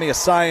Academy of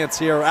Science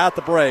here at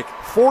the break.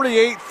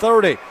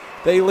 48-30.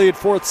 They lead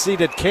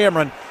fourth-seeded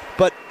Cameron.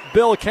 But,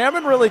 Bill,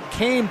 Cameron really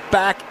came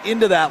back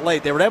into that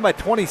late. They were down by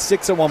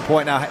 26 at one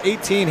point, now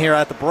 18 here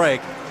at the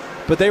break.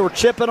 But they were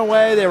chipping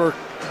away. They were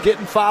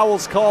getting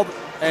fouls called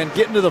and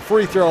getting to the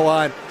free throw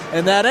line.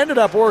 And that ended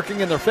up working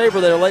in their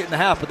favor there late in the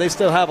half, but they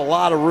still have a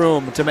lot of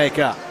room to make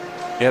up.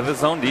 Yeah, the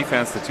zone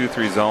defense, the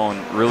 2-3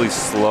 zone, really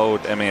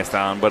slowed MAS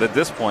down. But at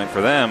this point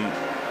for them,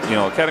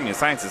 Academy of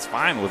Science is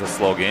fine with a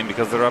slow game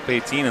because they're up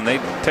 18 and they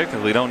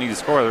technically don't need to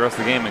score the rest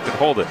of the game and could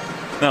hold it.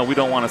 Now, we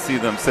don't want to see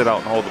them sit out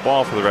and hold the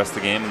ball for the rest of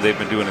the game, and they've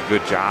been doing a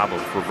good job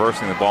of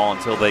reversing the ball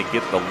until they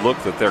get the look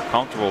that they're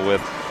comfortable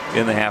with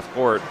in the half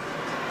court.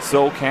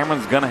 So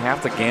Cameron's going to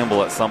have to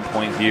gamble at some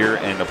point here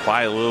and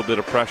apply a little bit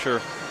of pressure,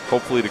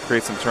 hopefully to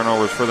create some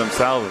turnovers for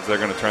themselves if they're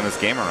going to turn this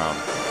game around.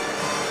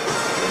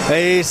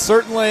 They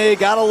certainly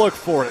got to look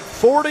for it.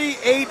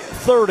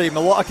 48-30,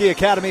 Milwaukee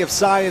Academy of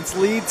Science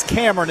leads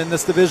Cameron in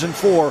this Division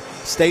IV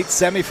state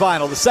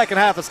semifinal. The second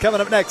half is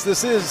coming up next.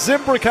 This is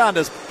Zimbrick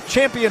Honda's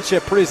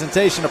championship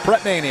presentation of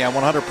Prep Mania on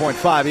 100.5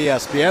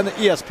 ESPN, the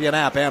ESPN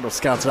app, and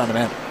Wisconsin On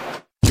Demand.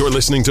 You're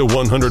listening to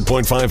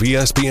 100.5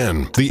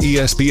 ESPN, the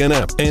ESPN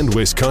app, and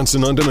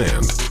Wisconsin On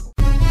Demand.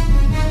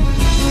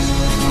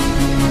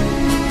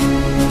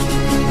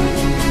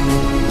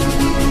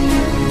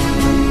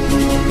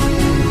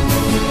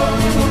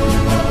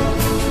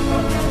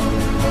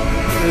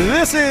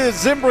 This is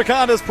Zimbrick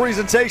Honda's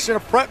presentation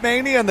of Prep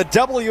Mania and the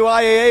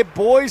WIAA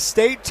Boys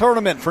State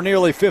Tournament. For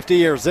nearly 50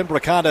 years,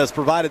 Zimbrick Honda has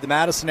provided the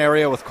Madison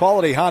area with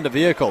quality Honda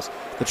vehicles.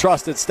 The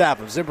trusted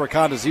staff of Zimbrick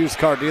Honda's used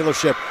car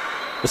dealership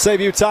will save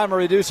you time or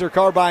reduce your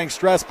car buying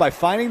stress by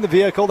finding the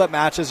vehicle that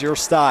matches your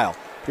style.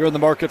 If you're in the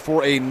market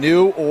for a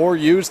new or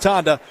used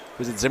Honda,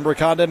 visit Zimbrick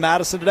Honda in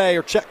Madison today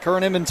or check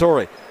current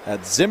inventory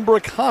at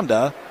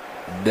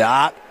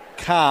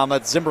ZimbrickHonda.com.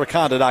 That's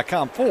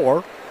ZimbrickHonda.com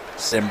for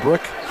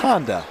Zimbrick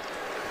Honda.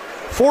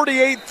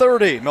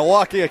 48-30,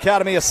 Milwaukee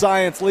Academy of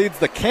Science leads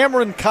the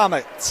Cameron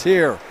Comets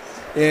here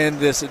in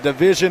this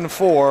Division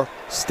IV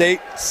state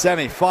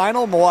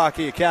semifinal.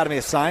 Milwaukee Academy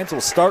of Science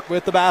will start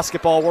with the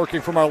basketball, working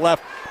from our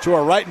left to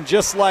our right, and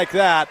just like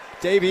that,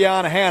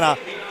 Davion Hanna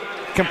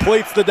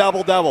completes the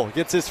double-double.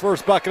 Gets his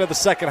first bucket of the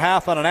second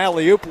half on an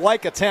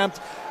alley-oop-like attempt,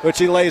 which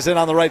he lays in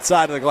on the right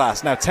side of the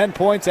glass. Now 10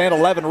 points and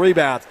 11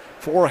 rebounds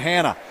for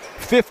Hanna.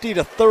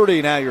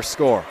 50-30 now your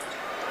score.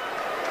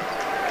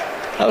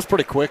 That was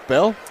pretty quick,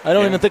 Bill. I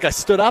don't even think I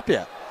stood up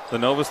yet. The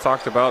Novas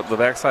talked about the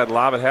backside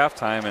lob at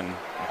halftime and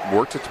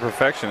worked it to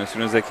perfection as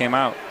soon as they came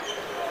out.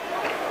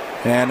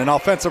 And an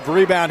offensive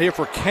rebound here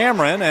for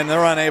Cameron, and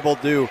they're unable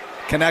to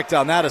connect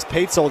on that as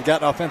Paetzold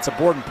got an offensive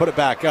board and put it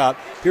back up.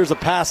 Here's a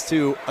pass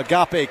to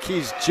Agape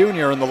Keys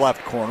Jr. in the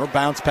left corner.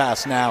 Bounce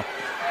pass now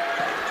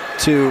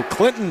to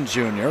Clinton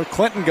Jr.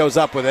 Clinton goes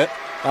up with it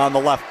on the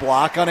left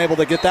block, unable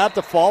to get that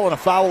to fall, and a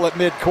foul at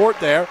midcourt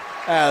there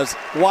as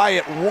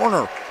Wyatt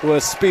Warner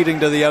was speeding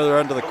to the other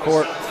end of the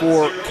court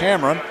for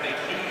Cameron.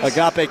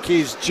 Agape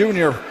Keys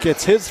Jr.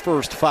 gets his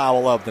first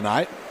foul of the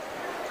night.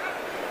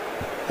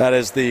 That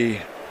is the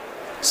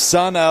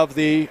son of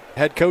the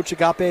head coach,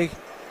 Agape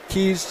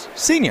Keys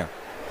Sr.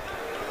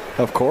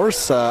 Of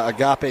course,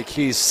 Agape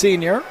Keys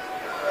Sr.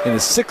 in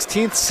his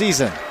 16th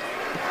season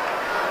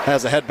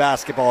as a head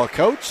basketball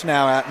coach,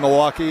 now at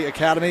Milwaukee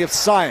Academy of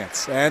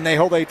Science. And they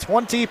hold a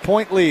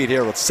 20-point lead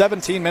here with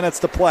 17 minutes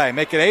to play.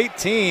 Make it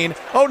 18.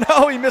 Oh,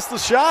 no, he missed the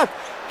shot.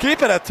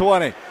 Keep it at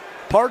 20.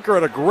 Parker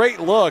had a great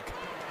look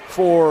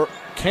for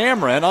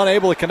Cameron,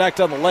 unable to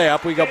connect on the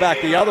layup. We go back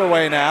the other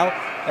way now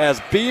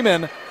as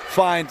Beeman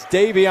finds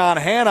Davion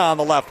Hanna on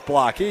the left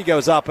block. He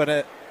goes up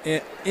and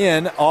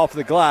in off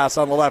the glass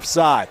on the left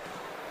side.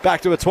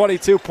 Back to a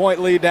 22-point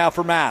lead now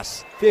for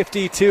Mass.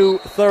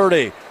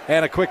 52-30.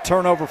 And a quick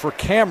turnover for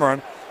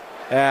Cameron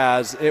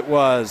as it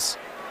was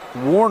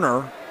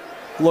Warner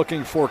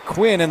looking for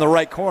Quinn in the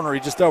right corner.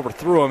 He just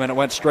overthrew him and it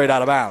went straight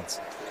out of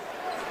bounds.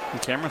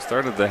 And Cameron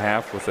started the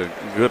half with a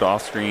good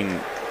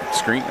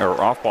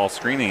off-ball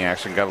screening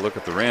action. Got to look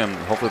at the rim.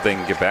 Hopefully they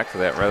can get back to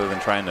that rather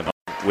than trying to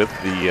with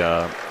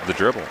the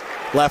dribble.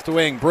 Left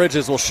wing,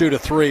 Bridges will shoot a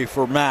three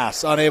for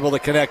Mass. Unable to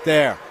connect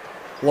there.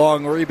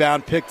 Long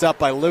rebound picked up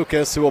by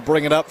Lucas, who will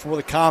bring it up for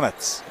the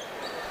Comets.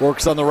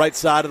 Works on the right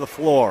side of the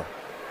floor.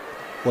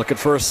 Looking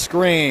for a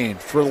screen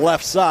for the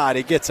left side.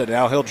 He gets it.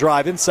 Now he'll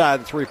drive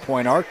inside the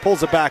three-point arc.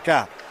 Pulls it back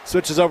out.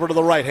 Switches over to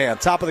the right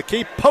hand. Top of the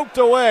key. Poked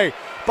away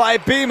by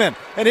Beeman.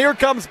 And here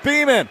comes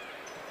Beeman.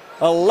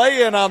 A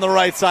lay-in on the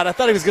right side. I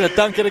thought he was going to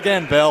dunk it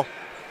again, Bill.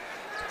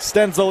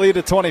 Extends the lead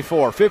to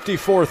 24.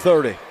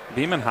 54-30.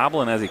 Beeman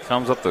hobbling as he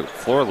comes up the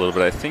floor a little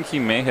bit. I think he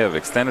may have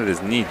extended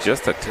his knee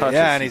just a touch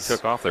as he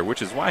took off there,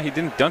 which is why he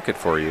didn't dunk it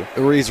for you.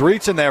 He's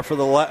reaching there for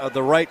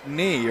the right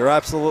knee. You're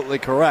absolutely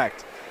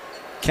correct.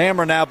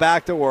 Cameron now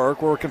back to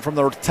work, working from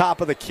the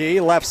top of the key.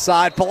 Left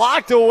side,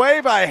 blocked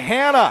away by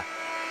Hanna.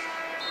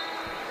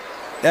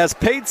 As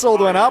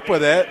Paetzold went up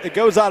with it, it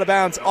goes out of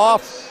bounds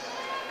off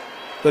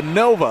the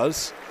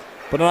Novas.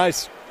 But a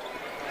nice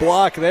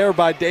block there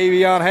by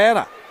Davion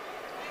Hanna,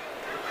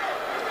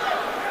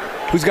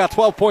 who's got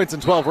 12 points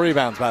and 12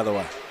 rebounds, by the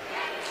way.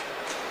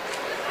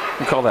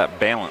 We call that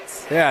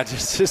balance. Yeah,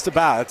 just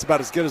about. It's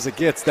about as good as it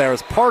gets there.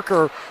 As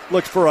Parker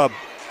looks for a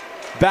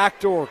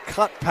backdoor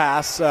cut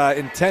pass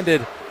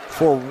intended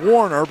for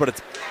Warner, but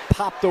it's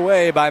popped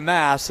away by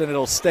Mass, and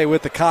it'll stay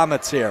with the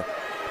Comets here.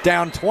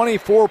 Down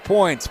 24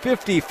 points,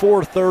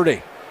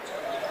 54-30.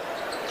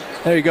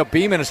 There you go.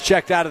 Beeman is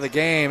checked out of the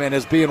game and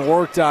is being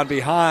worked on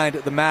behind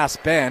the Mass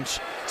bench.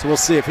 So we'll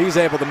see if he's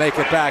able to make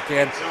it back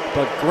in.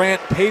 But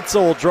Grant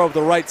Paetzold drove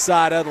the right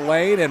side of the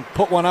lane and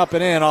put one up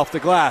and in off the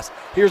glass.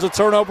 Here's a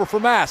turnover for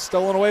Mass.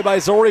 Stolen away by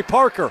Zori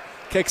Parker.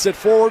 Kicks it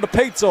forward to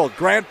Paetzold.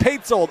 Grant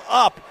Paetzold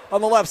up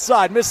on the left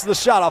side. Misses the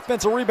shot.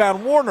 Offensive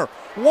rebound, Warner.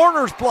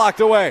 Warner's blocked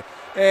away.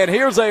 And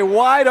here's a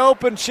wide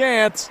open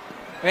chance.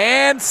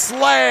 And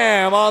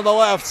slam on the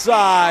left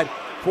side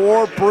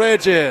for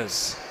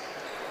Bridges.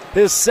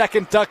 His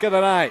second duck of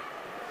the night.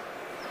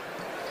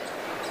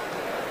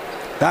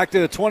 Back to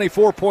the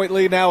 24-point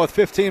lead now with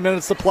 15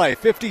 minutes to play.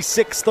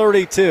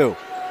 56-32.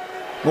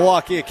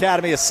 Milwaukee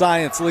Academy of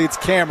Science leads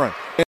Cameron.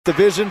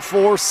 Division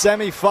IV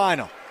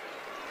semifinal.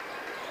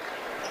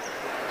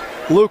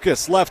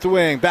 Lucas, left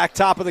wing, back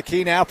top of the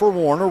key now for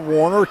Warner.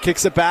 Warner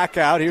kicks it back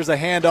out. Here's a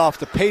handoff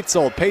to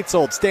Paetzold.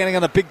 Paetzold standing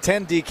on the Big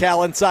Ten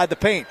decal inside the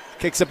paint.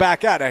 Kicks it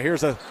back out. Now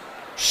here's a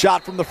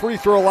shot from the free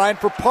throw line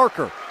for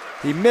Parker.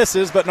 He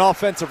misses, but an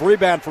offensive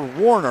rebound for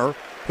Warner,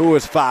 who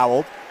was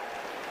fouled.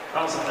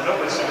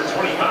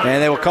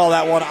 And they will call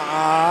that one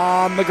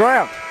on the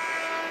ground.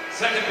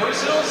 Second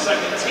personal,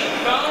 second team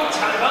foul,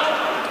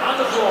 timeout on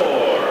the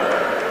floor.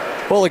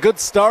 Well, a good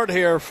start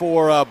here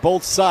for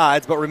both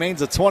sides, but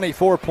remains a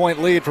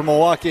 24-point lead for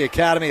Milwaukee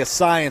Academy of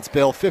Science,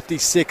 Bill,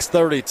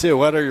 56-32.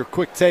 What are your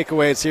quick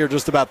takeaways here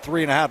just about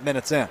 3.5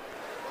 minutes in?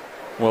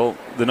 Well,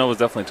 the Novas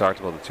definitely talked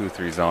about the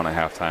 2-3 zone at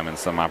halftime and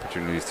some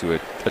opportunities to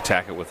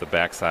attack it with the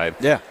backside.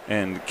 Yeah.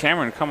 And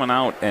Cameron coming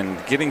out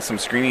and getting some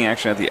screening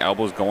action at the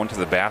elbows, going to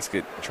the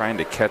basket, trying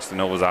to catch the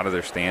Novas out of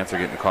their stance or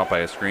getting caught by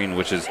a screen,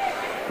 which is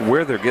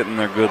where they're getting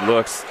their good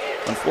looks.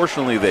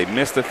 Unfortunately, they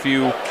missed a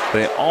few.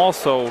 They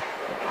also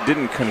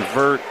didn't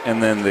convert,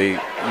 and then they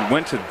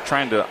went to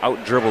trying to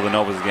out-dribble the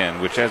Novas again,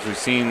 which, as we've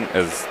seen,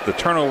 as the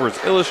turnovers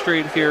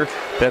illustrate here,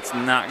 that's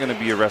not going to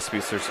be a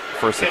recipe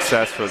for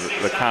success for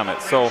the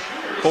Comets. So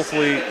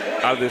hopefully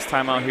out of this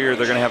timeout here,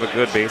 they're going to have a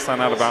good baseline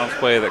out-of-bounds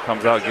play that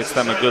comes out, gets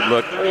them a good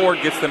look, or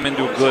gets them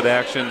into a good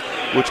action,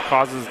 which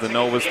causes the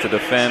Novas to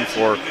defend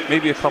for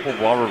maybe a couple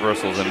ball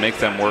reversals and make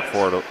them work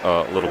for it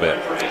a little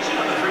bit.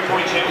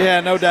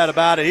 Yeah, no doubt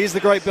about it. He's the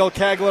great Bill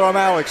Kegler. I'm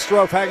Alex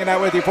Strouf hanging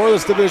out with you for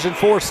this Division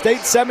IV state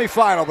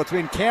semifinal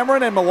between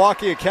Cameron and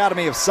Milwaukee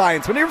Academy of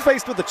Science. When you're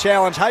faced with a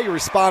challenge, how you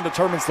respond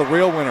determines the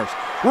real winners.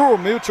 Rural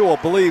Mutual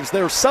believes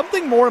there's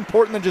something more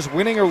important than just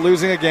winning or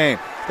losing a game.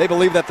 They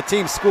believe that the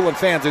team, school, and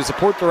fans who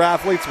support their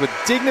athletes with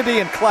dignity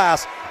and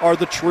class are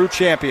the true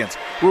champions.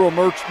 Rural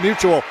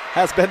Mutual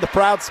has been the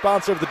proud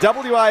sponsor of the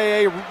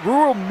WIAA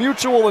Rural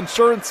Mutual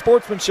Insurance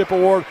Sportsmanship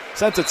Award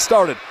since it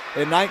started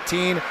in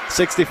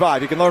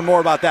 1965. You can learn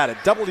more about that at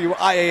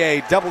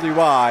WIAAWI.org.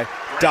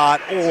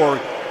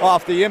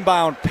 Off the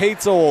inbound,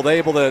 Paetzold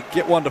able to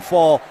get one to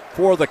fall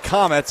for the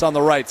Comets on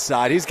the right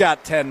side. He's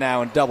got 10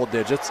 now in double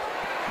digits.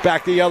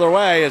 Back the other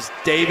way is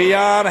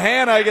Davion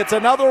Hanna gets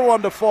another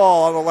one to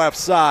fall on the left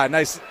side.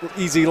 Nice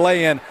easy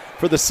lay-in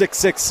for the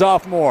 6'6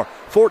 sophomore.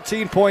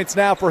 14 points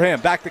now for him.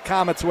 Back the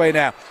Comets' way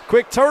now.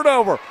 Quick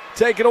turnover.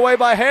 Taken away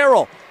by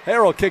Harrell.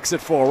 Harrell kicks it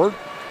forward.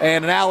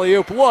 And an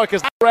alley-oop look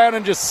as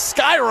Brandon just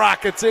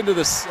skyrockets into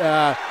this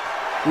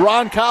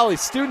Ron Colley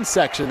student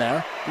section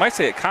there. Might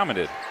say it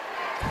commented.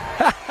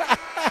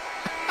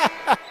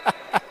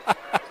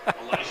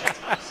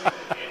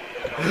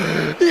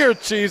 You're a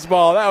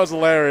cheeseball. That was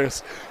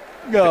hilarious.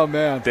 Oh,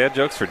 man. Dad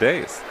jokes for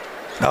days.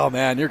 Oh,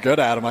 man, you're good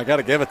at them. I got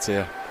to give it to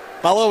you.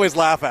 I'll always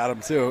laugh at them,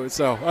 too.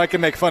 So I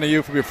can make fun of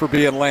you for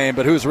being lame,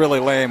 but who's really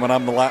lame when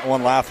I'm the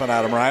one laughing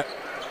at them, right?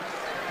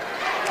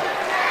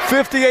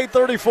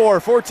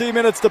 58-34, 14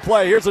 minutes to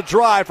play. Here's a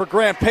drive for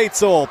Grant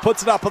Paetzold.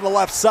 Puts it up on the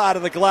left side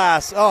of the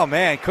glass. Oh,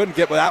 man, couldn't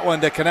get that one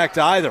to connect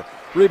either.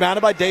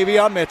 Rebounded by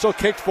Davion Mitchell.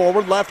 Kicked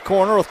forward, left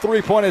corner. A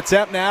three-point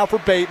attempt now for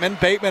Bateman.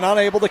 Bateman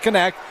unable to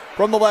connect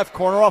from the left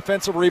corner.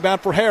 Offensive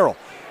rebound for Harrell.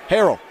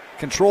 Harrell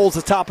controls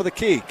the top of the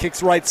key.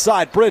 Kicks right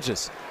side.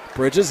 Bridges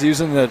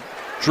using the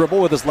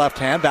dribble with his left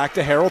hand. Back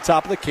to Harrell,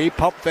 top of the key.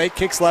 Pump fake,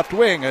 kicks left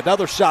wing.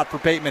 Another shot for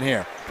Bateman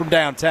here from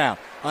downtown.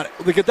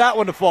 Look at that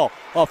one to fall.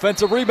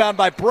 Offensive rebound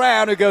by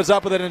Brown, who goes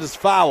up with it and is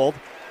fouled.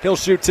 He'll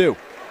shoot two.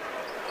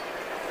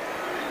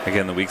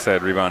 Again, the weak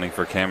side rebounding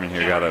for Cameron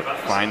here. Got to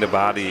find a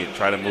body and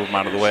try to move him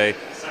out of the way.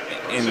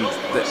 And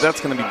that's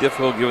going to be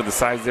difficult given the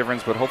size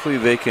difference, but hopefully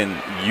they can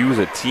use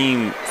a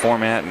team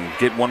format and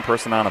get one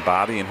person on a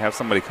body and have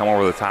somebody come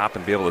over the top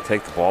and be able to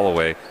take the ball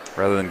away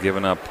rather than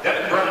giving up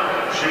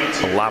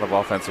a lot of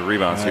offensive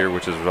rebounds here,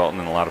 which is resulting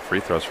in a lot of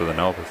free throws for the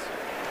Novas.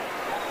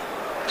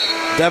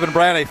 Devin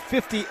Brown, a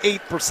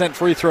 58%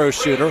 free throw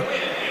shooter,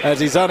 as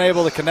he's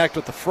unable to connect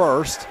with the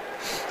first.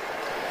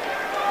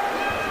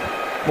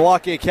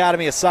 Milwaukee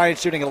Academy of Science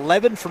shooting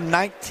 11 from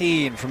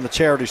 19 from the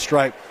charity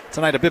stripe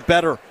tonight, a bit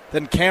better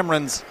than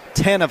Cameron's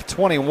 10 of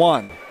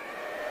 21.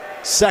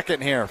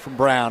 Second here from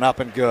Brown, up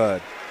and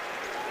good.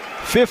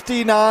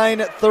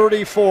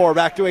 59-34,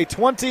 back to a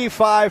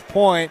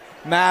 25-point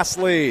Mass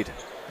lead.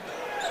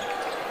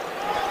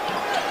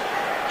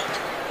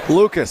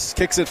 Lucas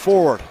kicks it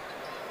forward.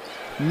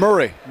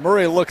 Murray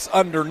looks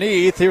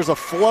underneath. Here's a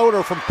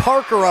floater from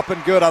Parker, up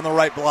and good on the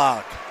right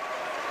block.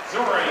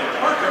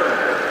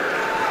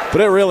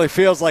 But it really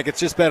feels like it's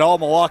just been all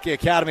Milwaukee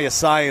Academy of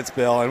Science,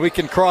 Bill. And we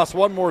can cross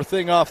one more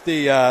thing off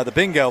the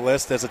bingo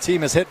list as a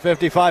team has hit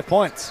 55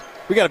 points.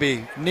 We got to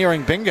be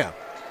nearing bingo.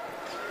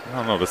 I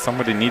don't know. Does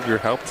somebody need your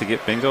help to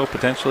get bingo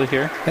potentially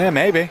here? Yeah,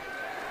 maybe.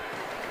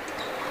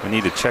 We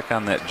need to check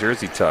on that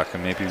jersey tuck,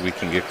 and maybe we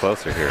can get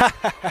closer here.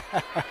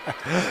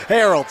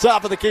 Harrell,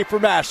 top of the key for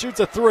Mass, shoots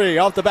a three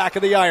off the back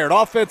of the iron.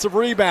 Offensive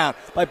rebound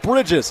by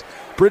Bridges.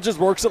 Bridges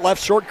works it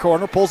left short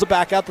corner, pulls it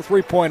back out the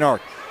three-point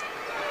arc.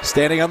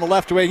 Standing on the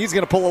left wing, he's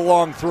going to pull a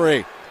long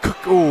three.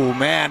 Ooh,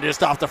 man,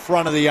 just off the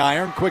front of the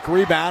iron. Quick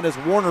rebound as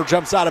Warner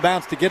jumps out of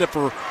bounds to get it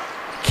for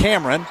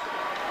Cameron.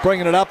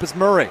 Bringing it up is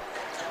Murray.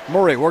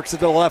 Murray works it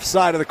to the left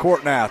side of the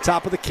court now.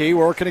 Top of the key,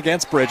 working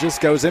against Bridges.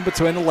 Goes in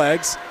between the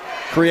legs.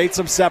 Creates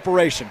some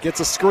separation.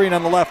 Gets a screen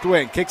on the left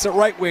wing. Kicks it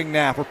right wing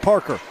now for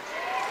Parker.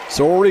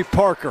 Sorey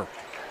Parker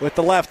with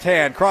the left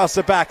hand. Crosses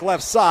it back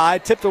left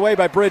side. Tipped away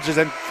by Bridges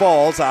and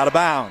falls out of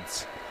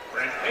bounds.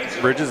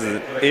 Bridges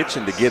is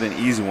itching to get an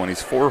easy one.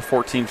 He's 4 of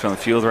 14 from the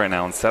field right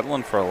now and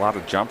settling for a lot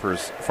of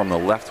jumpers from the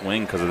left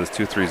wing because of this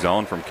 2-3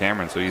 zone from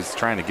Cameron. So he's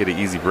trying to get an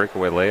easy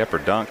breakaway layup or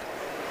dunk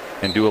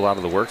and do a lot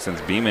of the work since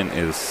Beeman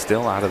is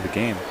still out of the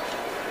game.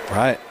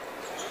 Right.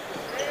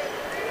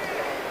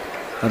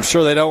 I'm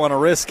sure they don't want to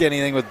risk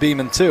anything with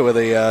Beeman, too, with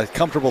a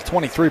comfortable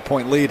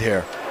 23-point lead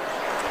here.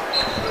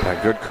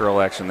 Good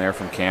curl action there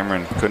from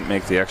Cameron. Couldn't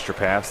make the extra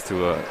pass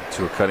to a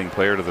cutting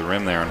player to the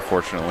rim there,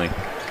 unfortunately.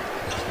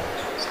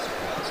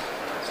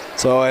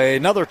 So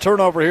another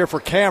turnover here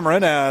for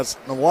Cameron as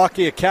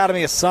Milwaukee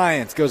Academy of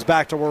Science goes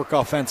back to work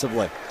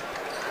offensively.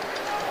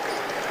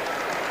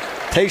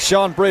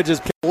 Tayshaun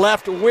Bridges,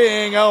 left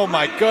wing. Oh,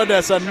 my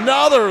goodness.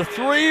 Another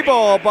three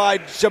ball by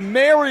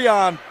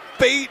Jamarion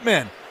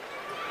Bateman.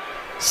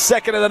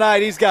 Second of the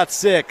night. He's got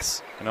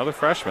 6. Another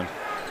freshman.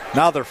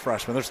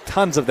 There's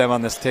tons of them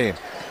on this team.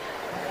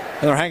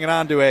 And they're hanging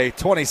on to a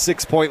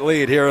 26-point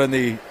lead here in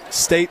the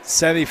state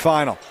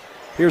semifinal.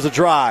 Here's a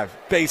drive.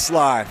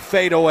 Baseline.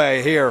 Fade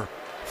away here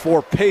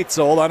for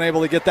Paetzold.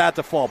 Unable to get that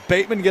to fall.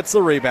 Bateman gets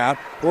the rebound.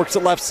 Works the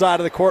left side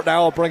of the court.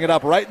 Now will bring it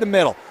up right in the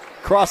middle.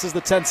 Crosses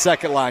the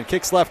 10-second line.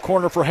 Kicks left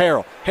corner for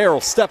Harrell.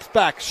 Harrell steps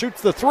back.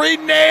 Shoots the three.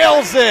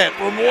 Nails it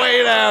from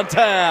way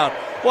downtown.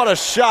 What a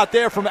shot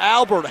there from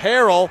Albert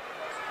Harrell,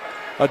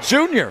 a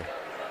junior.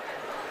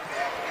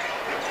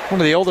 One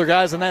of the older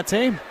guys on that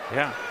team.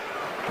 Yeah.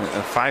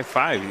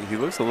 5'5". He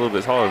looks a little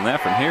bit taller than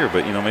that from here,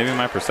 but, maybe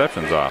my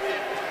perception's off.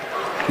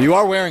 You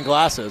are wearing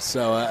glasses,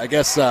 so I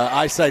guess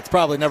eyesight's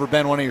probably never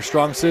been one of your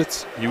strong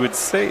suits. You would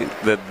say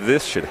that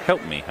this should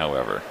help me,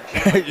 however.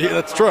 Yeah,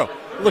 that's true.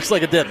 Looks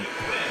like it didn't.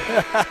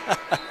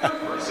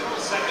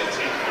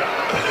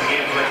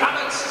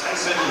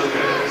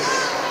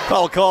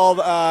 Foul called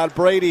on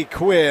Brady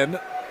Quinn.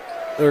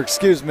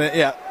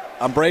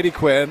 On Brady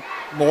Quinn.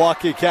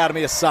 Milwaukee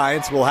Academy of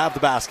Science will have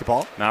the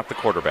basketball. Not the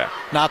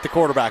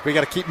quarterback. We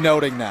got to keep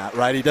noting that,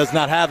 right? He does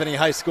not have any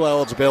high school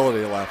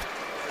eligibility left.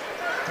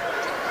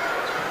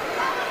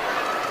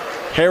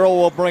 Harrell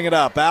will bring it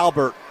up.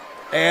 Albert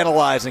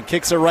analyzing,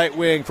 kicks a right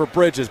wing for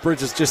Bridges.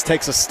 Bridges just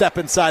takes a step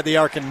inside the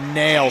arc and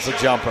nails a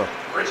jumper.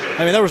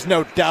 There was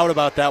no doubt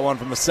about that one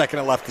from the second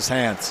it left his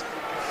hands.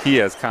 He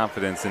has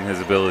confidence in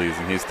his abilities,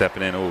 and he's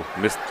stepping in. Oh,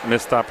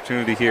 missed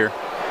opportunity here.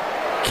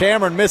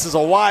 Cameron misses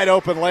a wide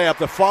open layup.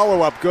 The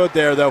follow-up good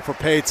there, though, for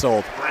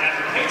Paetzold.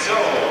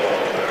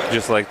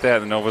 Just like that,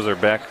 the Novas are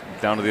back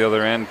down to the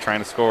other end trying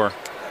to score.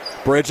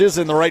 Bridges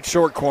in the right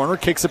short corner,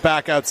 kicks it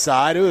back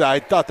outside. Ooh, I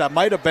thought that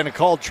might have been a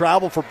called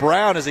travel for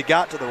Brown as he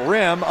got to the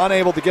rim.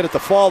 Unable to get it to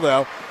fall,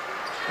 though,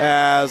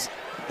 as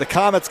the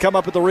Comets come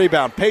up with the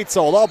rebound.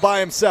 Paetzold all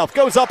by himself.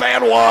 Goes up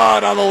and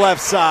one on the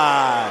left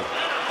side.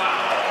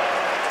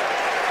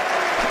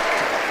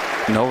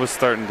 Nova's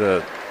starting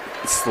to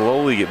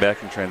slowly get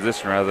back in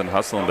transition rather than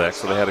hustling back,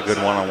 so they had a good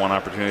one-on-one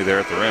opportunity there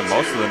at the rim.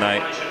 Most of the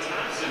night,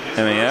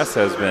 MAS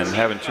has been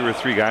having 2 or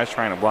 3 guys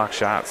trying to block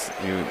shots.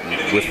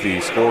 With the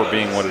score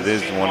being what it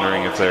is,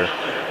 wondering if they're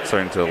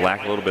starting to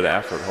lack a little bit of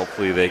effort.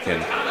 Hopefully they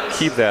can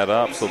keep that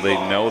up so they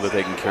know that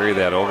they can carry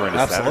that over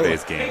into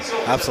Saturday's game.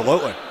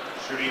 Absolutely.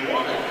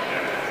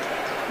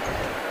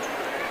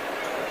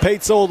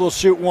 Paetzold will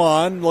shoot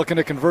one, looking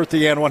to convert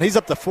the and one. He's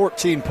up to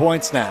 14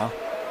 points now.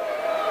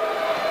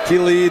 He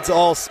leads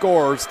all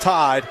scorers,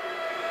 tied.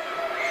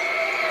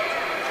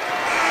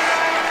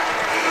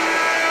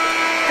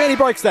 And he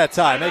breaks that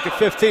tie, make it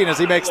 15 as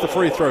he makes the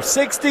free throw.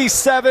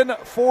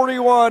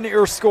 67-41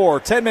 your score.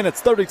 10 minutes,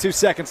 32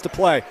 seconds to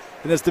play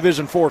in this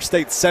Division IV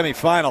state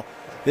semifinal.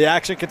 The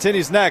action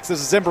continues next.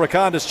 This is Zimbrick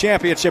Honda's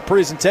championship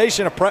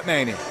presentation of Prep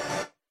Mania.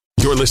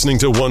 You're listening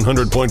to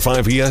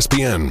 100.5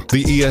 ESPN,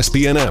 the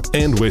ESPN app,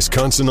 and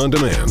Wisconsin On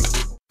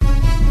Demand.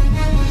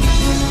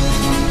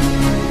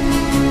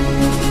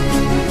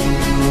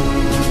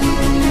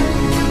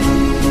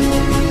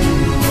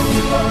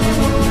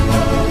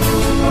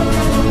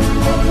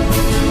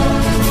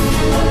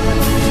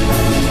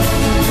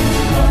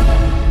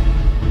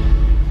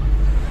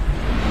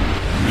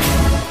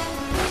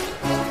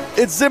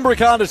 It's Zimbrick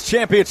Honda's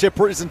championship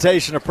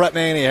presentation of Prep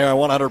Mania here on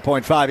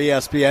 100.5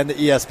 ESPN, the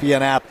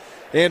ESPN app,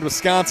 and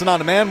Wisconsin On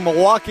Demand.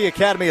 Milwaukee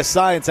Academy of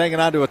Science hanging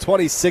on to a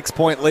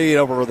 26-point lead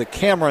over the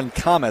Cameron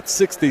Comets,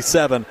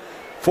 67-41.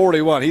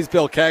 41. He's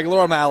Bill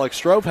Kegler. I'm Alex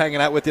Strouf,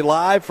 hanging out with you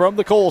live from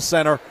the Kohl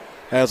Center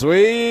as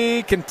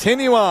we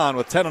continue on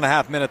with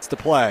 10.5 minutes to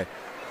play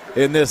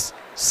in this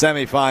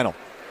semifinal.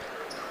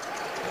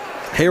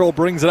 Harrell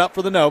brings it up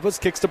for the Novas,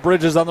 kicks to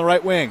Bridges on the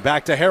right wing.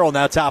 Back to Harrell,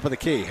 now top of the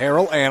key.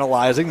 Harrell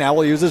analyzing, now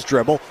will use his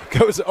dribble.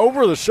 Goes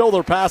over the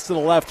shoulder pass to the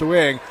left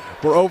wing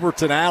where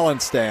Overton Allen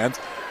stands.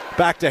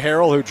 Back to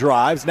Harrell, who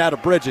drives. Now to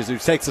Bridges, who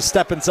takes a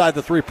step inside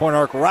the three-point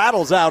arc.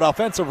 Rattles out.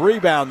 Offensive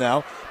rebound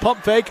now.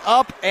 Pump fake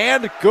up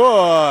and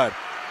good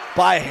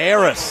by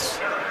Harris.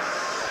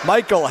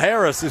 Michael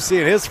Harris, who's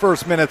seeing his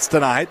first minutes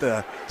tonight.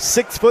 The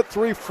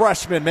 6'3"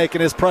 freshman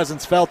making his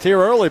presence felt here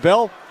early,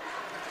 Bill.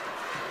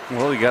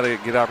 Well, you got to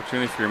get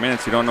opportunity for your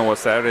minutes. You don't know what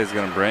Saturday is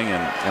going to bring,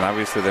 and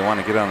obviously they want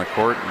to get on the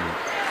court. And,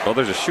 well,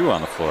 there's a shoe on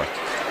the floor.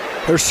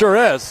 There sure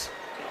is.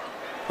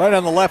 Right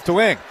on the left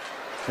wing.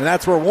 And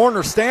that's where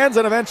Warner stands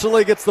and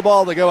eventually gets the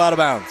ball to go out of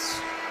bounds.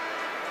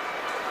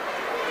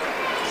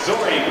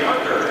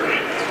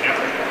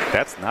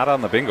 That's not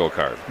on the bingo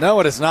card. No,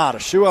 it is not. A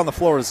shoe on the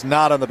floor is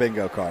not on the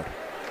bingo card.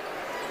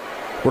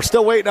 We're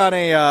still waiting on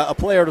a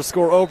player to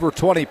score over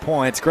 20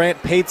 points. Grant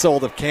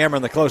Paetzold of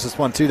Cameron, the closest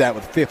one to that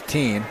with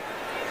 15.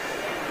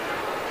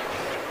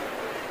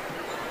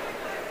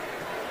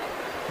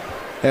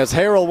 As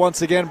Harrell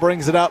once again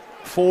brings it up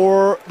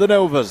for the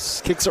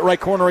Novas. Kicks it right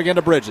corner again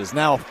to Bridges.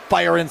 Now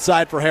fire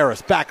inside for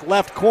Harris. Back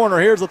left corner.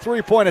 Here's a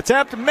three-point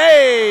attempt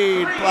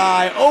made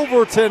by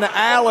Overton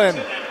Allen.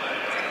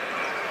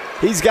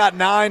 He's got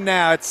 9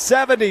 now. It's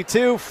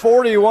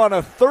 72-41,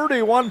 a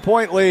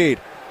 31-point lead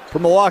for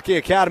Milwaukee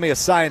Academy of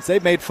Science.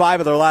 They've made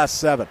 5 of their last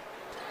 7.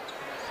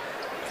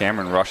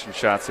 Cameron rushing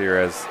shots here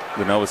as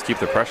the Novas keep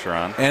the pressure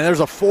on. And there's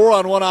a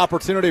 4-on-1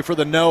 opportunity for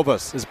the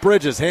Novas as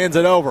Bridges hands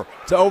it over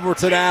to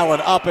Overton Allen.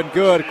 Up and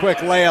good. Quick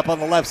layup on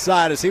the left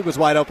side as he was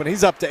wide open.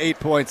 He's up to 8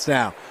 points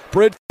now.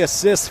 Bridges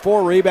assists,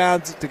 4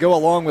 rebounds to go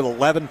along with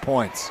 11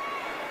 points.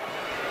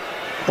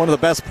 One of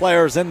the best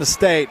players in the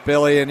state,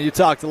 Billy, and you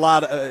talked a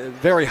lot,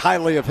 very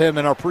highly of him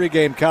in our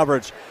pregame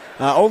coverage.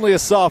 Only a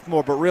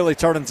sophomore, but really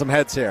turning some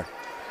heads here.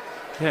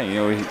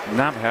 Yeah, he's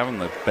not having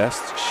the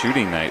best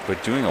shooting night,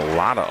 but doing a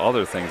lot of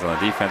other things on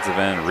the defensive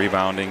end,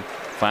 rebounding,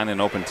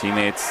 finding open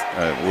teammates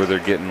where they're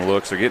getting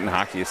looks or getting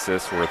hockey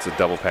assists where it's a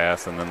double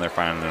pass and then they're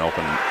finding an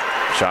open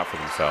shot for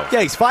themselves.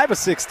 Yeah, he's 5 of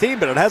 16,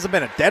 but it hasn't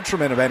been a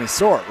detriment of any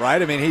sort, right?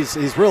 I mean,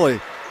 he's really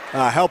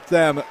helped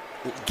them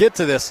get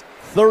to this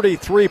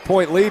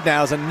 33-point lead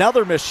now. As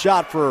another missed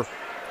shot for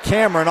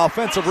Cameron.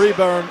 Offensive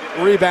rebound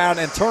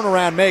and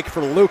turnaround make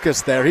for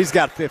Lucas there. He's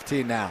got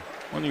 15 now.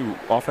 When you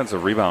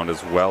offensive rebound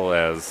as well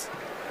as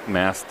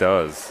Mass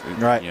does,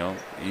 right?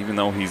 Even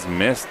though he's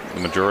missed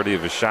the majority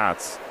of his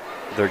shots,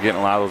 they're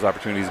getting a lot of those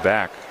opportunities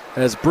back.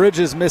 As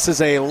Bridges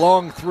misses a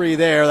long 3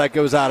 there, that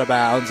goes out of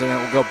bounds, and it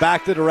will go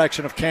back the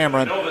direction of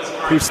Cameron,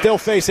 who still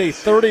face a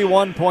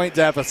 31-point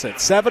deficit.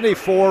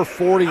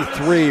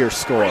 74-43 your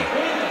score.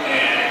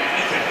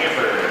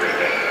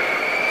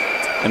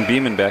 And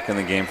Beeman back in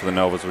the game for the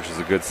Novas, which is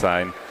a good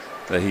sign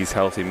that he's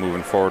healthy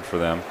moving forward for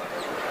them.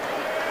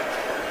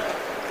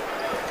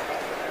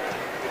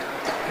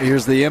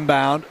 Here's the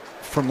inbound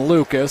from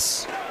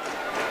Lucas.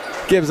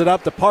 Gives it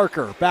up to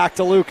Parker. Back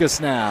to Lucas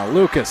now.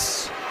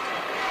 Lucas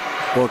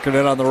working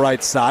it on the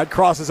right side.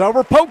 Crosses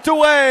over. Poked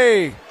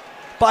away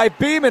by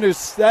Beeman, who,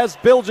 as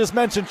Bill just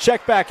mentioned,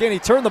 checked back in. He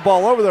turned the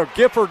ball over there.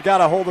 Gifford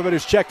got a hold of it,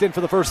 who's checked in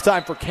for the first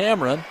time for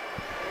Cameron.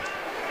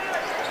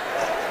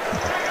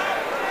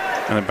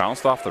 And it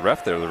bounced off the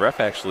ref there. The ref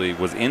actually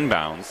was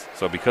inbounds.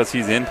 So because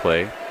he's in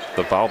play,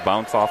 the ball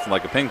bounced off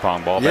like a ping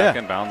pong ball back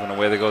inbounds, and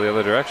away they go the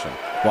other direction.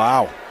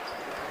 Wow.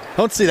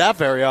 Don't see that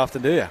very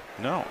often, do you?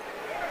 No.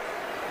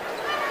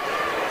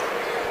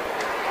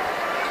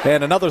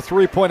 And another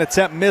three-point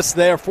attempt missed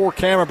there for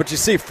Cameron, but you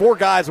see 4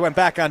 guys went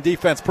back on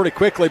defense pretty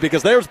quickly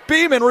because there's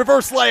Beeman,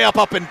 reverse layup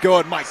up and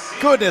good. My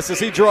goodness, as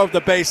he drove the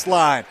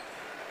baseline.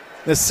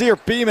 Nasir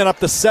Beeman up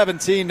to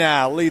 17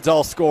 now, leads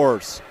all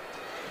scorers.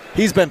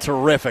 He's been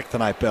terrific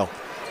tonight, Bill.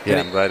 Yeah,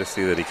 I'm glad to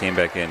see that he came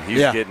back in. He's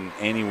getting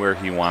anywhere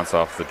he wants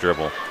off the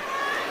dribble.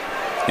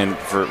 And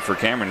for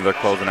Cameron, they're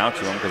closing out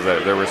to him because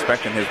they're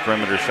respecting his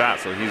perimeter shot,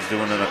 so he's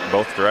doing it in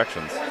both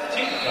directions.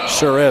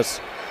 Sure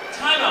is.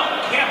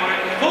 Timeout,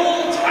 Cameron.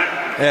 Full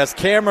timeout. As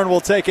Cameron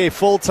will take a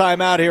full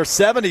timeout here.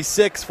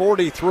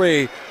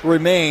 76-43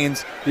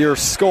 remains your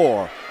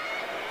score.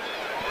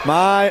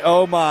 My,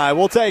 oh my.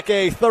 We'll take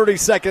a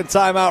 30-second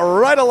timeout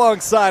right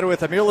alongside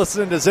with him. You're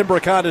listening to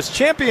Zimbrick Honda's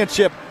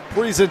championship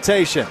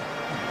presentation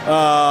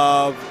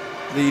of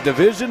the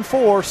Division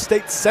IV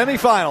state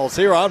semifinals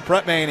here on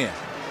Prep Mania.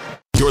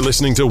 You're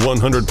listening to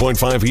 100.5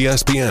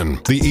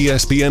 ESPN, the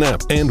ESPN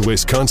app, and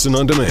Wisconsin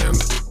On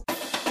Demand.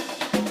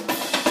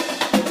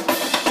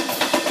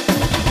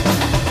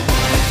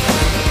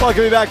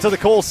 Welcome back to the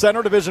Kohl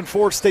Center Division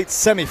IV state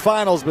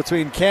semifinals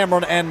between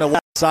Cameron and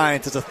Milwaukee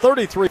Science. It's a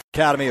 33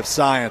 Academy of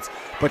Science,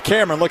 but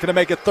Cameron looking to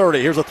make it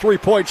 30. Here's a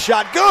three-point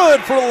shot.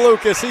 Good for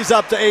Lucas. He's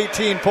up to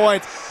 18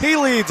 points. He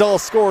leads all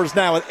scorers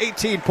now with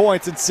 18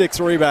 points and 6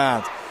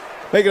 rebounds.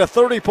 Make it a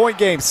 30-point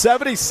game,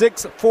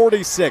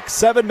 76-46.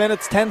 7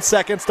 minutes, 10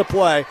 seconds to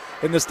play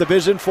in this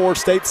Division IV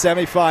state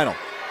semifinal.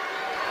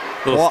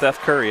 Little Steph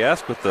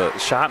Curry-esque with the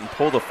shot and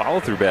pull the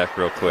follow-through back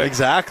real quick.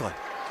 Exactly.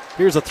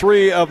 Here's a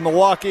three of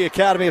Milwaukee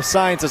Academy of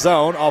Science's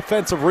own.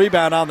 Offensive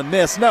rebound on the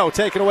miss. No,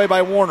 taken away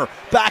by Warner.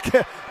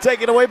 Back,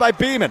 taken away by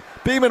Beeman.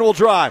 Beeman will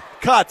drive.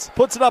 Cuts,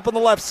 puts it up on the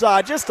left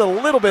side. Just a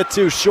little bit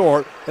too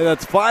short. And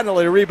it's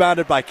finally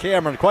rebounded by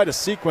Cameron. Quite a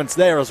sequence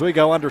there as we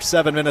go under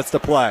 7 minutes to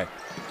play.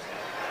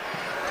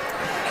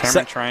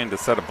 Cameron trying to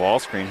set a ball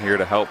screen here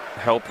to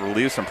help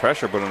relieve some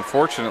pressure, but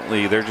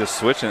unfortunately they're just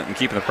switching it and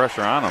keeping the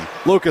pressure on him.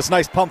 Lucas,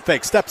 nice pump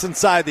fake, steps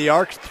inside the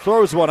arc,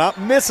 throws one up,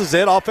 misses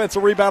it.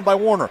 Offensive rebound by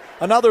Warner.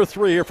 Another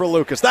three here for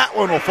Lucas. That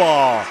one will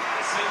fall.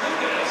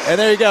 And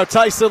there you go,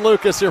 Tyson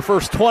Lucas, your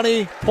first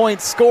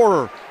 20-point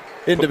scorer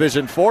in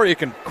Division IV. You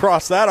can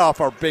cross that off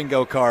our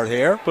bingo card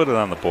here. Put it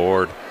on the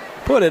board.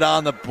 Put it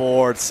on the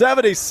board.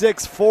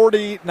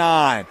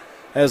 76-49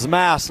 as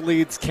Mass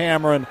leads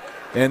Cameron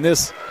in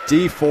this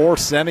D4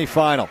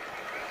 semifinal.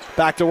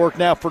 Back to work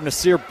now for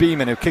Nasir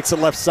Beeman, who kicks it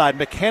left side.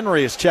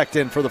 McHenry is checked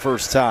in for the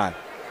first time.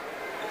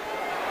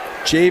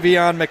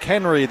 Javion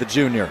McHenry, the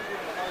junior,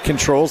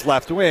 controls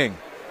left wing.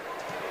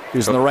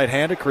 Using the right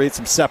hand to create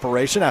some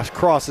separation.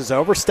 Crosses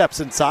over, steps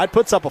inside,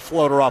 puts up a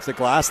floater off the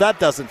glass. That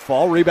doesn't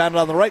fall. Rebounded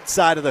on the right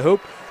side of the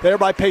hoop there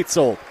by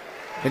Patesold.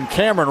 And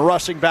Cameron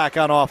rushing back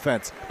on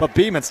offense. But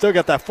Beeman still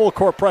got that full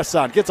court press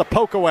on. Gets a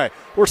poke away.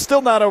 We're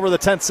still not over the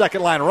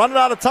 10-second line. Running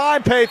out of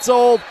time,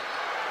 Patesold.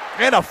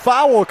 And a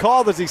foul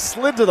called as he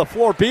slid to the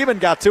floor. Beeman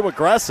got too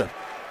aggressive.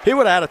 He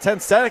would have had a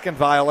 10-second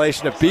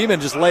violation if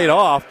Beeman just laid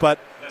off. But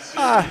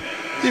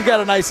you've got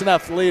a nice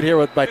enough lead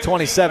here by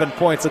 27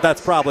 points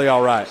that's probably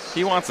all right.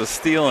 He wants a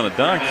steal and a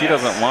dunk. He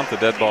doesn't want the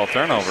dead ball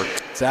turnover.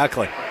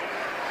 Exactly.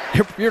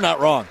 You're not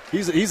wrong.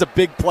 He's a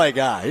big play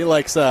guy. He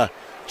likes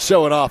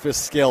showing off his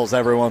skills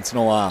every once in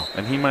a while.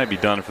 And he might be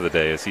done for the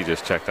day as he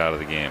just checked out of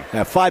the game.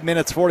 Yeah, 5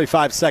 minutes,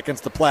 45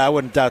 seconds to play. I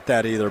wouldn't doubt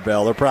that either,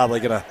 Bill. They're probably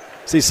going to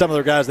see some of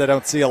their guys that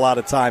don't see a lot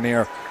of time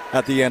here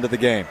at the end of the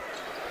game.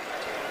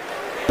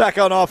 Back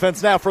on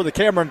offense now for the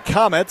Cameron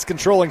Comets.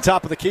 Controlling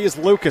top of the key is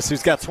Lucas,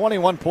 who's got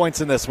 21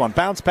 points in this one.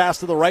 Bounce pass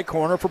to the right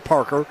corner for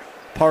Parker.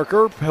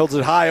 Parker holds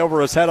it high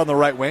over his head on the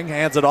right wing,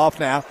 hands it off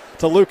now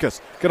to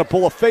Lucas. Going to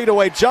pull a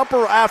fadeaway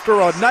jumper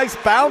after a nice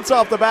bounce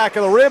off the back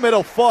of the rim.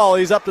 It'll fall.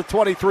 He's up to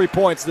 23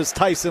 points, this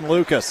Tyson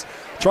Lucas.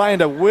 Trying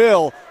to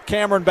will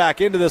Cameron back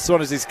into this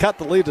one as he's cut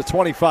the lead to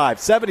 25,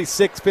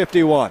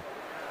 76-51.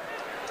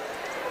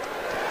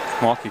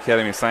 Milwaukee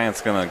Academy of Science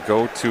going to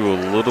go to a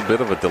little bit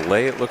of a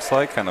delay, it looks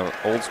like. Kind of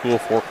old school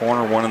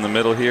four-corner, one in the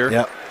middle here.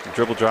 Yep.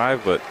 Dribble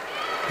drive, but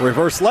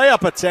reverse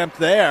layup attempt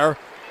there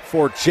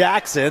for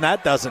Jackson.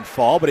 That doesn't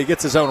fall, but he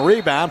gets his own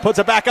rebound, puts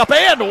it back up,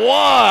 and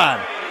one!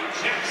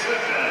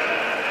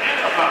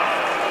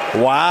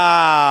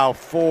 Wow,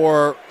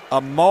 for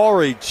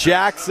Amari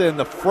Jackson,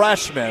 the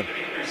freshman.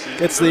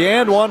 It's the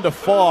and one to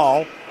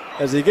fall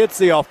as he gets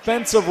the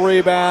offensive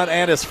rebound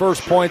and his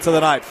first points of the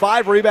night.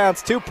 5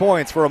 rebounds, 2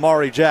 points for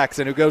Amari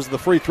Jackson, who goes to the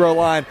free throw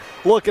line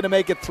looking to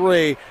make it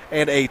 3,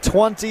 and a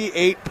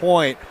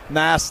 28-point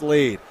Mass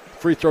lead.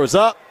 Free throws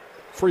up,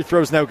 free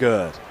throws no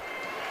good.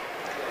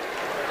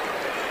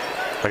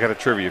 I got a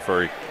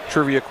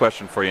trivia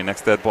question for you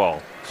next dead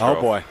ball. Oh,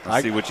 boy.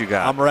 Let's see what you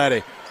got. I'm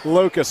ready.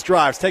 Lucas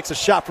drives, takes a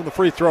shot from the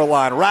free throw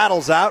line,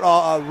 rattles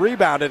out,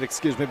 rebounded,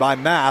 by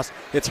Mass.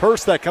 It's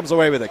Hurst that comes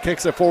away with it,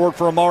 kicks it forward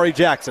for Amari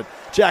Jackson.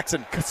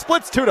 Jackson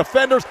splits 2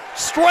 defenders,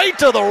 straight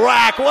to the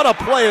rack. What a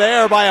play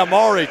there by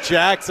Amari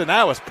Jackson.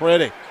 That was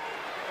pretty.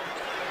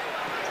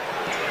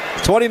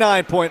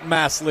 29-point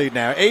Mass lead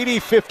now,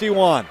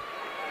 80-51.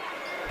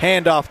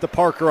 Handoff to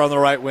Parker on the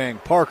right wing.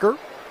 Parker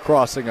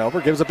crossing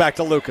over, gives it back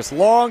to Lucas.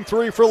 Long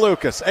three for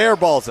Lucas,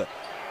 airballs it.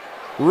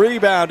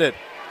 Rebounded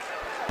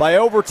by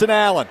Overton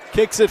Allen.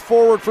 Kicks it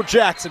forward for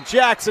Jackson.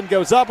 Jackson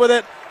goes up with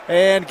it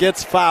and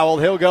gets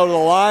fouled. He'll go to the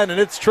line, and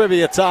it's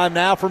trivia time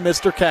now for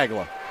Mr.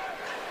 Kegler.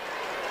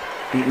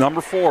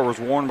 Number 4 was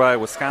worn by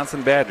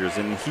Wisconsin Badgers,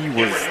 and he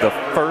was the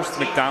first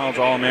McDonald's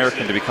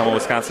All-American to become a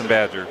Wisconsin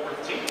Badger.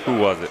 Who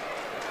was it?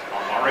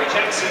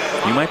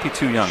 You might be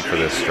too young for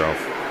this, Strouf.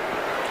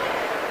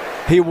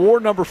 He wore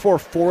number 4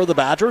 for the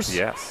Badgers?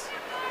 Yes.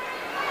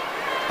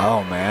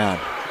 Oh, man.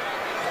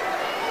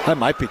 I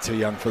might be too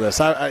young for this.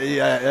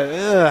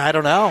 I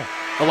don't know.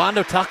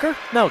 Orlando Tucker?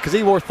 No, because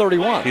he wore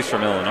 31. He's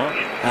from Illinois.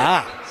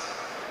 I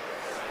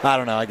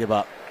don't know. I give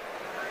up.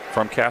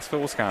 From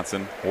Cassville,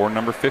 Wisconsin, wore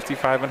number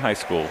 55 in high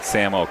school,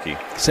 Sam Oakey.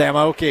 Sam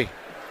Oakey.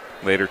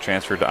 Later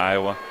transferred to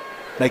Iowa.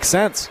 Makes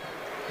sense.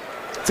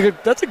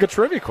 That's a good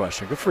trivia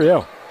question. Good for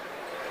you.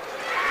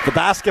 The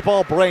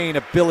basketball brain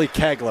of Billy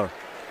Kegler.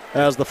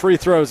 As the free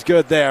throw is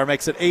good there.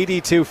 Makes it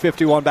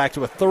 82-51, back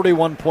to a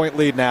 31-point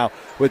lead now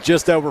with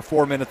just over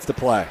 4 minutes to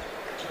play.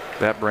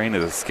 That brain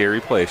is a scary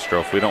place,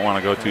 Strouf. We don't want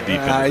to go too deep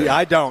into it.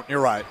 I don't. You're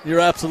right.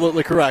 You're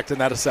absolutely correct in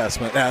that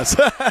assessment. Yes.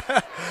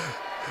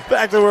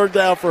 Back to work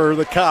down for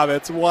the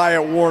Comets.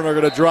 Wyatt Warner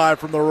going to drive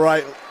from the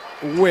right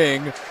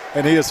wing,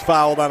 and he is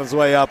fouled on his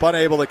way up,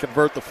 unable to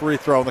convert the free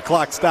throw. And the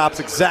clock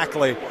stops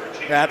exactly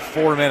at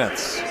 4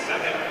 minutes. Team 6,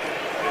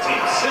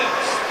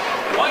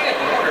 Wyatt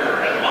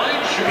Warner at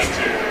line shooting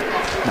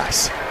 2.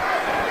 Nice.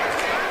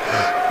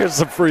 Here's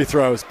some free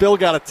throws. Bill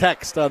got a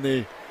text on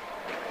the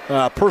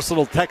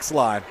personal text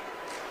line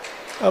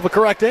of a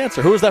correct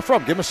answer. Who is that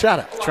from? Give him a shout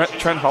out.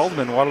 Trent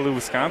Haldeman, Waterloo,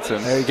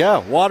 Wisconsin. There you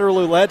go.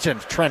 Waterloo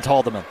legend, Trent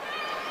Haldeman.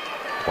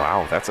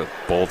 Wow, that's a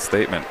bold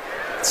statement.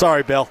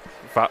 Sorry, Bill.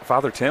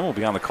 Father Tim will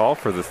be on the call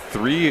for the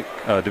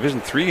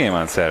Division III game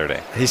on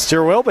Saturday. He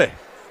sure will be.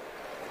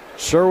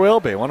 Sure will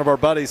be. One of our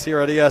buddies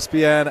here at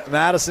ESPN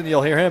Madison.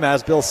 You'll hear him,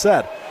 as Bill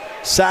said,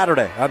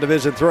 Saturday on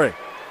Division III.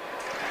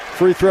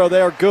 Free throw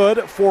there,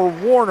 good for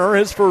Warner.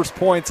 His first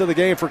points of the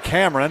game for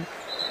Cameron.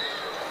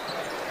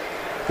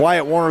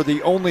 Wyatt Warner,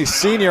 the only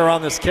senior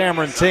on this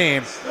Cameron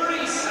team,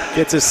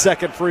 gets his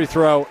second free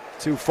throw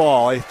to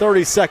fall. A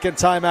 30-second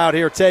timeout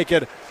here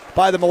taken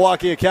by the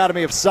Milwaukee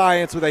Academy of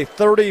Science with a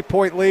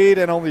 30-point lead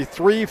and only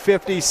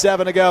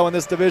 3:57 to go in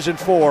this Division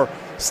IV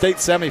state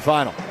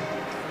semifinal.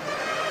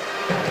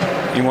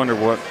 You wonder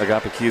what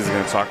Agape Keys is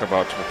going to talk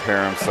about to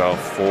prepare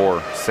himself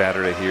for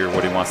Saturday here,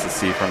 what he wants to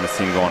see from his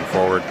team going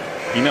forward.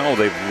 You know,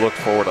 they've looked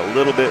forward a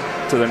little bit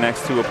to their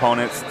next two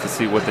opponents to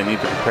see what they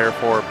need to prepare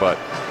for, but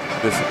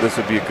this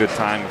would be a good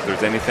time if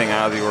there's anything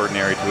out of the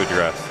ordinary to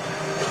address.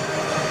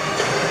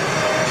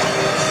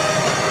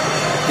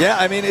 Yeah,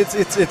 I mean,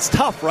 it's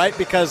tough, right?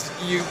 Because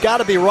you've got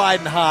to be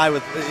riding high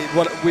with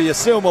what we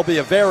assume will be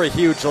a very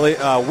huge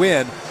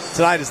win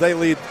tonight as they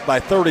lead by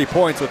 30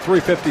 points with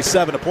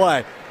 3:57 to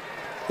play.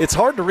 It's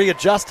hard to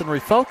readjust and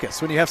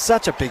refocus when you have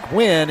such a big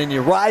win and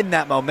you're riding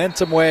that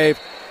momentum wave.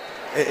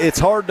 It's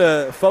hard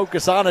to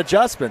focus on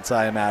adjustments,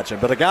 I imagine.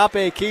 But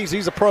Agape Keys,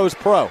 he's a pro's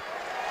pro.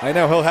 I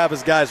know he'll have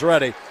his guys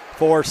ready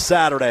for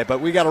Saturday,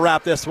 but we got to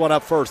wrap this one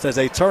up first as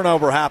a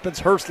turnover happens.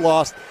 Hurst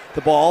lost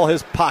the ball.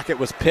 His pocket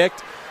was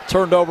picked.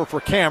 Turned over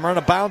for Cameron.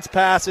 A bounce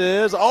pass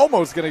is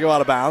almost going to go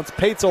out of bounds.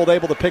 Patesold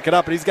able to pick it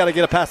up, but he's got to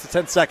get it past the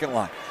 10-second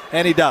line.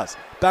 And he does.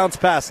 Bounce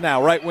pass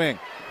now, right wing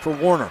for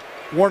Warner.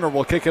 Warner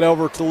will kick it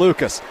over to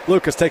Lucas.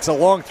 Lucas takes a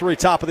long three,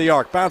 top of the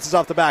arc. Bounces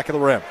off the back of the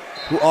rim.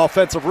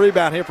 Offensive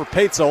rebound here for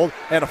Patesold,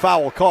 and a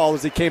foul call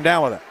as he came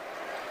down with it.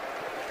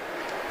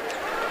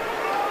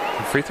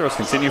 Free throws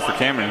continue for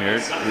Cameron here.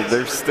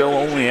 They're still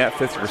only at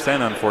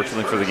 50%,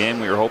 unfortunately, for the game.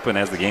 We were hoping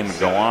as the game would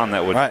go on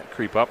that would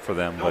creep up for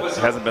them, but it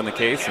hasn't been the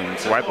case, and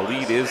that's why the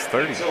lead is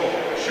 30.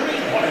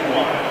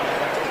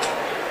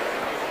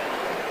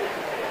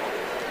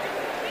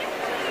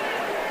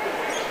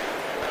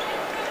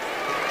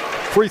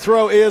 Free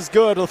throw is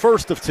good, the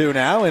first of two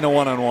now in a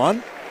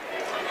one-on-one.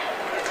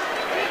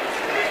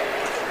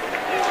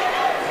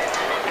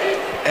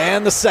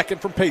 And the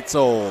second from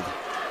Patesold,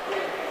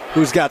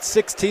 who's got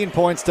 16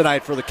 points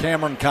tonight for the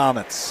Cameron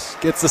Comets.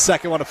 Gets the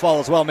second one to fall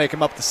as well, make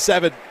him up to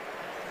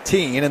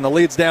 17, and the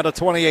lead's down to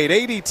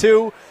 28,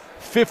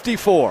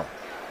 82-54.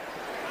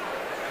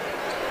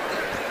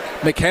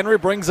 McHenry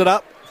brings it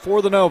up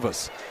for the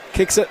Novas.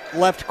 Kicks it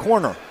left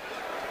corner.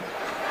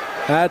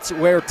 That's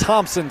where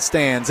Thompson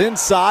stands.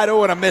 Inside,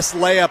 and a missed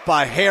layup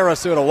by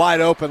Harris, who had a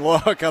wide open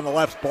look on the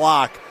left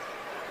block.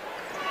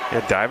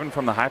 Yeah, diving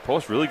from the high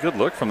post. Really good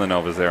look from the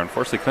Novas there.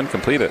 Unfortunately, couldn't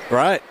complete it.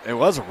 Right. It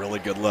was a really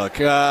good look.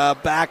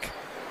 Back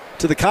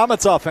to the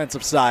Comets'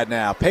 offensive side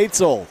now.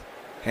 Patesold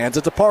hands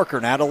it to Parker.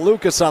 Now to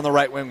Lucas on the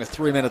right wing with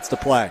 3 minutes to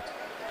play.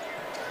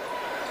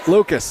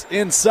 Lucas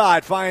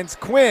inside finds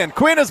Quinn.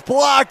 Quinn is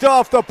blocked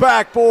off the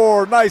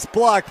backboard. Nice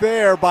block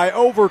there by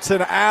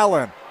Overton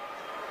Allen.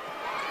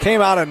 Came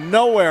out of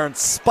nowhere and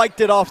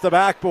spiked it off the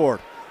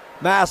backboard.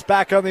 Mass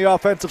back on the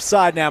offensive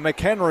side now.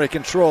 McHenry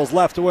controls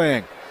left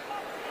wing.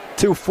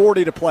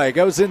 2:40 to play.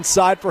 Goes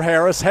inside for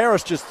Harris.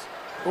 Harris just,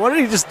 what did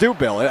he just do,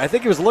 Bill? I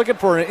think he was looking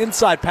for an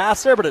inside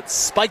pass there, but it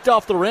spiked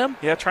off the rim.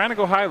 Yeah, trying to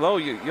go high-low.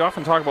 You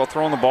often talk about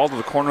throwing the ball to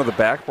the corner of the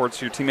backboard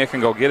so your teammate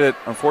can go get it.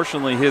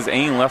 Unfortunately, his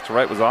aim left to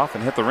right was off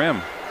and hit the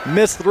rim.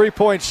 Missed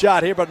three-point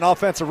shot here, but an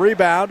offensive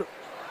rebound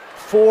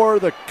for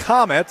the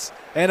Comets.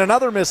 And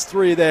another missed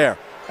three there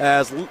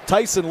as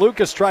Tyson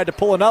Lucas tried to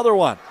pull another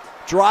one.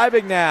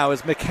 Driving now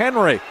is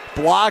McHenry,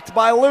 blocked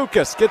by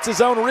Lucas. Gets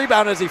his own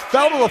rebound as he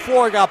fell to the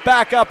floor, got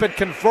back up and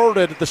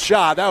converted the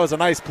shot. That was a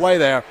nice play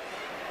there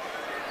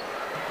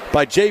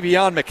by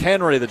Javion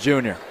McHenry, the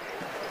junior.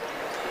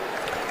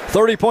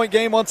 30-point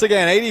game once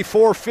again,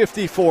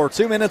 84-54.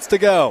 2 minutes to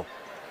go.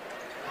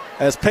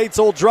 As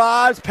Patesold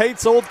drives,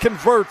 Patesold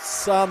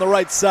converts on the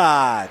right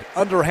side.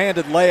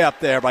 Underhanded layup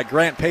there by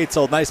Grant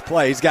Patesold. Nice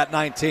play. He's got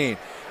 19.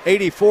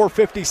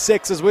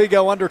 84-56 as we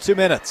go under 2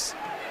 minutes.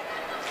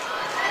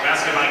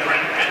 Basket by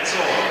Grant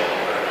Patesold.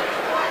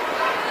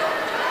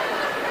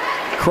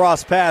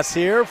 Cross pass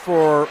here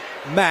for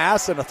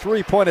Mass and a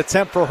three-point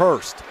attempt for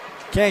Hurst.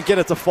 Can't get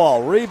it to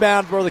fall.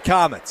 Rebound for the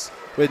Comets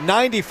with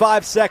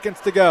 95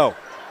 seconds to go.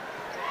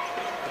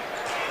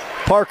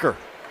 Parker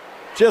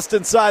just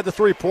inside the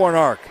three-point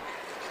arc.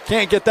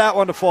 Can't get that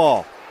one to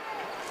fall.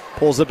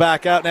 Pulls it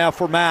back out now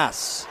for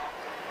Mass.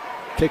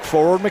 Kick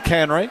forward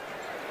McHenry.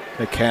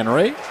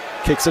 McHenry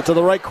kicks it to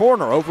the right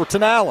corner.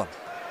 Overton Allen.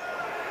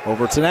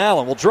 Overton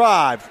Allen will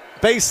drive.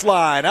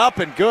 Baseline up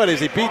and good as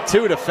he beat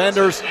two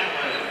defenders.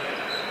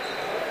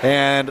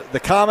 And the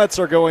Comets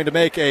are going to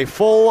make a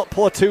full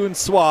platoon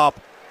swap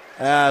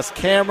as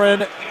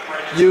Cameron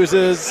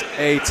uses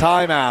a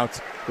timeout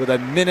with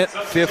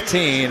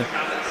 1:15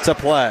 to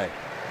play.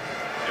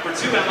 Number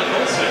 2, Alec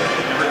Olson.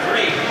 Number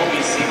 3,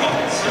 Kobe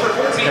Seaballs. Number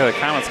 14. Yeah, the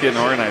Comets getting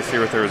organized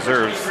here with their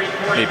reserves.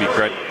 Maybe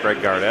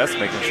Greg Gardess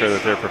making sure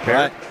that they're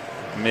prepared.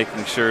 Right.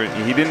 Making sure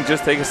he didn't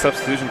just take a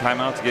substitution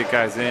timeout to get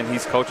guys in.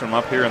 He's coaching them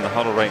up here in the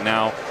huddle right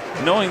now,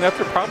 knowing that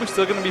they're probably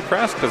still going to be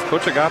pressed because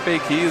Coach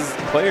Agape Key's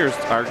players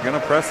are going to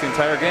press the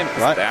entire game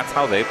because right. That's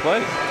how they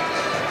play.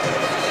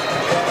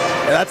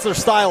 And that's their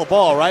style of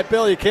ball, right,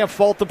 Bill? You can't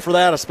fault them for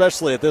that,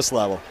 especially at this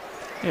level.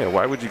 Yeah,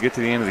 why would you get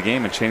to the end of the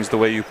game and change the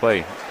way you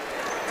play?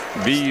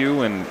 Be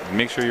you and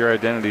make sure your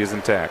identity is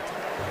intact.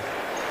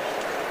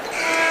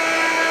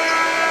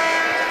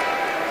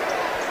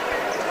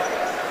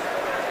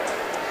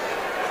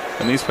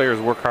 And these players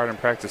work hard in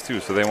practice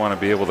too, so they want to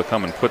be able to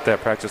come and put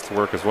that practice to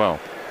work as well.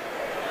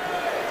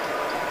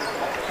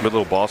 A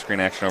little ball screen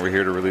action over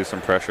here to relieve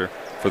some pressure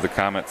for the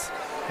Comets.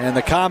 And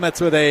the Comets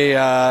with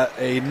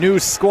a new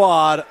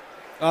squad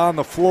on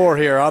the floor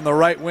here on the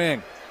right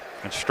wing.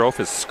 And Strouf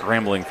is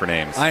scrambling for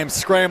names. I am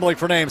scrambling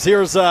for names.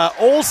 Here's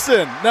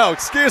Olson. No,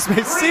 excuse me,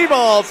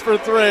 Seaballs for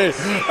 3.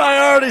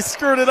 I already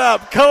screwed it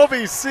up.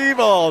 Kobe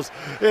Seaballs.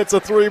 It's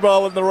a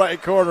 3-ball in the right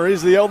corner.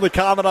 He's the only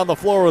Comet on the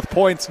floor with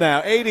points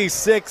now.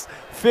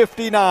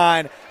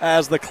 86-59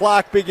 as the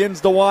clock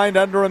begins to wind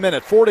under a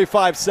minute.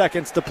 45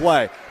 seconds to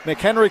play.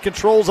 McHenry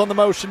controls on the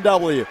motion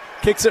W.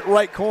 Kicks it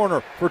right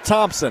corner for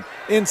Thompson.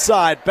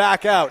 Inside,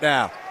 back out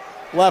now.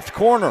 Left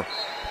corner.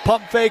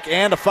 Pump fake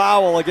and a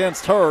foul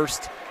against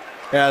Hurst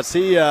as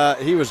he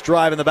was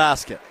driving the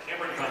basket.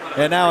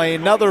 And now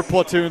another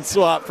platoon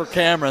swap for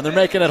Cameron. They're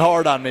making it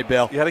hard on me,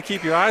 Bill. You got to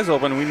keep your eyes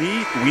open. We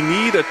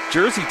need a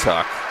jersey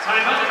tuck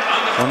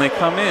when they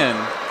come in.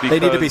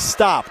 They need to be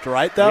stopped,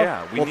 right, though?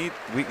 Yeah, we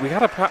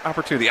got an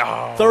opportunity.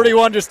 Oh.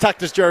 31 just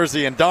tucked his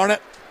jersey in. Darn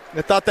it.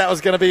 I thought that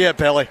was going to be it,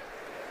 Billy.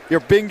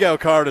 Your bingo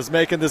card is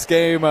making this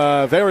game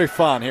very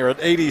fun here at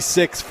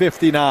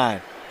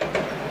 86-59.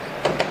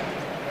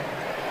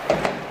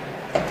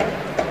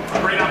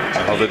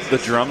 Oh, the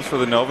drums for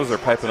the Novas are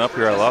piping up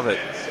here. I love it.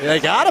 They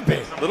gotta be.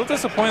 A little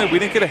disappointed we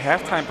didn't get a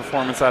halftime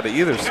performance out of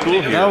either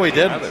school here. No, we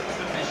didn't.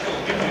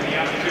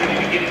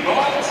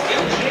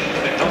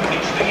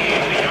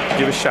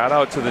 Give a shout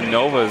out to the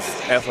Novas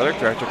athletic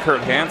director,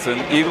 Kurt Hansen,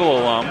 Eagle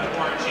alum.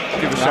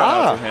 Give a shout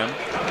out to him.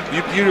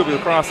 UW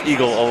Lacrosse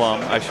Eagle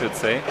alum, I should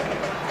say.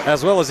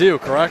 As well as you,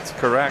 correct?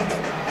 Correct.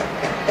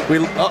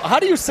 How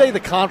do you say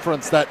the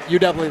conference that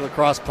UW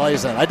Lacrosse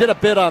plays in? I did a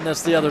bit on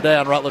this the other day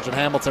on Rutledge and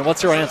Hamilton.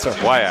 What's your answer?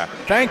 WIAA.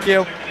 Thank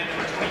you.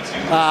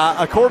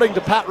 According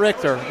to Pat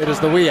Richter, it is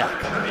the WIAC.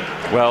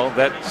 Well,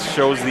 that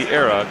shows the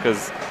era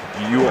because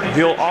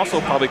he'll also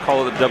probably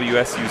call it the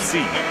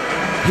WSUC.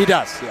 He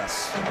does,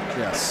 yes.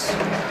 Yes.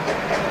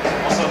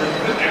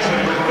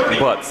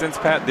 But since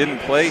Pat didn't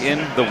play in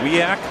the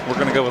WIAC, we're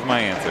going to go with my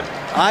answer.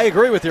 I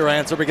agree with your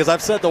answer because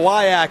I've said the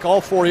WIAC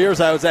all 4 years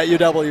I was at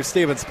UW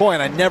Stevens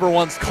Point. I never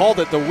once called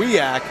it the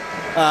WIAC,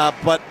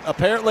 but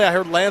apparently I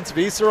heard Lance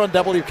Vieser on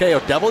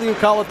WKOW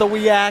call it the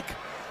WIAC.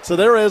 So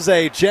there is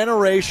a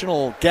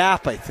generational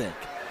gap, I think,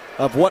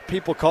 of what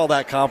people call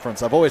that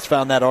conference. I've always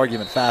found that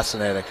argument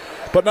fascinating.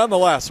 But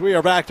nonetheless, we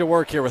are back to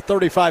work here with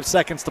 35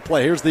 seconds to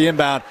play. Here's the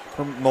inbound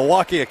from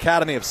Milwaukee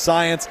Academy of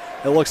Science.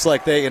 It looks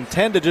like they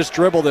intend to just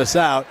dribble this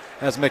out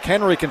as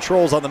McHenry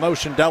controls on the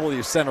motion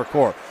W center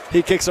court.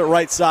 He kicks it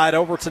right side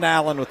over to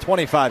Allen with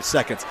 25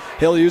 seconds.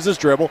 He'll use his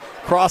dribble,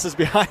 crosses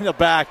behind the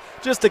back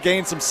just to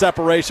gain some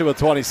separation with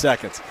 20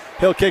 seconds.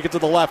 He'll kick it to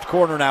the left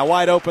corner now.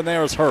 Wide open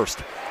there is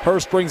Hurst.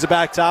 Hurst brings it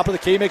back top of the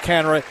key.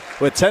 McHenry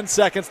with 10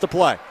 seconds to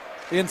play.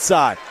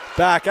 Inside,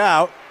 back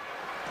out.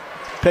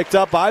 Picked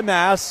up by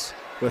Mass.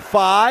 With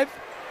 5,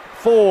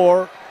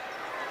 4,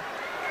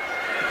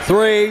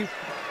 3,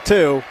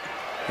 2,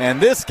 and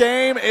this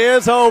game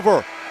is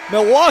over.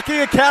 Milwaukee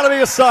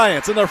Academy of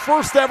Science, in their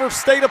first ever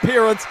state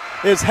appearance,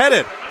 is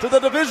headed to the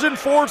Division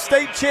IV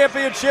state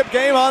championship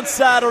game on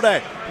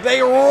Saturday.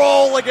 They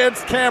roll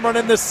against Cameron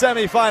in this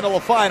semifinal,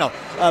 a final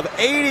of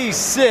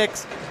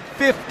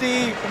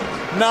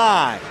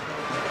 86-59.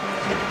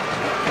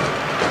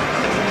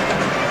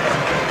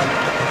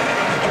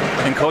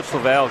 And Coach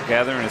Laval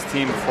gathering his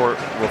team before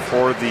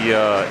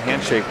the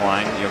handshake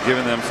line,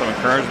 giving them some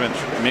encouragement,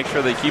 make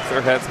sure they keep their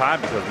heads high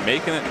because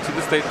making it to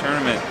the state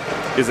tournament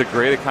is a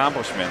great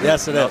accomplishment.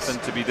 Yes, it is. Nothing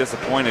to be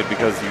disappointed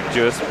because you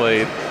just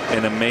played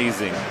an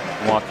amazing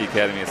Milwaukee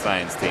Academy of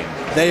Science team.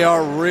 They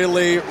are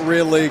really,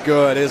 really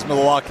good, is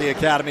Milwaukee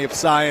Academy of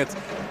Science.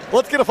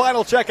 Let's get a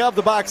final check of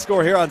the box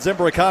score here on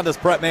Zimbrick Honda's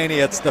Prep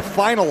Mania. It's the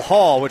final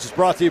haul, which is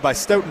brought to you by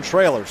Stoughton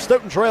Trailers.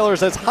 Stoughton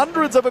Trailers has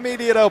hundreds of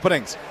immediate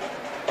openings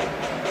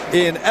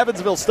in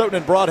Evansville, Stoughton,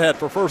 and Broadhead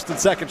for first and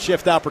second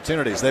shift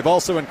opportunities. They've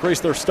also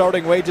increased their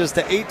starting wages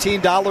to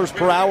 $18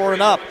 per hour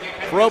and up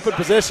for open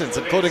positions,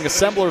 including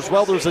assemblers,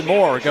 welders, and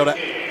more. Go to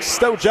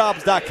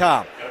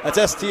stojobs.com. That's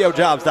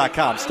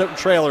STOjobs.com. Stoughton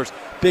Trailers,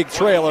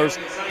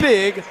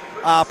 big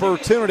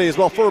opportunities.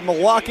 Well, for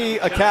Milwaukee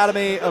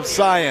Academy of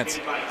Science,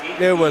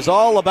 it was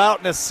all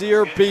about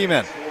Nasir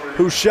Beeman,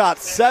 who shot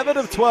 7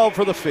 of 12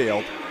 for the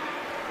field,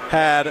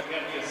 had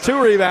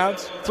 2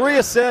 rebounds, 3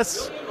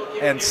 assists,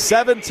 and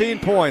 17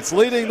 points,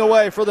 leading the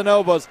way for the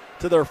Novas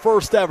to their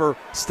first ever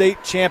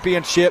state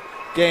championship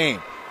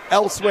game.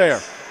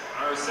 Elsewhere,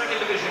 Our second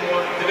Division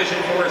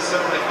 4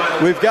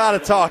 semifinal. we've got to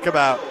talk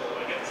about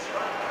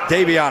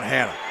Davion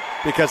Hanna,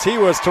 because he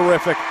was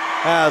terrific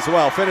as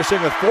well,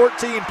 finishing with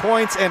 14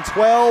 points and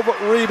 12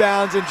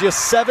 rebounds in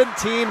just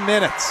 17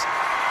 minutes.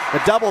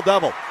 A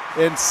double-double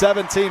in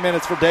 17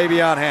 minutes for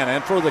Davion Hanna.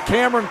 And for the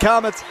Cameron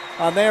Comets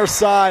on their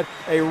side,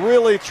 a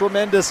really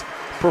tremendous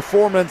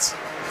performance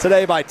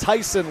today by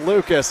Tyson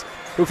Lucas,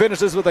 who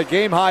finishes with a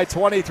game-high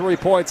 23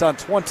 points on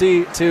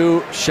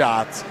 22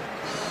 shots.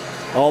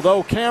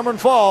 Although Cameron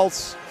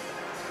falls,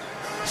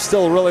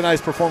 still a really nice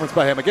performance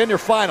by him. Again, your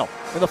final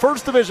in the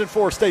first Division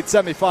 4 state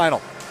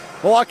semifinal.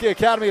 Milwaukee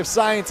Academy of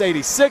Science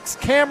 86,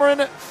 Cameron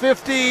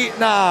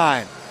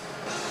 59.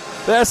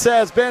 This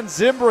has been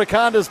Zimbrick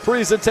Honda's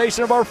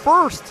presentation of our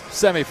first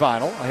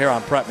semifinal here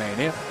on Prep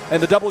Mania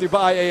and the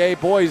WIAA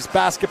Boys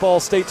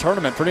Basketball State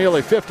Tournament. For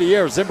nearly 50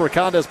 years, Zimbrick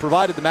Honda has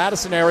provided the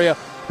Madison area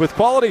with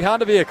quality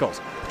Honda vehicles.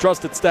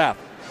 Trusted staff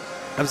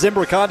of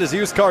Zimbrick Honda's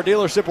used car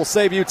dealership will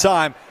save you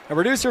time and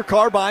reduce your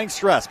car buying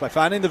stress by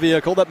finding the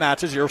vehicle that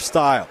matches your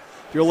style.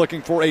 If you're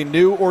looking for a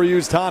new or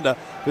used Honda,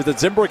 visit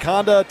Zimbrick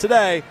Honda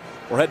today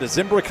or head to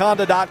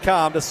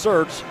ZimbrickHonda.com to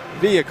search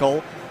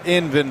vehicle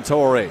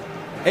inventory.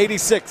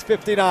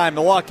 86-59,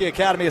 Milwaukee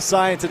Academy of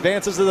Science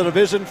advances to the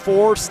Division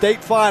 4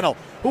 state final.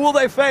 Who will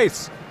they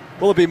face?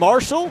 Will it be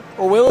Marshall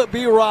or will it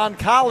be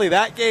Roncalli?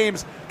 That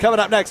game's coming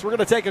up next. We're going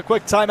to take a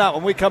quick timeout.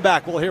 When we come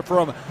back, we'll hear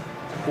from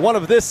one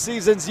of this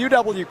season's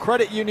UW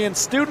Credit Union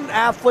Student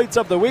Athletes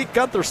of the Week.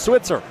 Gunther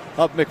Switzer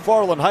of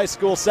McFarland High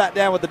School sat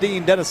down with the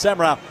Dean, Dennis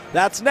Semrau.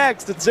 That's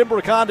next at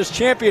Zimbrick Honda's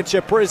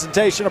championship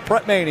presentation of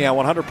Prep Mania,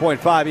 100.5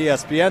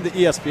 ESPN, the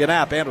ESPN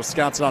app, and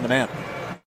Wisconsin On Demand.